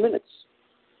in a few minutes.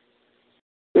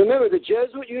 Remember, the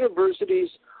Jesuit universities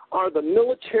are the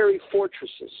military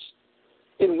fortresses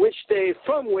from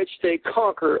which they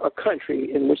conquer a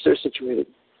country in which they're situated.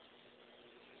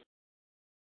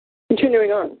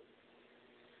 Continuing on.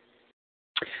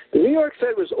 The New York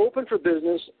Fed was opened for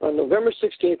business on November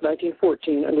 16,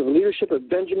 1914, under the leadership of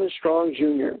Benjamin Strong,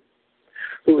 Jr.,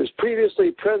 who was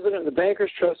previously president of the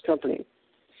Bankers Trust Company.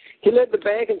 He led the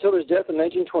bank until his death in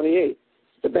 1928.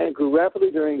 The bank grew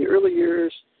rapidly during the early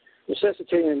years,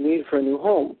 necessitating a need for a new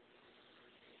home.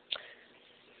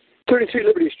 33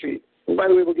 Liberty Street. And by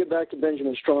the way, we'll get back to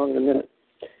Benjamin Strong in a minute.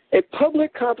 A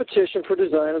public competition for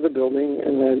design of the building,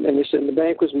 and they said the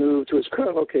bank was moved to its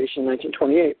current location in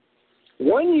 1928.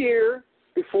 1 year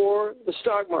before the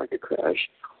stock market crash,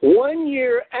 1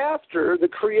 year after the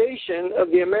creation of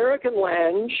the American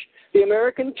language, the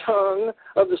American tongue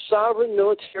of the Sovereign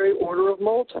Military Order of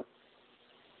Malta.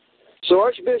 So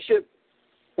Archbishop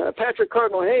Patrick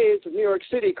Cardinal Hayes of New York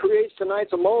City creates the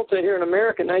Knights of Malta here in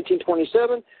America in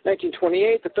 1927.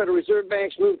 1928, the Federal Reserve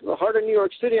Banks moved to the heart of New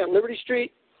York City on Liberty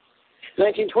Street.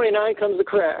 1929 comes the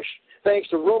crash, thanks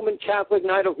to Roman Catholic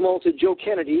Knight of Malta Joe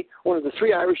Kennedy, one of the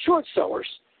 3 Irish short sellers.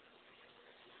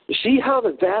 You see how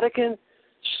the Vatican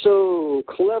so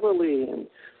cleverly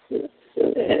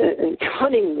and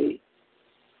cunningly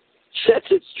sets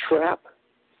its trap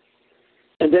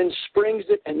and then springs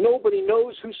it, and nobody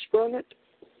knows who sprung it?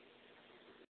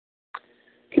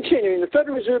 Continuing, the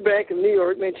Federal Reserve Bank of New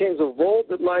York maintains a vault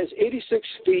that lies 86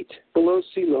 feet below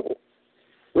sea level,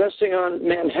 resting on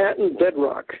Manhattan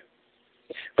bedrock.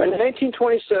 By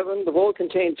 1927, the vault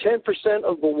contained 10%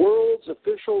 of the world's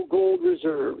official gold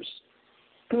reserves.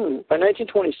 By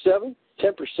 1927,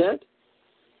 10%?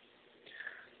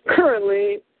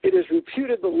 Currently, it is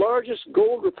reputed the largest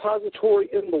gold repository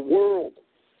in the world.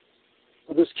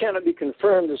 This cannot be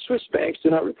confirmed as Swiss banks do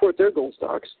not report their gold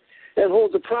stocks, and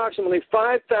holds approximately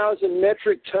 5,000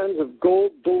 metric tons of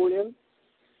gold bullion.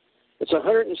 It's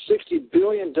 $160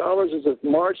 billion as of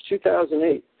March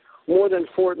 2008, more than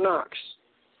Fort Knox.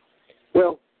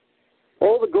 Well,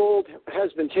 all the gold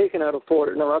has been taken out of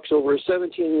Fort Knox over a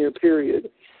 17-year period,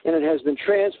 and it has been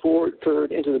transferred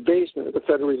into the basement of the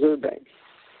Federal Reserve Bank.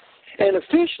 And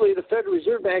officially, the Federal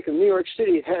Reserve Bank of New York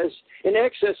City has in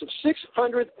excess of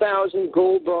 600,000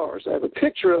 gold bars. I have a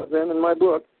picture of them in my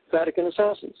book, Vatican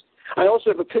Assassins. I also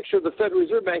have a picture of the Federal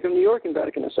Reserve Bank of New York and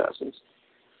Vatican Assassins.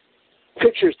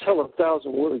 Pictures tell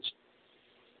 1,000 words.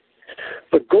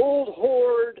 The gold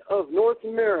hoard of North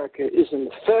America is in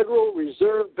the Federal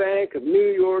Reserve Bank of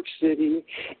New York City,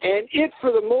 and it,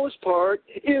 for the most part,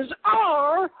 is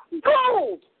our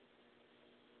gold.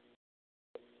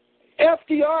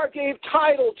 FDR gave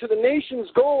title to the nation's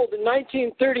gold in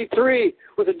 1933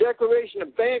 with a declaration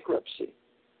of bankruptcy.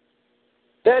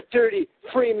 That dirty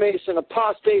Freemason,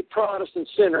 apostate Protestant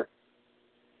sinner.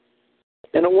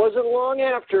 And it wasn't long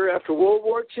after World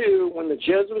War II, when the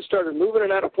Jesuits started moving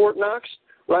it out of Fort Knox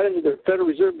right into the Federal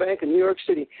Reserve Bank in New York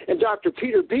City. And Dr.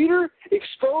 Peter Beater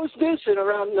exposed this in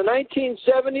around the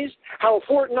 1970s, how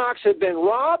Fort Knox had been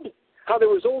robbed, how there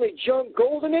was only junk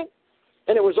gold in it,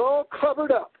 and it was all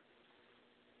covered up.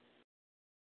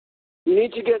 You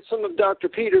need to get some of Dr.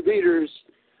 Peter Beater's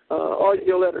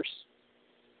audio letters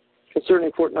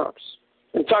concerning Fort Knox.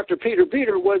 And Dr. Peter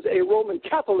Beater was a Roman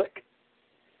Catholic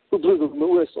who blew the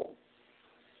whistle.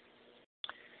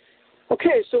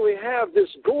 Okay, so we have this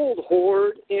gold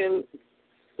hoard in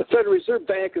the Federal Reserve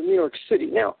Bank of New York City.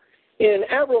 Now, in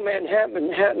Avril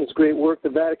Manhattan's great work, The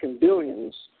Vatican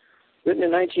Billions, written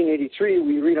in 1983,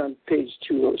 we read on page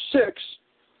 206.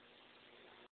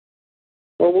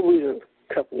 Well, we'll read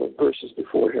a couple of verses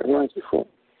before here, lines before.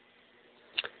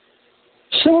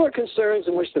 Similar concerns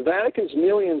in which the Vatican's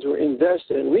millions were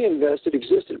invested and reinvested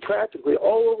existed practically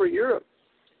all over Europe.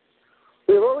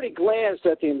 We have already glanced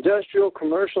at the industrial,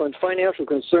 commercial, and financial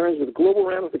concerns with global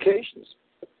ramifications.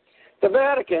 The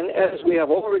Vatican, as we have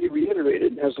already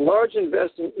reiterated, has large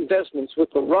investments with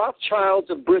the Rothschilds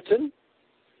of Britain.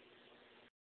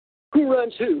 Who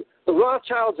runs who? The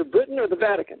Rothschilds of Britain or the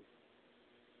Vatican?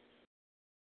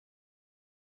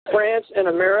 France and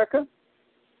America.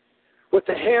 With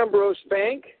the Hambros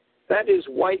Bank, that is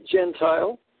white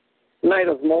Gentile, Knight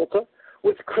of Malta.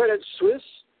 With Credit Suisse,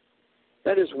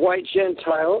 that is white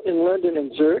Gentile in London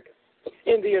and Zurich.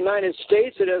 In the United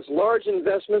States, it has large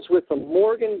investments with the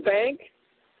Morgan Bank.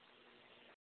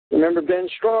 Remember, Ben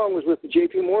Strong was with the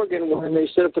J.P. Morgan when they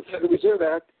set up the Federal Reserve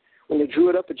Act, when they drew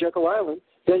it up at Jekyll Island.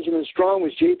 Benjamin Strong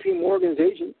was J.P. Morgan's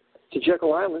agent to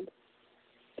Jekyll Island.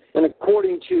 And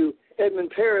according to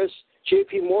Edmund Paris,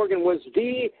 J.P. Morgan was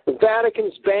the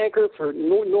Vatican's banker for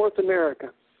North America.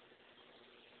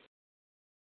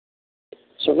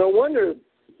 So no wonder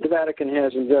the Vatican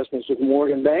has investments with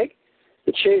Morgan Bank,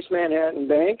 the Chase Manhattan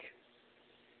Bank,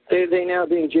 they now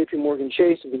being J.P. Morgan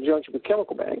Chase in conjunction with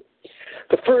Chemical Bank,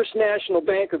 the First National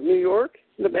Bank of New York,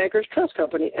 the Bankers Trust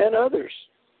Company, and others.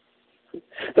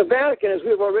 The Vatican, as we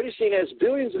have already seen, has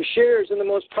billions of shares in the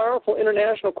most powerful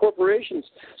international corporations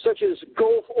such as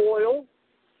Gulf Oil,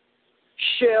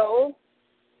 Shell.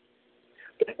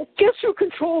 Guess who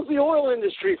controls the oil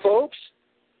industry, folks?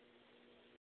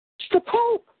 It's the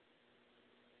Pope.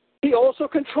 He also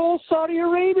controls Saudi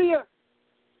Arabia.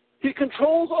 He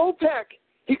controls OPEC.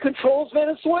 He controls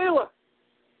Venezuela.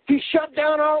 He shut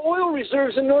down our oil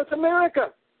reserves in North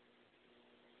America.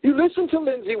 You listen to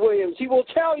Lindsey Williams. He will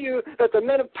tell you that the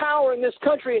men of power in this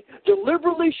country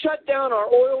deliberately shut down our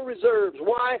oil reserves.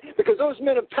 Why? Because those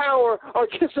men of power are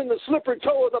kissing the slippery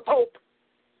toe of the Pope.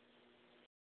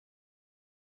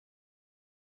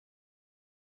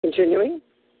 Continuing.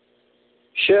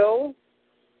 Shell,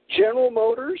 General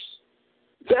Motors,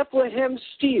 Bethlehem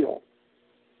Steel,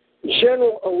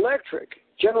 General Electric.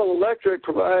 General Electric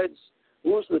provides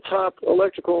most of the top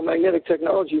electrical and magnetic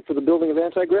technology for the building of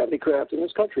anti-gravity craft in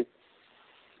this country.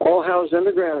 All housed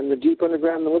underground in the deep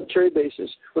underground military bases.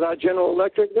 Without General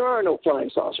Electric, there are no flying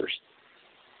saucers.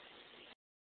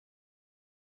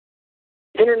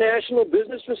 International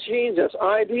Business Machines, that's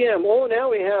IBM. Oh, now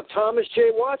we have Thomas J.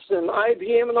 Watson,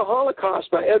 IBM and the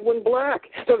Holocaust by Edwin Black.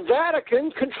 The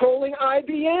Vatican controlling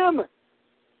IBM.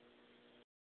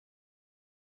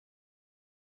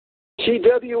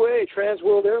 TWA, Trans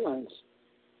World Airlines.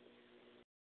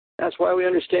 That's why we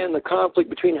understand the conflict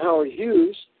between Howard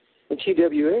Hughes and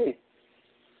TWA.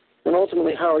 And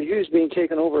ultimately Howard Hughes being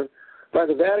taken over by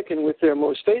the Vatican with their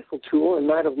most faithful tool and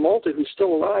Knight of Malta, who's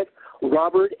still alive,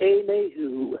 Robert A.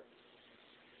 Mayhew.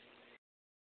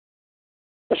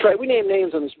 That's right, we name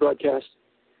names on this broadcast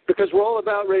because we're all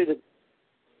about ready to.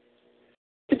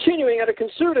 Continuing, at a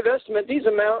conservative estimate, these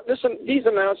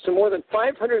amounts to more than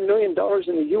 $500 million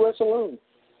in the U.S. alone.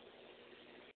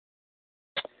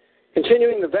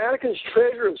 Continuing, the Vatican's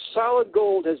treasure of solid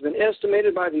gold has been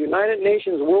estimated by the United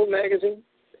Nations World Magazine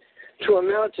to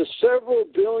amount to several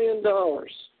 $billions.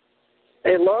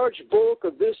 A large bulk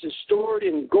of this is stored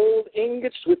in gold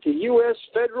ingots with the U.S.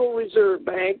 Federal Reserve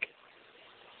Bank,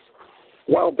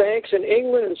 while banks in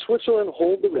England and Switzerland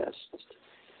hold the rest.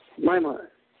 My.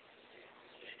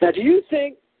 Now, do you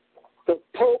think the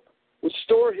Pope would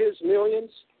store his millions,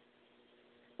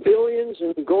 billions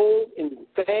in gold in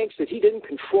banks that he didn't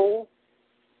control?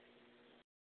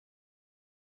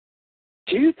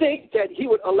 Do you think that he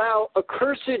would allow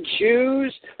accursed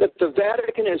Jews that the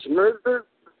Vatican has murdered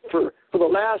for the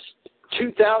last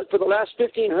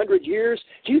 1,500 years,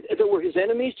 that were his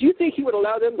enemies? Do you think he would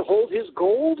allow them to hold his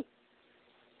gold?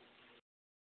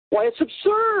 Why, it's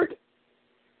absurd.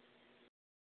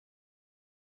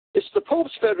 It's the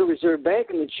Pope's Federal Reserve Bank,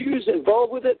 and the Jews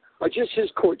involved with it are just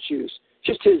his court Jews,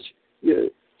 just his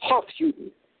Hofjuden.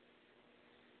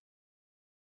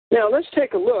 Now, let's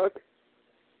take a look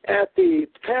at the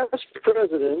past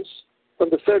presidents of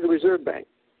the Federal Reserve Bank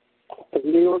of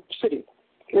New York City,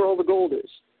 where all the gold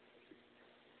is.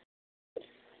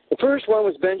 The first one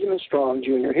was Benjamin Strong,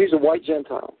 Jr. He's a white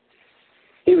Gentile.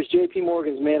 He was J.P.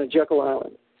 Morgan's man at Jekyll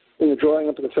Island in the drawing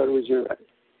up of the Federal Reserve Act.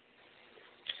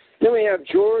 Then we have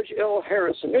George L.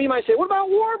 Harrison. Now you might say, what about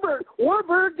Warburg?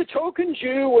 Warburg, the token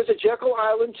Jew, was at Jekyll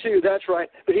Island too. That's right.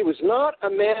 But he was not a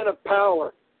man of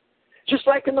power. Just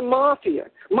like in the Mafia.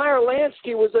 Meyer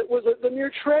Lansky was the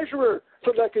mere treasurer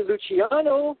for Lucky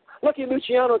Luciano. Lucky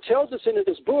Luciano tells us in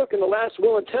his book, in the last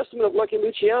will and testament of Lucky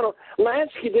Luciano,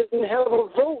 Lansky didn't have a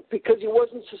vote because he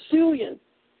wasn't Sicilian.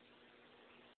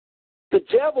 The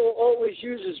devil always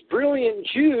uses brilliant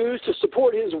Jews to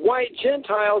support his white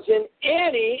Gentiles in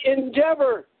any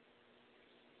endeavor.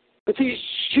 But these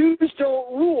Jews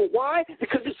don't rule. Why?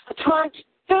 Because it's the time of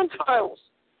Gentiles.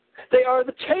 They are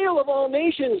the tail of all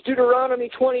nations, Deuteronomy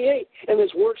 28. And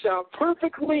this works out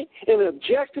perfectly in an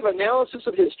objective analysis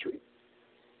of history.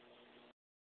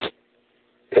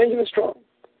 Benjamin Strong.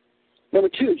 Number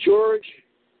 2, George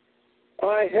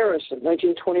I. Harrison,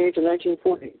 1928 to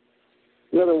 1940.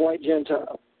 Another white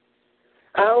Gentile.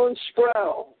 Alan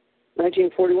Sproul,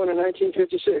 1941 to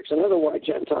 1956, another white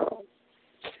Gentile.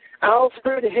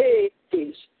 Alfred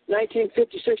Hayes,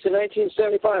 1956 to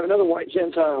 1975, another white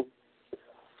Gentile.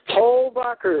 Paul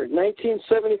Bacher,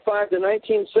 1975 to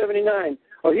 1979.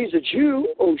 Oh, he's a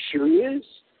Jew? Oh, sure he is.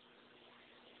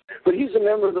 But he's a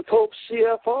member of the Pope's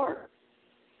CFR.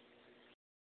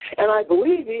 And I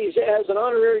believe he has an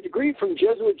honorary degree from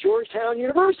Jesuit Georgetown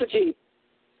University.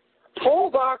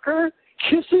 Paul Bacher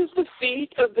kisses the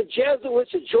feet of the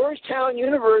Jesuits at Georgetown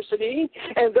University,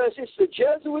 and thus it's the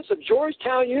Jesuits of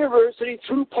Georgetown University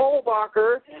through Paul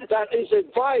Bacher that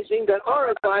are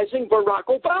advising Barack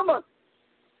Obama.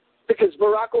 Because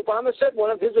Barack Obama said one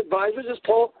of his advisors is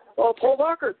Paul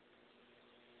Bacher.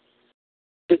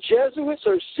 The Jesuits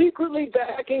are secretly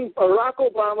backing Barack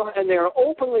Obama, and they are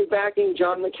openly backing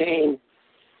John McCain,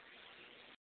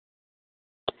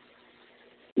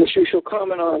 which we shall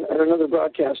comment on at another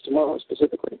broadcast tomorrow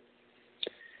specifically.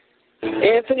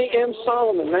 Anthony M.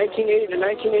 Solomon, 1980 to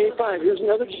 1985. Here's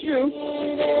another Jew,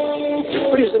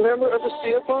 but he's a member of the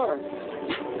CFR.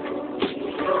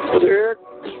 Brother Eric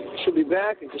should be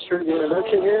back and just heard the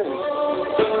introduction here.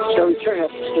 Shall we turn up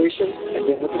the station and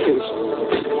get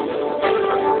notification?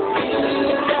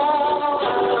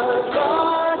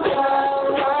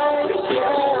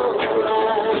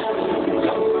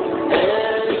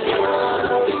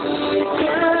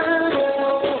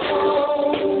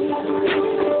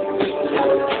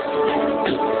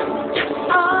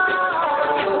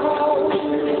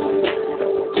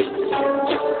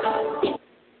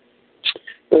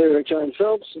 John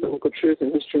Phelps, Biblical Truth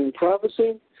and History and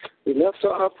Prophecy. We left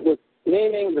off with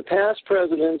naming the past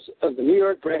presidents of the New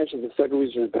York branch of the Federal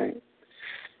Reserve Bank.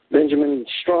 Benjamin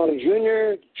Strong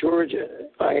Jr., George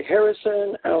I.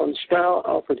 Harrison, Alan Sproul,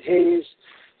 Alfred Hayes,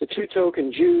 the two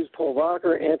token Jews, Paul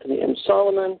Bacher, Anthony M.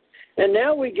 Solomon. And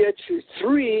now we get to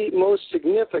 3 most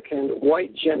significant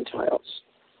white Gentiles.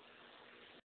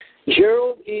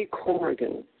 Gerald E.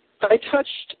 Corrigan. I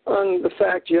touched on the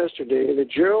fact yesterday that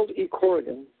Gerald E.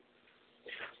 Corrigan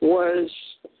was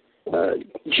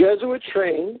Jesuit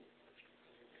trained.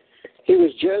 He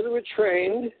was Jesuit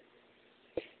trained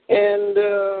and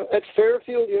at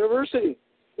Fairfield University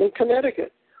in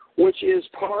Connecticut, which is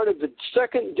part of the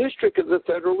 2nd District of the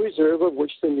Federal Reserve, of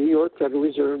which the New York Federal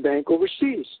Reserve Bank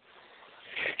oversees.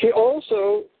 He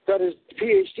also got his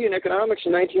Ph.D. in economics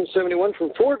in 1971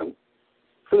 from Fordham,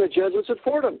 from the Jesuits at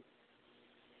Fordham.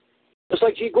 Just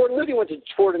like G. Gordon Liddy went to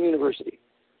Fordham University.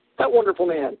 That wonderful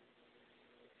man.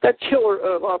 That killer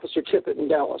of Officer Tippit in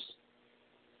Dallas.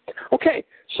 Okay,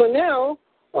 so now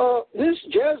this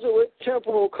Jesuit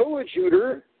temporal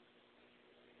coadjutor,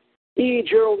 E.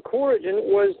 Gerald Corrigan,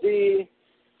 was the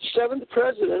 7th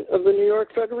president of the New York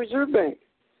Federal Reserve Bank,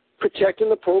 protecting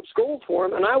the Pope's gold for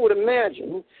him, and I would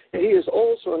imagine that he is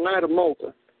also a Knight of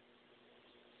Malta.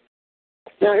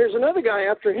 Now, here's another guy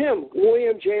after him,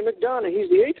 William J. McDonough. He's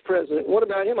the 8th president. What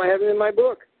about him? I have him in my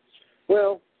book.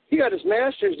 Well, he got his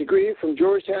master's degree from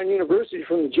Georgetown University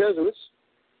from the Jesuits,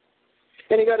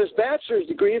 and he got his bachelor's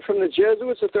degree from the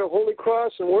Jesuits at their Holy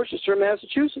Cross in Worcester,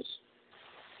 Massachusetts.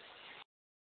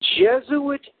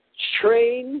 Jesuit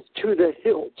trained to the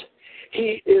hilt.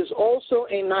 He is also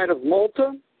a Knight of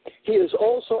Malta. He is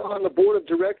also on the board of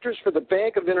directors for the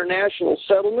Bank of International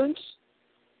Settlements,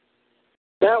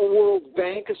 that World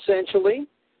Bank essentially.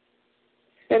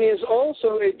 And he is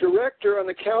also a director on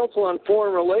the Council on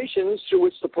Foreign Relations, through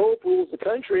which the Pope rules the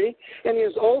country. And he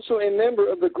is also a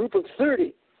member of the Group of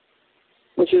 30,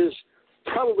 which is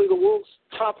probably the world's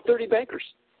top 30 bankers.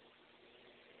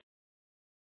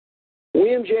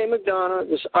 William J. McDonough,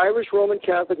 this Irish Roman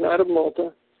Catholic Knight of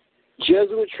Malta,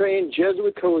 Jesuit-trained,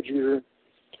 Jesuit coadjutor,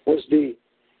 was the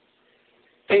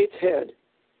 8th head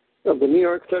of the New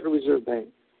York Federal Reserve Bank,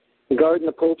 guarding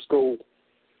the Pope's gold.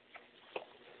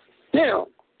 Now,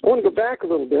 I want to go back a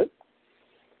little bit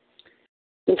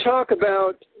and talk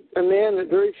about a man that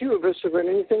very few of us have read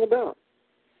anything about.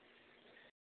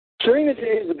 During the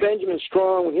days of Benjamin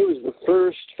Strong, when he was the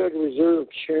first Federal Reserve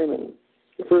chairman,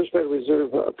 the first Federal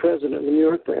Reserve president of the New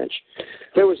York branch,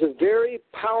 there was a very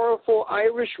powerful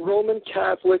Irish Roman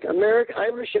Catholic,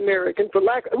 Irish American,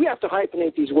 we have to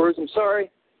hyphenate these words, I'm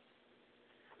sorry.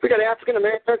 We got African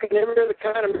American, every other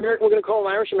kind of American, we're going to call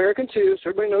them Irish American too, so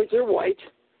everybody knows they're white.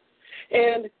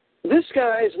 And this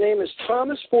guy's name is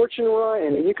Thomas Fortune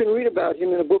Ryan, and you can read about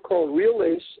him in a book called Real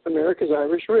Ace, America's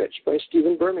Irish Rich by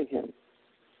Stephen Birmingham.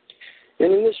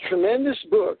 And in this tremendous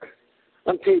book,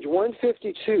 on page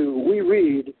 152, we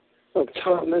read of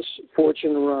Thomas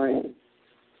Fortune Ryan.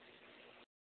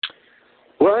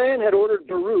 Ryan had ordered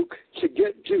Baruch to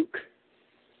get Duke,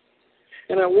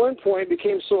 and at one point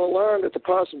became so alarmed at the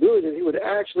possibility that he would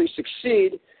actually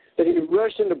succeed that he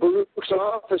rushed into Baruch's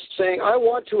office saying, "I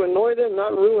want to annoy them,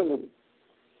 not ruin them."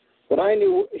 But I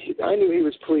knew he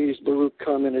was pleased, Baruch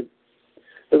commented.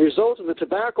 The result of the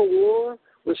tobacco war,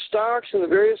 with stocks in the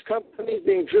various companies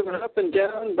being driven up and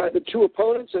down by the two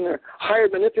opponents and their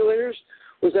hired manipulators,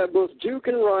 was that both Duke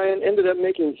and Ryan ended up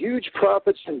making huge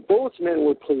profits, and both men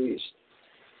were pleased.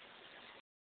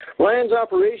 Ryan's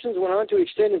operations went on to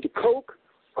extend into coke,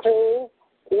 coal,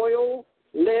 oil,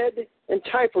 lead, and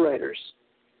typewriters,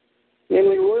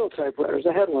 namely Royal typewriters.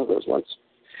 I had one of those once.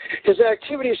 His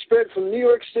activities spread from New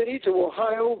York City to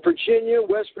Ohio, Virginia,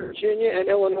 West Virginia, and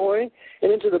Illinois,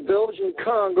 and into the Belgian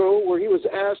Congo, where he was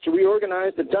asked to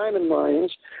reorganize the diamond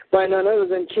mines by none other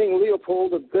than King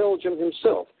Leopold of Belgium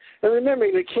himself. And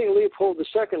remembering that King Leopold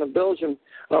II of Belgium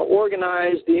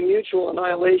organized the mutual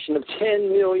annihilation of 10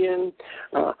 million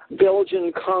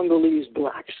Belgian Congolese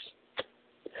blacks.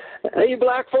 Hey, you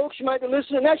black folks, you might be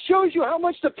listening. That shows you how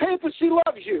much the papacy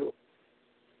loves you.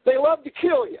 They love to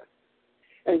kill you.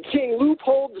 And King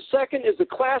Leopold II is a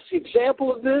classic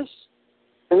example of this.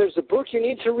 And there's a book you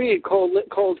need to read called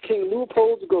King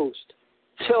Leopold's Ghost.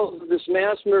 It tells of this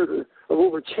mass murder of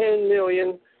over 10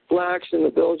 million blacks in the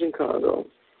Belgian Congo.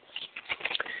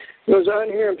 It goes on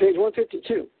here on page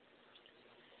 152.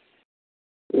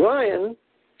 Ryan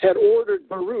had ordered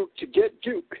Baruch to get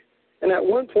Duke, and at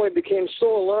one point became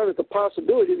so alarmed at the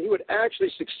possibility that he would actually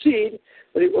succeed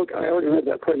that he, look, I already read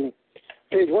that, pardon me.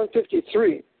 Page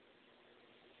 153.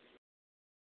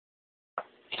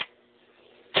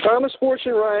 Thomas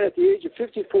Fortune Ryan, at the age of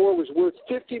 54, was worth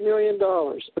 $50 million.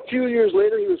 A few years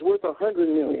later, he was worth $100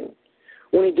 million.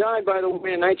 When he died, by the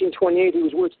way, in 1928,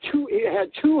 he had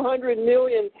 $200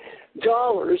 million,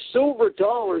 silver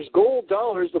dollars, gold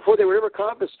dollars, before they were ever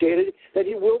confiscated, that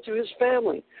he willed to his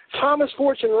family. Thomas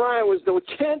Fortune Ryan was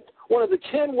one of the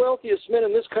 10 wealthiest men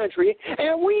in this country,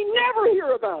 and we never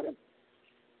hear about him.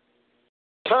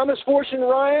 Thomas Fortune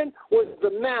Ryan was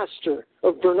the master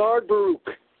of Bernard Baruch.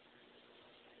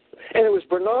 And it was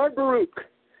Bernard Baruch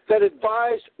that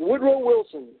advised Woodrow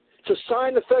Wilson to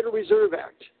sign the Federal Reserve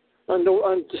Act on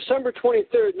December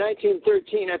 23rd,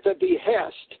 1913, at the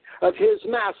behest of his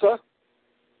massa,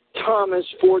 Thomas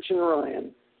Fortune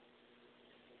Ryan.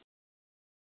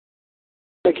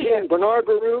 Again, Bernard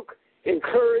Baruch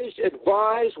encouraged,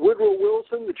 advised Woodrow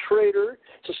Wilson, the traitor,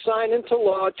 to sign into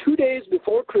law 2 days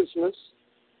before Christmas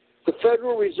the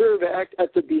Federal Reserve Act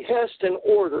at the behest and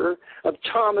order of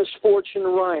Thomas Fortune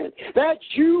Ryan. That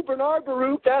Jew, Bernard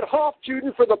Baruch, that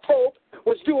Hofjuden for the Pope,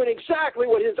 was doing exactly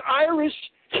what his Irish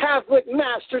Catholic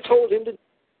master told him to do.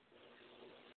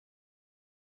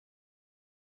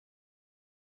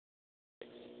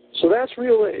 So that's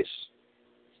real ace.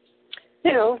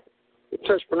 Now, we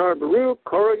touched Bernard Baruch,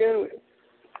 Corrigan.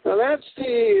 Now that's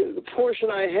the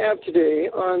portion I have today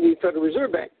on the Federal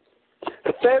Reserve Bank.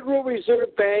 The Federal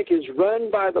Reserve Bank is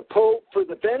run by the Pope for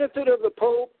the benefit of the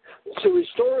Pope to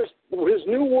restore his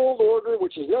New World Order,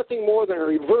 which is nothing more than a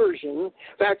reversion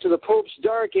back to the Pope's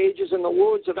Dark Ages, in the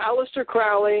words of Aleister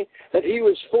Crowley, that he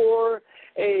was for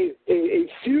a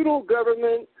feudal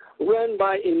government run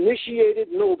by initiated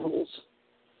nobles.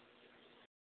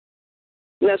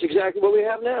 And that's exactly what we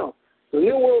have now. The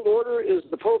New World Order is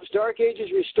the Pope's Dark Ages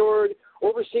restored,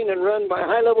 overseen and run by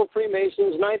high-level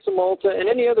Freemasons, Knights of Malta, and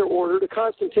any other order, the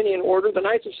Constantinian Order, the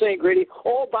Knights of St. Grady,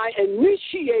 all by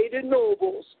initiated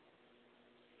nobles.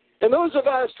 And those of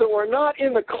us who are not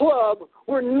in the club,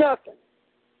 we're nothing.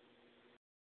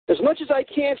 As much as I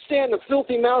can't stand the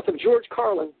filthy mouth of George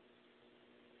Carlin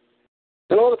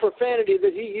and all the profanity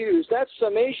that he used, that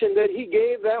summation that he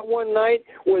gave that one night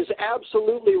was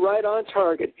absolutely right on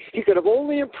target. He could have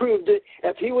only improved it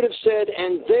if he would have said,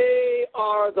 and they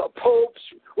are the Pope's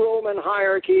Roman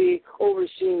hierarchy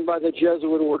overseen by the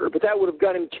Jesuit order. But that would have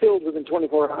got him killed within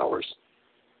 24 hours.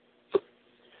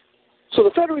 So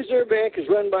the Federal Reserve Bank is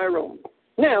run by Rome.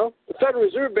 Now, the Federal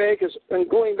Reserve Bank is, and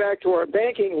going back to our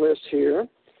banking list here,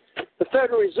 the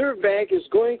Federal Reserve Bank is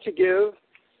going to give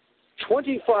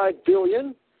 $25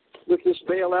 billion with this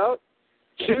bailout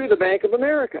to the Bank of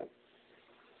America.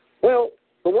 Well,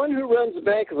 the one who runs the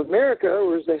Bank of America,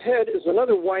 or is the head, is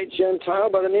another white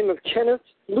Gentile by the name of Kenneth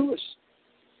Lewis.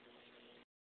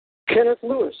 Kenneth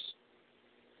Lewis.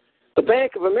 The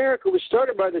Bank of America was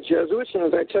started by the Jesuits, and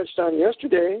as I touched on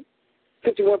yesterday,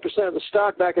 51% of the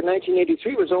stock back in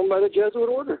 1983 was owned by the Jesuit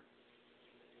order.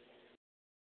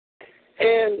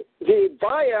 And the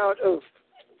buyout of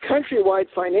Countrywide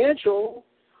Financial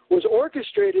was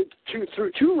orchestrated through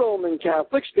two Roman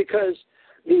Catholics, because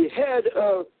the head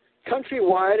of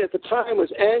Countrywide at the time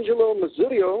was Angelo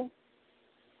Mazzilio.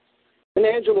 And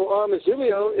Angelo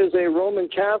Mazzilio is a Roman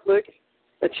Catholic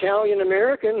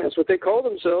Italian-American. That's what they call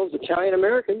themselves,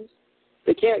 Italian-Americans.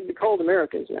 They can't be called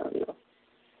Americans now, you know.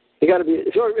 You got to be,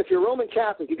 if you're Roman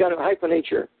Catholic, you got to hyphenate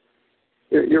your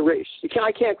race.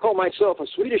 I can't call myself a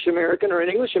Swedish American or an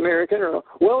English American or a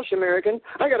Welsh American.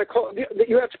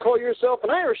 You have to call yourself an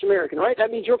Irish American, right?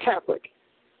 That means you're Catholic.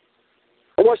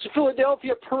 I watched the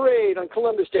Philadelphia parade on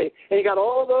Columbus Day, and you got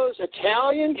all those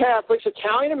Italian Catholics,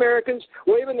 Italian Americans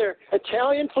waving their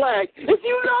Italian flag. If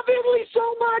you love Italy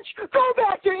so much, go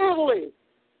back to Italy.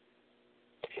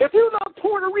 If you love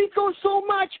Puerto Rico so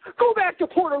much, go back to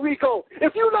Puerto Rico.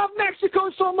 If you love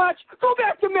Mexico so much, go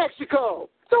back to Mexico.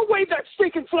 Don't wave that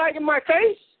stinking flag in my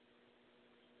face.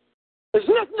 It has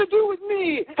nothing to do with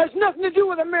me. It has nothing to do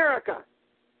with America.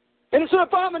 And it's an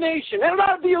abomination, and it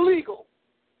ought to be illegal.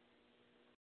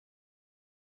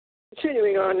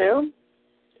 Continuing on now,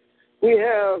 we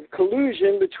have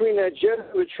collusion between that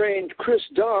Jesuit-trained Chris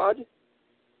Dodd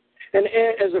and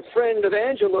as a friend of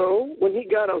Angelo when he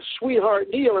got a sweetheart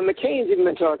deal, and McCain's even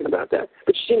been talking about that.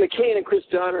 But you see, McCain and Chris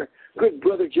Dodd are good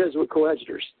brother Jesuit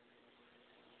coadjutors.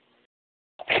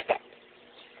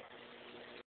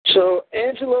 So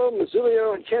Angelo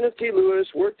Mazzilio and Kenneth D. Lewis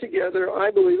worked together,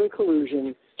 I believe in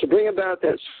collusion, to bring about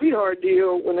that sweetheart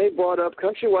deal when they bought up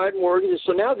Countrywide mortgages.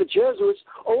 So now the Jesuits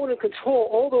own and control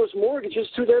all those mortgages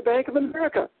through their Bank of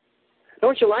America.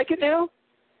 Don't you like it now?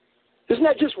 Isn't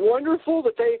that just wonderful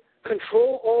that they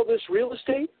control all this real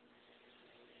estate?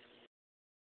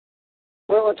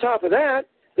 Well, on top of that,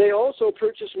 they also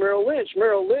purchased Merrill Lynch.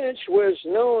 Merrill Lynch was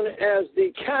known as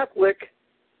the Catholic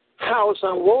house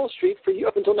on Wall Street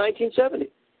up until 1970.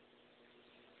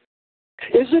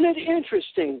 Isn't it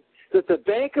interesting that the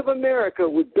Bank of America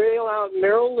would bail out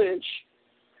Merrill Lynch,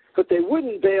 but they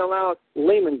wouldn't bail out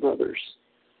Lehman Brothers?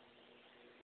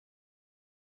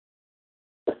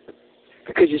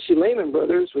 Because you see, Lehman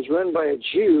Brothers was run by a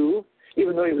Jew,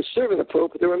 even though he was serving the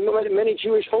Pope, but there were many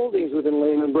Jewish holdings within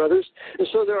Lehman Brothers, and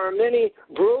so there are many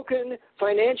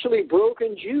financially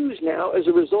broken Jews now as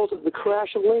a result of the crash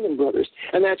of Lehman Brothers,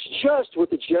 and that's just what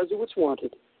the Jesuits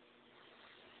wanted.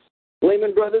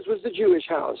 Lehman Brothers was the Jewish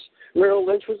house. Merrill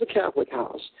Lynch was the Catholic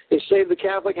house. They saved the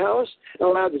Catholic house and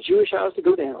allowed the Jewish house to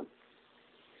go down.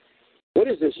 What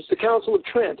is this? It's the Council of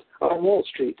Trent on Wall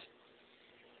Street.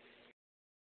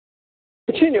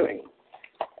 Continuing.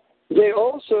 They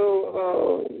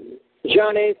also,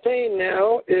 John A. Thain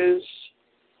now is,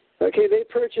 they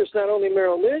purchased not only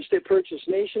Merrill Lynch, they purchased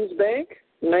Nations Bank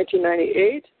in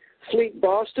 1998, Fleet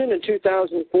Boston in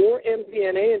 2004,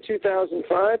 MBNA in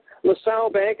 2005, LaSalle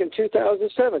Bank in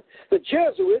 2007. The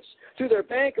Jesuits, through their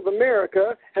Bank of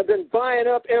America, have been buying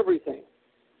up everything.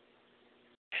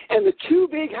 And the two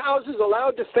big houses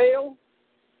allowed to fail,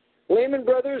 Lehman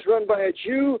Brothers, run by a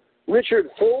Jew, Richard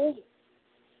Fuld,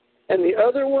 and the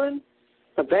other one,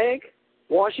 a bank,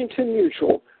 Washington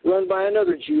Mutual, run by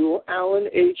another Jew, Alan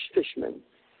H. Fishman.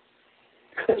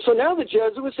 And so now the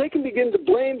Jesuits, they can begin to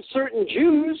blame certain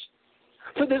Jews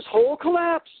for this whole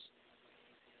collapse.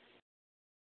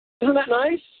 Isn't that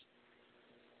nice?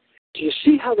 Do you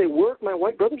see how they work, my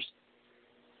white brothers?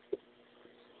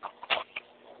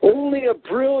 Only a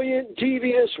brilliant,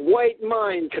 devious white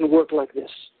mind can work like this.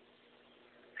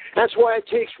 That's why it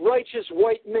takes righteous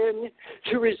white men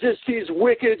to resist these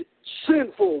wicked,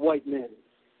 sinful white men.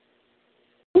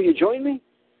 Will you join me?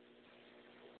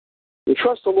 You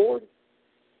trust the Lord?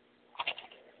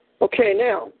 Okay,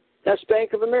 now, that's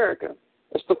Bank of America.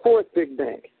 That's the fourth big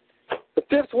bank. The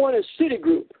fifth one is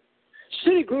Citigroup.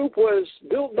 Citigroup was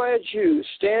built by a Jew,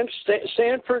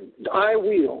 Sanford I.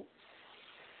 Wheel.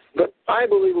 But I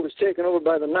believe it was taken over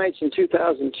by the Knights in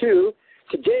 2002.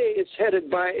 Today it's headed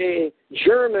by a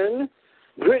German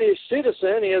British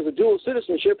citizen. He has a dual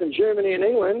citizenship in Germany and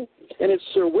England. And it's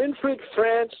Sir Winfried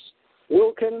Franz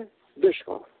Wilken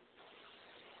Bischoff.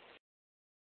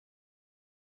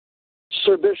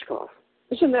 Sir Bischoff.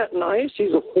 Isn't that nice?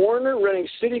 He's a foreigner running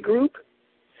Citigroup.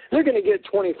 They're going to get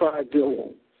 $25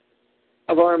 billion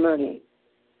of our money.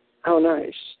 How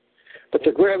nice. But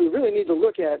the grab we really need to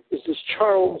look at is this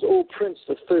Charles O. Prince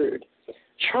III.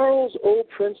 Charles O.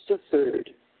 Prince III.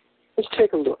 Let's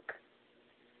take a look.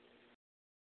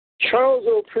 Charles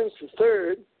O. Prince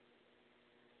III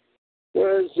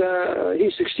was,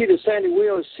 he succeeded Sandy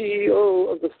Wheel as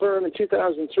CEO of the firm in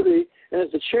 2003 and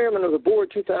as the chairman of the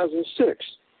board 2006.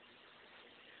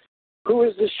 Who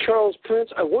is this Charles Prince?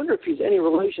 I wonder if he's any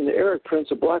relation to Eric Prince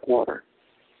of Blackwater.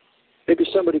 Maybe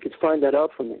somebody could find that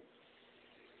out for me.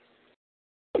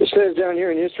 It says down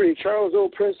here in history, Charles O.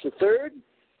 Prince III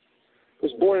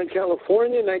was born in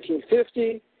California in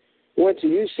 1950, went to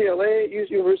UCLA,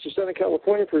 University of Southern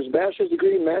California, for his bachelor's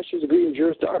degree and master's degree in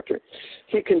Juris Doctor.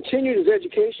 He continued his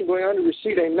education, going on to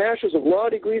receive a master's of law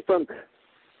degree from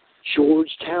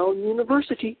Georgetown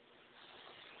University.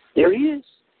 There he is.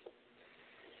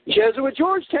 Jesuit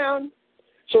Georgetown.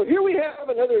 So here we have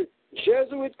another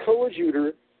Jesuit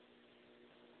coadjutor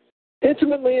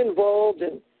intimately involved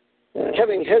in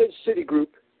having headed Citigroup,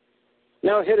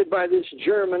 now headed by this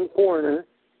German foreigner,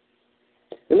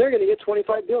 and they're going to get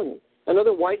 $25 billion.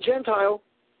 Another white Gentile.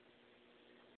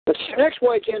 The next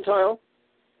white Gentile,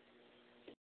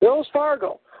 Wells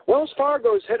Fargo. Wells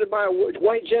Fargo is headed by a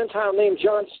white Gentile named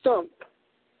John Stump,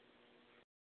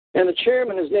 and the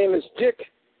chairman, his name is Dick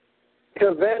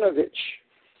Kavanovich,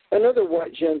 another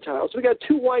white Gentile. So we got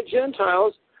two white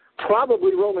Gentiles,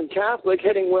 probably Roman Catholic,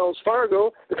 heading Wells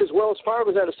Fargo, because Wells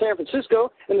Fargo is out of San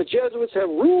Francisco, and the Jesuits have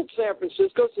ruled San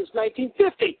Francisco since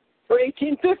 1950, or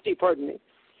 1850, pardon me,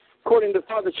 according to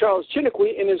Father Charles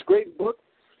Chiniquy in his great book,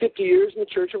 50 Years in the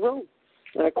Church of Rome.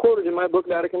 And I quoted in my book,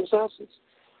 Vatican Assassins.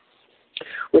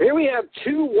 But here we have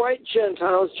two white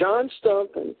Gentiles, John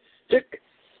Stump and Dick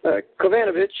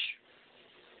Kavanovich,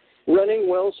 running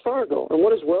Wells Fargo. And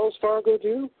what does Wells Fargo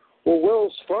do? Well,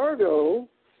 Wells Fargo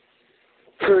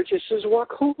purchases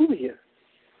Wachovia.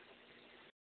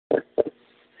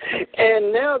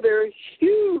 And now they're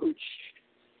huge.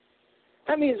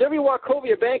 That means every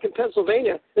Wachovia bank in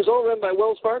Pennsylvania is all run by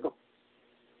Wells Fargo.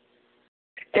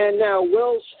 And now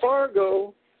Wells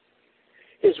Fargo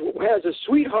has a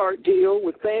sweetheart deal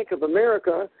with Bank of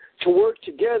America to work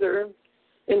together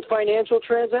in financial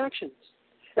transactions.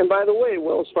 And by the way,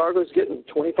 Wells Fargo is getting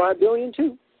 $25 billion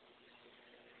too.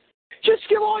 Just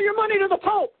give all your money to the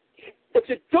Pope. If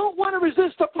you don't want to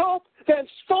resist the Pope, then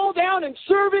fall down and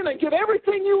serve him and give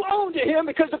everything you own to him,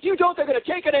 because if you don't, they're going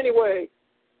to take it anyway.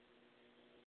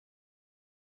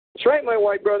 That's right, my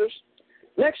white brothers.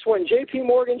 Next one, J.P.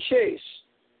 Morgan Chase.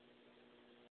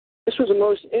 This was a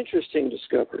most interesting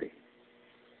discovery.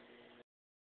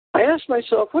 I asked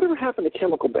myself, whatever happened to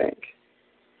Chemical Bank?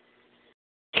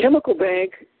 Chemical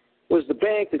Bank was the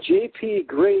bank that J. Peter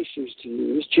Grace used to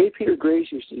use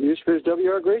for his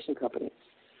W.R. Grace and Company.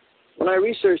 when I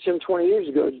researched him 20 years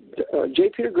ago,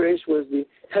 J. Peter Grace was the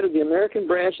head of the American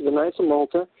branch of the Knights of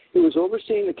Malta. He was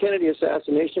overseeing the Kennedy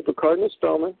assassination for Cardinal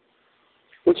Spellman,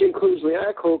 which includes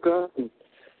Leah Coca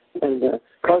and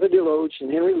Carter DeLoach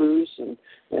and Henry Luce and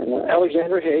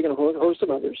Alexander Haig and a host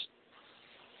of others.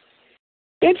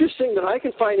 Interesting that I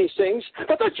can find these things,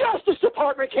 but the Justice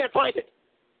Department can't find it.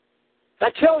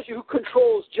 That tells you who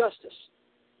controls justice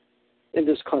in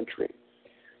this country.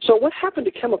 So what happened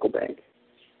to Chemical Bank?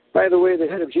 By the way, the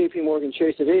head of J.P. Morgan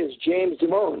Chase today is James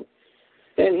Damone,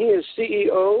 and he is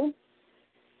CEO,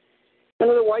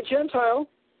 another white Gentile.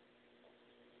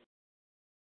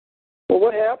 Well,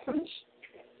 what happens?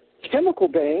 Chemical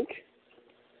Bank,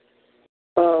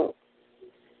 well,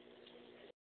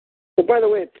 by the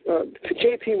way,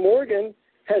 J.P. Morgan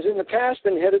has in the past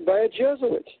been headed by a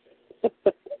Jesuit.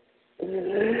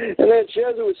 And that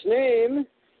Jesuit's name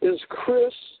is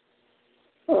Chris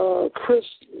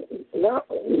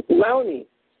Lowney,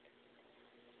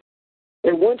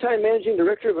 and one-time managing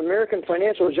director of American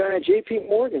financial giant J.P.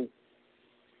 Morgan.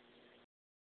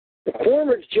 The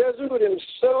former Jesuit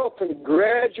himself and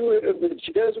graduate of the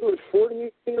Jesuit Fordham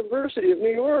University of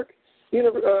New York,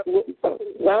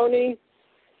 Lowney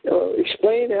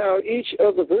explained how each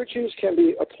of the virtues can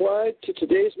be applied to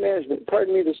today's management.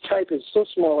 Pardon me, this type is so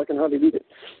small I can hardly read it.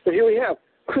 But here we have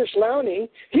Chris Lowney.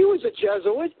 He was a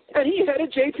Jesuit, and he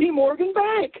headed J.P. Morgan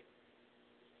Bank.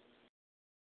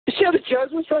 You see how the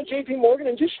Jesuits run J.P. Morgan?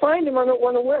 And just find him on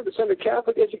the web. It's under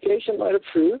Catholic Education, Light of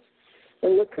Truth.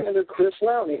 And look under Chris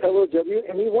Lowney,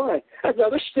 Lowney.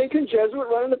 Another stinking Jesuit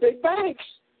running the big banks.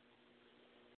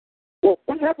 Well,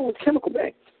 what happened with Chemical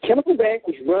Bank? Chemical Bank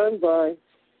was run by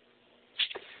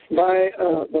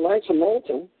the Knights of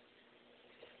Malta,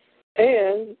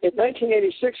 and in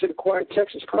 1986 it acquired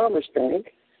Texas Commerce Bank.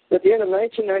 At the end of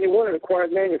 1991 it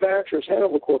acquired Manufacturers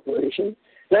Hanover Corporation.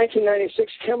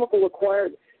 1996 Chemical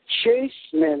acquired Chase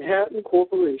Manhattan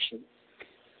Corporation,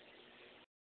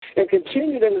 and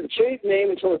continued under the Chase name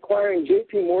until acquiring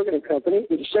J.P. Morgan & Company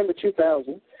in December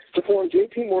 2000 to form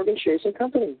J.P. Morgan Chase &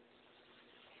 Company.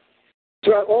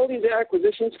 Throughout all these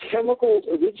acquisitions, Chemical's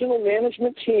original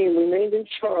management team remained in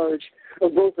charge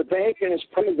of both the bank and its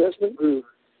private investment group,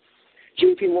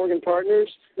 J.P. Morgan Partners,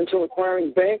 until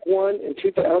acquiring Bank One in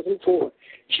 2004.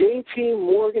 J.P.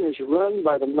 Morgan is run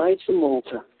by the Knights of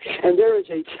Malta, and there is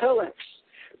a telex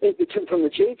from the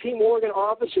J.P. Morgan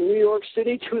office in New York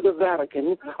City to the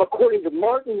Vatican, according to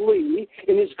Martin Lee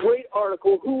in his great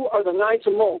article, Who Are the Knights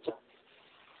of Malta?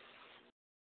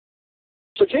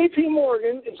 So J.P.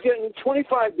 Morgan is getting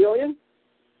 $25 billion.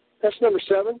 That's number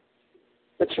 7.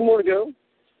 That's 2 more to go.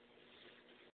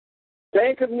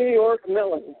 Bank of New York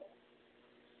Mellon.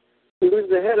 Who's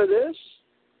the head of this?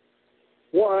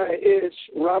 Why, it's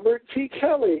Robert P.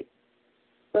 Kelly,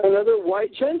 another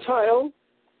white Gentile.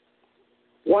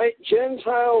 White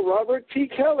Gentile Robert P.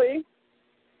 Kelly,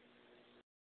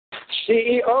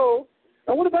 CEO.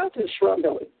 Now, what about this Rob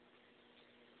Kelly?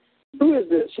 Who is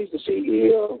this? He's the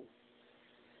CEO.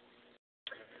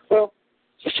 Well,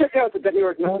 just check out the New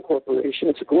York Mellon Corporation.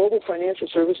 It's a global financial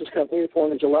services company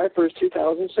formed on July 1st,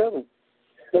 2007,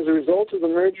 as a result of the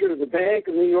merger of the Bank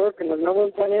of New York and the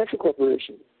Mellon Financial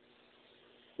Corporation.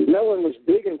 Mellon was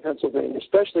big in Pennsylvania,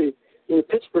 especially in the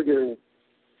Pittsburgh area.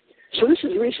 So this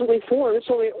is recently formed. It's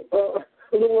only a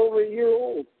little over a year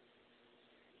old.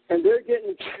 And they're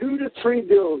getting $2 to $3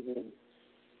 billion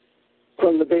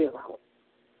from the bailout.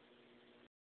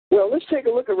 Well, let's take a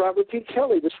look at Robert P.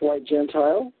 Kelly, this white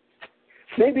Gentile.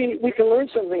 Maybe we can learn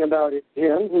something about him,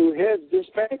 who heads this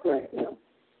bank right now.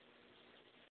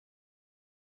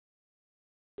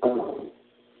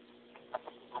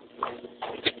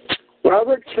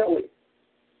 Robert Kelly,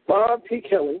 Bob P.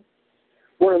 Kelly,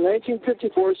 born in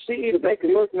 1954, CEO of the Bank of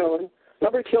New York Mellon.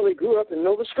 Robert Kelly grew up in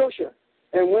Nova Scotia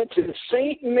and went to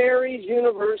St. Mary's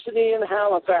University in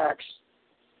Halifax.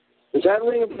 Does that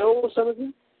ring a bell with some of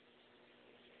you?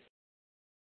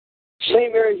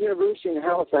 St. Mary's University in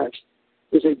Halifax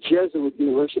is a Jesuit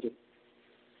university.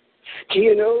 Do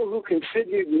you know who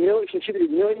contributed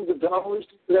millions of dollars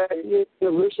to that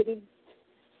university?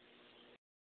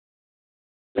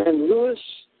 And Lewis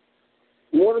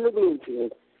Mortimer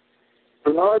Bloomfield.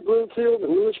 Bernard Bloomfield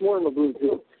and Lewis Mortimer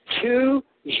Bloomfield. 2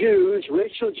 Jews,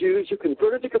 racial Jews, who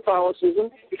converted to Catholicism,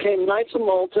 became Knights of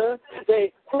Malta.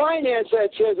 They financed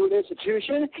that Jesuit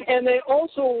institution, and they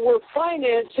also were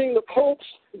financing the Pope's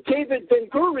David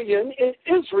Ben-Gurion in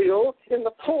Israel, in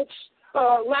the Pope's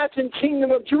Latin Kingdom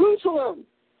of Jerusalem.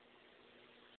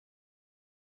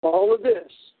 All of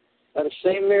this at a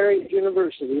St. Mary's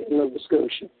University in Nova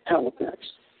Scotia, Halifax.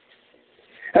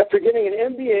 After getting an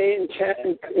MBA in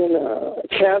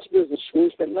Cass Business School,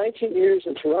 he spent 19 years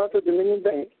in Toronto Dominion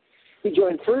Bank. He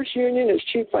joined First Union as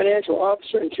Chief Financial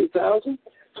Officer in 2000,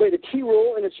 played a key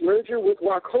role in its merger with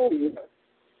Wachovia.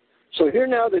 So here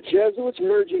now the Jesuits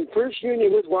merging First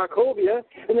Union with Wachovia,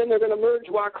 and then they're going to merge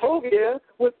Wachovia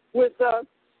with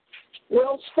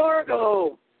Wells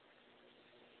Fargo.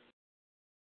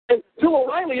 And Bill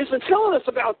O'Reilly isn't telling us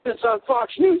about this on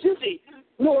Fox News, is he?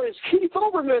 Nor is Keith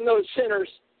Olbermann, those sinners.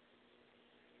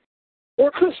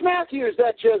 Or Chris Matthews,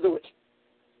 that Jesuit.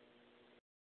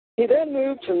 He then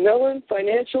moved to Mellon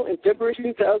Financial in February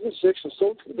 2006 and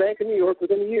sold to the Bank of New York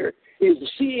within a year. He is the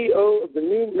CEO of the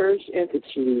new merged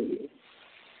entity.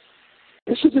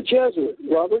 This is a Jesuit,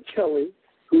 Robert Kelly,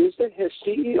 who is the head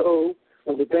CEO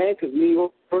of the Bank of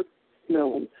New York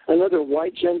Mellon, another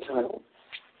white Gentile.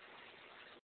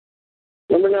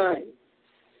 Number 9,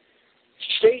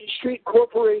 State Street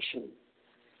Corporation.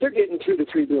 They're getting $2 to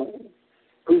 $3 billion.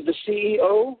 Who's the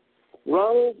CEO?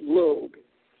 Ronald Logue,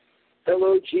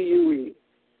 Logue,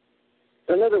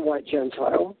 another white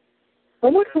Gentile.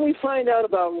 And what can we find out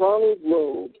about Ronald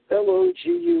Logue, Logue,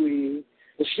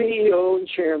 the CEO and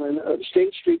chairman of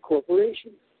State Street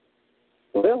Corporation?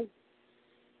 Well,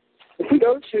 if we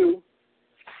go to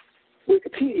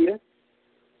Wikipedia,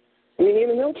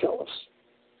 even they'll tell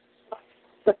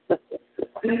us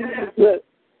that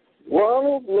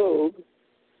Ronald Logue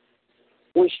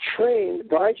was trained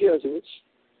by Jesuits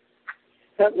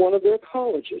at one of their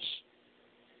colleges.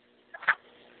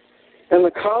 And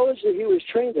the college that he was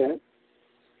trained at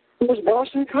was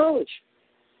Boston College.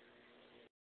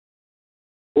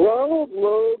 Ronald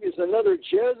Logue is another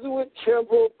Jesuit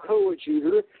temple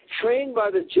coadjutor trained by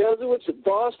the Jesuits at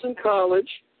Boston College,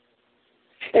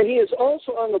 and he is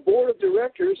also on the board of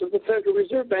directors of the Federal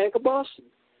Reserve Bank of Boston.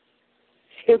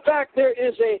 In fact, there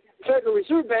is a Federal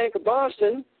Reserve Bank of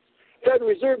Boston, Federal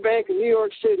Reserve Bank of New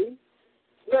York City,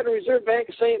 Federal Reserve Bank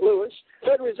of St. Louis,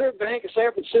 Federal Reserve Bank of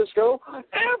San Francisco,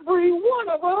 every one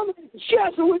of them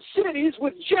Jesuit cities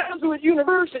with Jesuit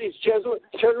universities,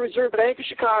 Federal Reserve Bank of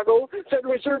Chicago,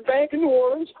 Federal Reserve Bank of New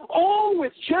Orleans, all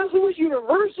with Jesuit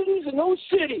universities in those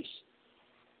cities.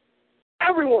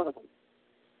 Every one of them.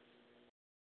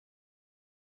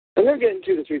 And they're getting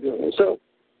 $2 to $3 billion. So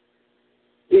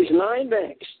these 9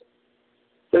 banks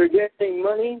that are getting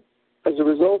money as a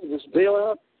result of this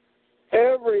bailout,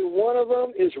 every one of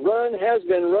them has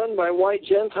been run by white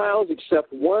Gentiles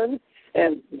except one,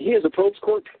 and he is a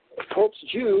Pope's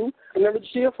Jew, a member of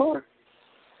the CFR.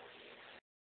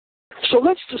 So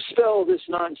let's dispel this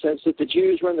nonsense that the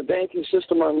Jews run the banking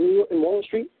system in Wall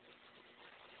Street.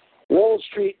 Wall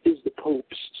Street is the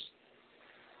Pope's.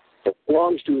 It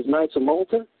belongs to his Knights of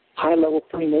Malta, high-level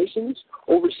Freemasons,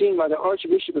 overseen by the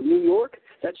Archbishop of New York,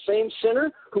 that same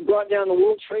sinner who brought down the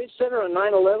World Trade Center on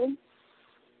 9/11,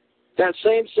 that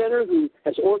same sinner who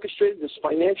has orchestrated this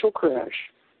financial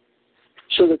crash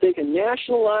so that they can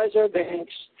nationalize our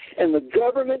banks, and the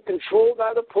government controlled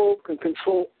by the Pope can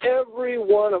control every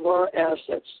one of our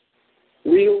assets,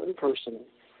 real and personal.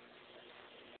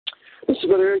 This is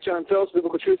Brother Eric John Phelps,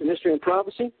 Biblical Truth and History and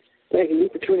Prophecy. Thank you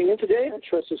for tuning in today. I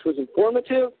trust this was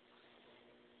informative.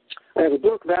 I have a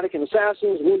book, Vatican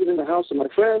Assassins, Wounded in the House of My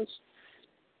Friends.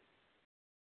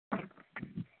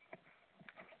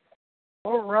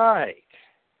 All right.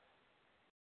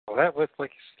 Well, that was,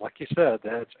 like you said,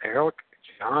 that's Eric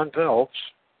John Phelps,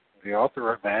 the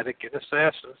author of Vatican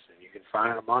Assassins, and you can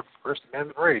find him on First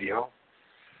Amendment Radio.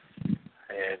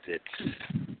 And it's,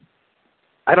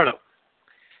 I don't know.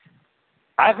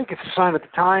 I think it's a sign of the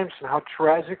times and how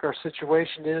tragic our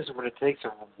situation is when it takes a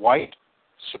white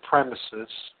supremacist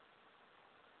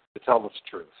to tell us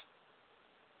the truth.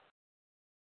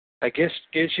 I guess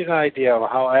gives you an idea of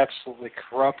how absolutely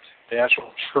corrupt the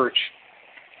actual church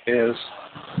is,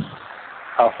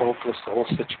 how hopeless the whole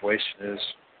situation is.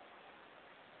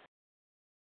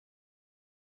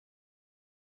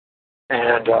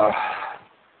 And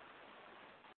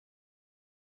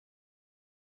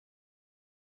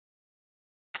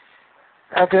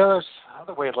the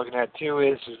other way of looking at it too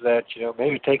is that,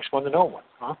 maybe it takes one to know one,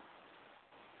 huh?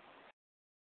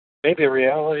 Maybe in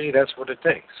reality that's what it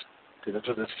takes.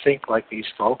 To think like these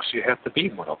folks, you have to be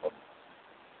one of them.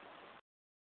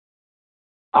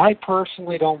 I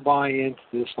personally don't buy into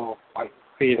this whole white,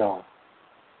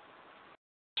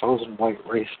 chosen white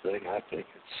race thing. I think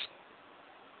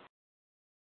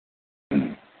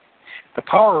it's the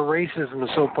power of racism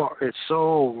is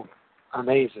so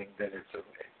amazing that it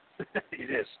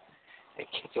is.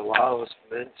 It allows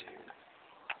men to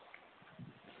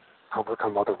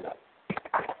overcome other men,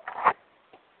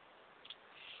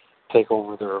 take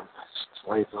over their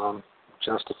slaves on,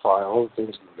 justify all the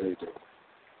things that they do.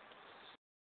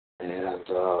 And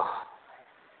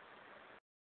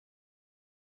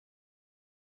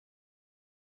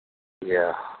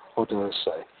yeah, what do I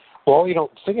say? Well, the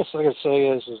thing I can say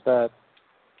is that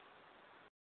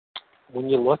when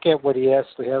you look at what he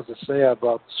actually has to say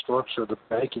about the structure of the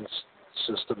banking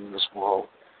system in this world,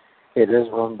 it is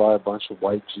run by a bunch of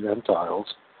white Gentiles,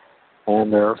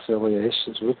 and their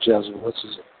affiliations with Jesuits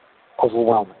is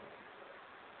overwhelming.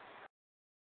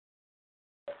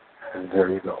 And there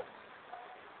you go.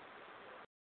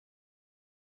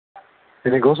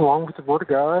 And it goes along with the Word of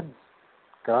God.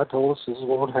 God told us this is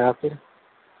what would happen,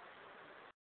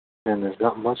 and there's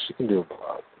not much you can do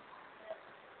about it.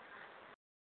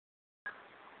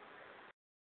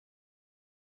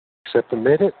 Except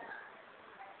admit it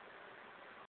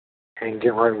and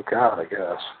get right with God, I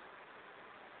guess.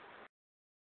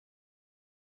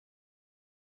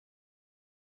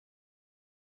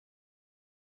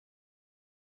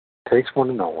 Takes one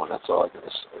to know one, that's all I gotta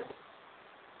say.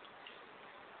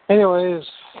 Anyways,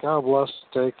 God bless,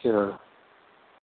 take care.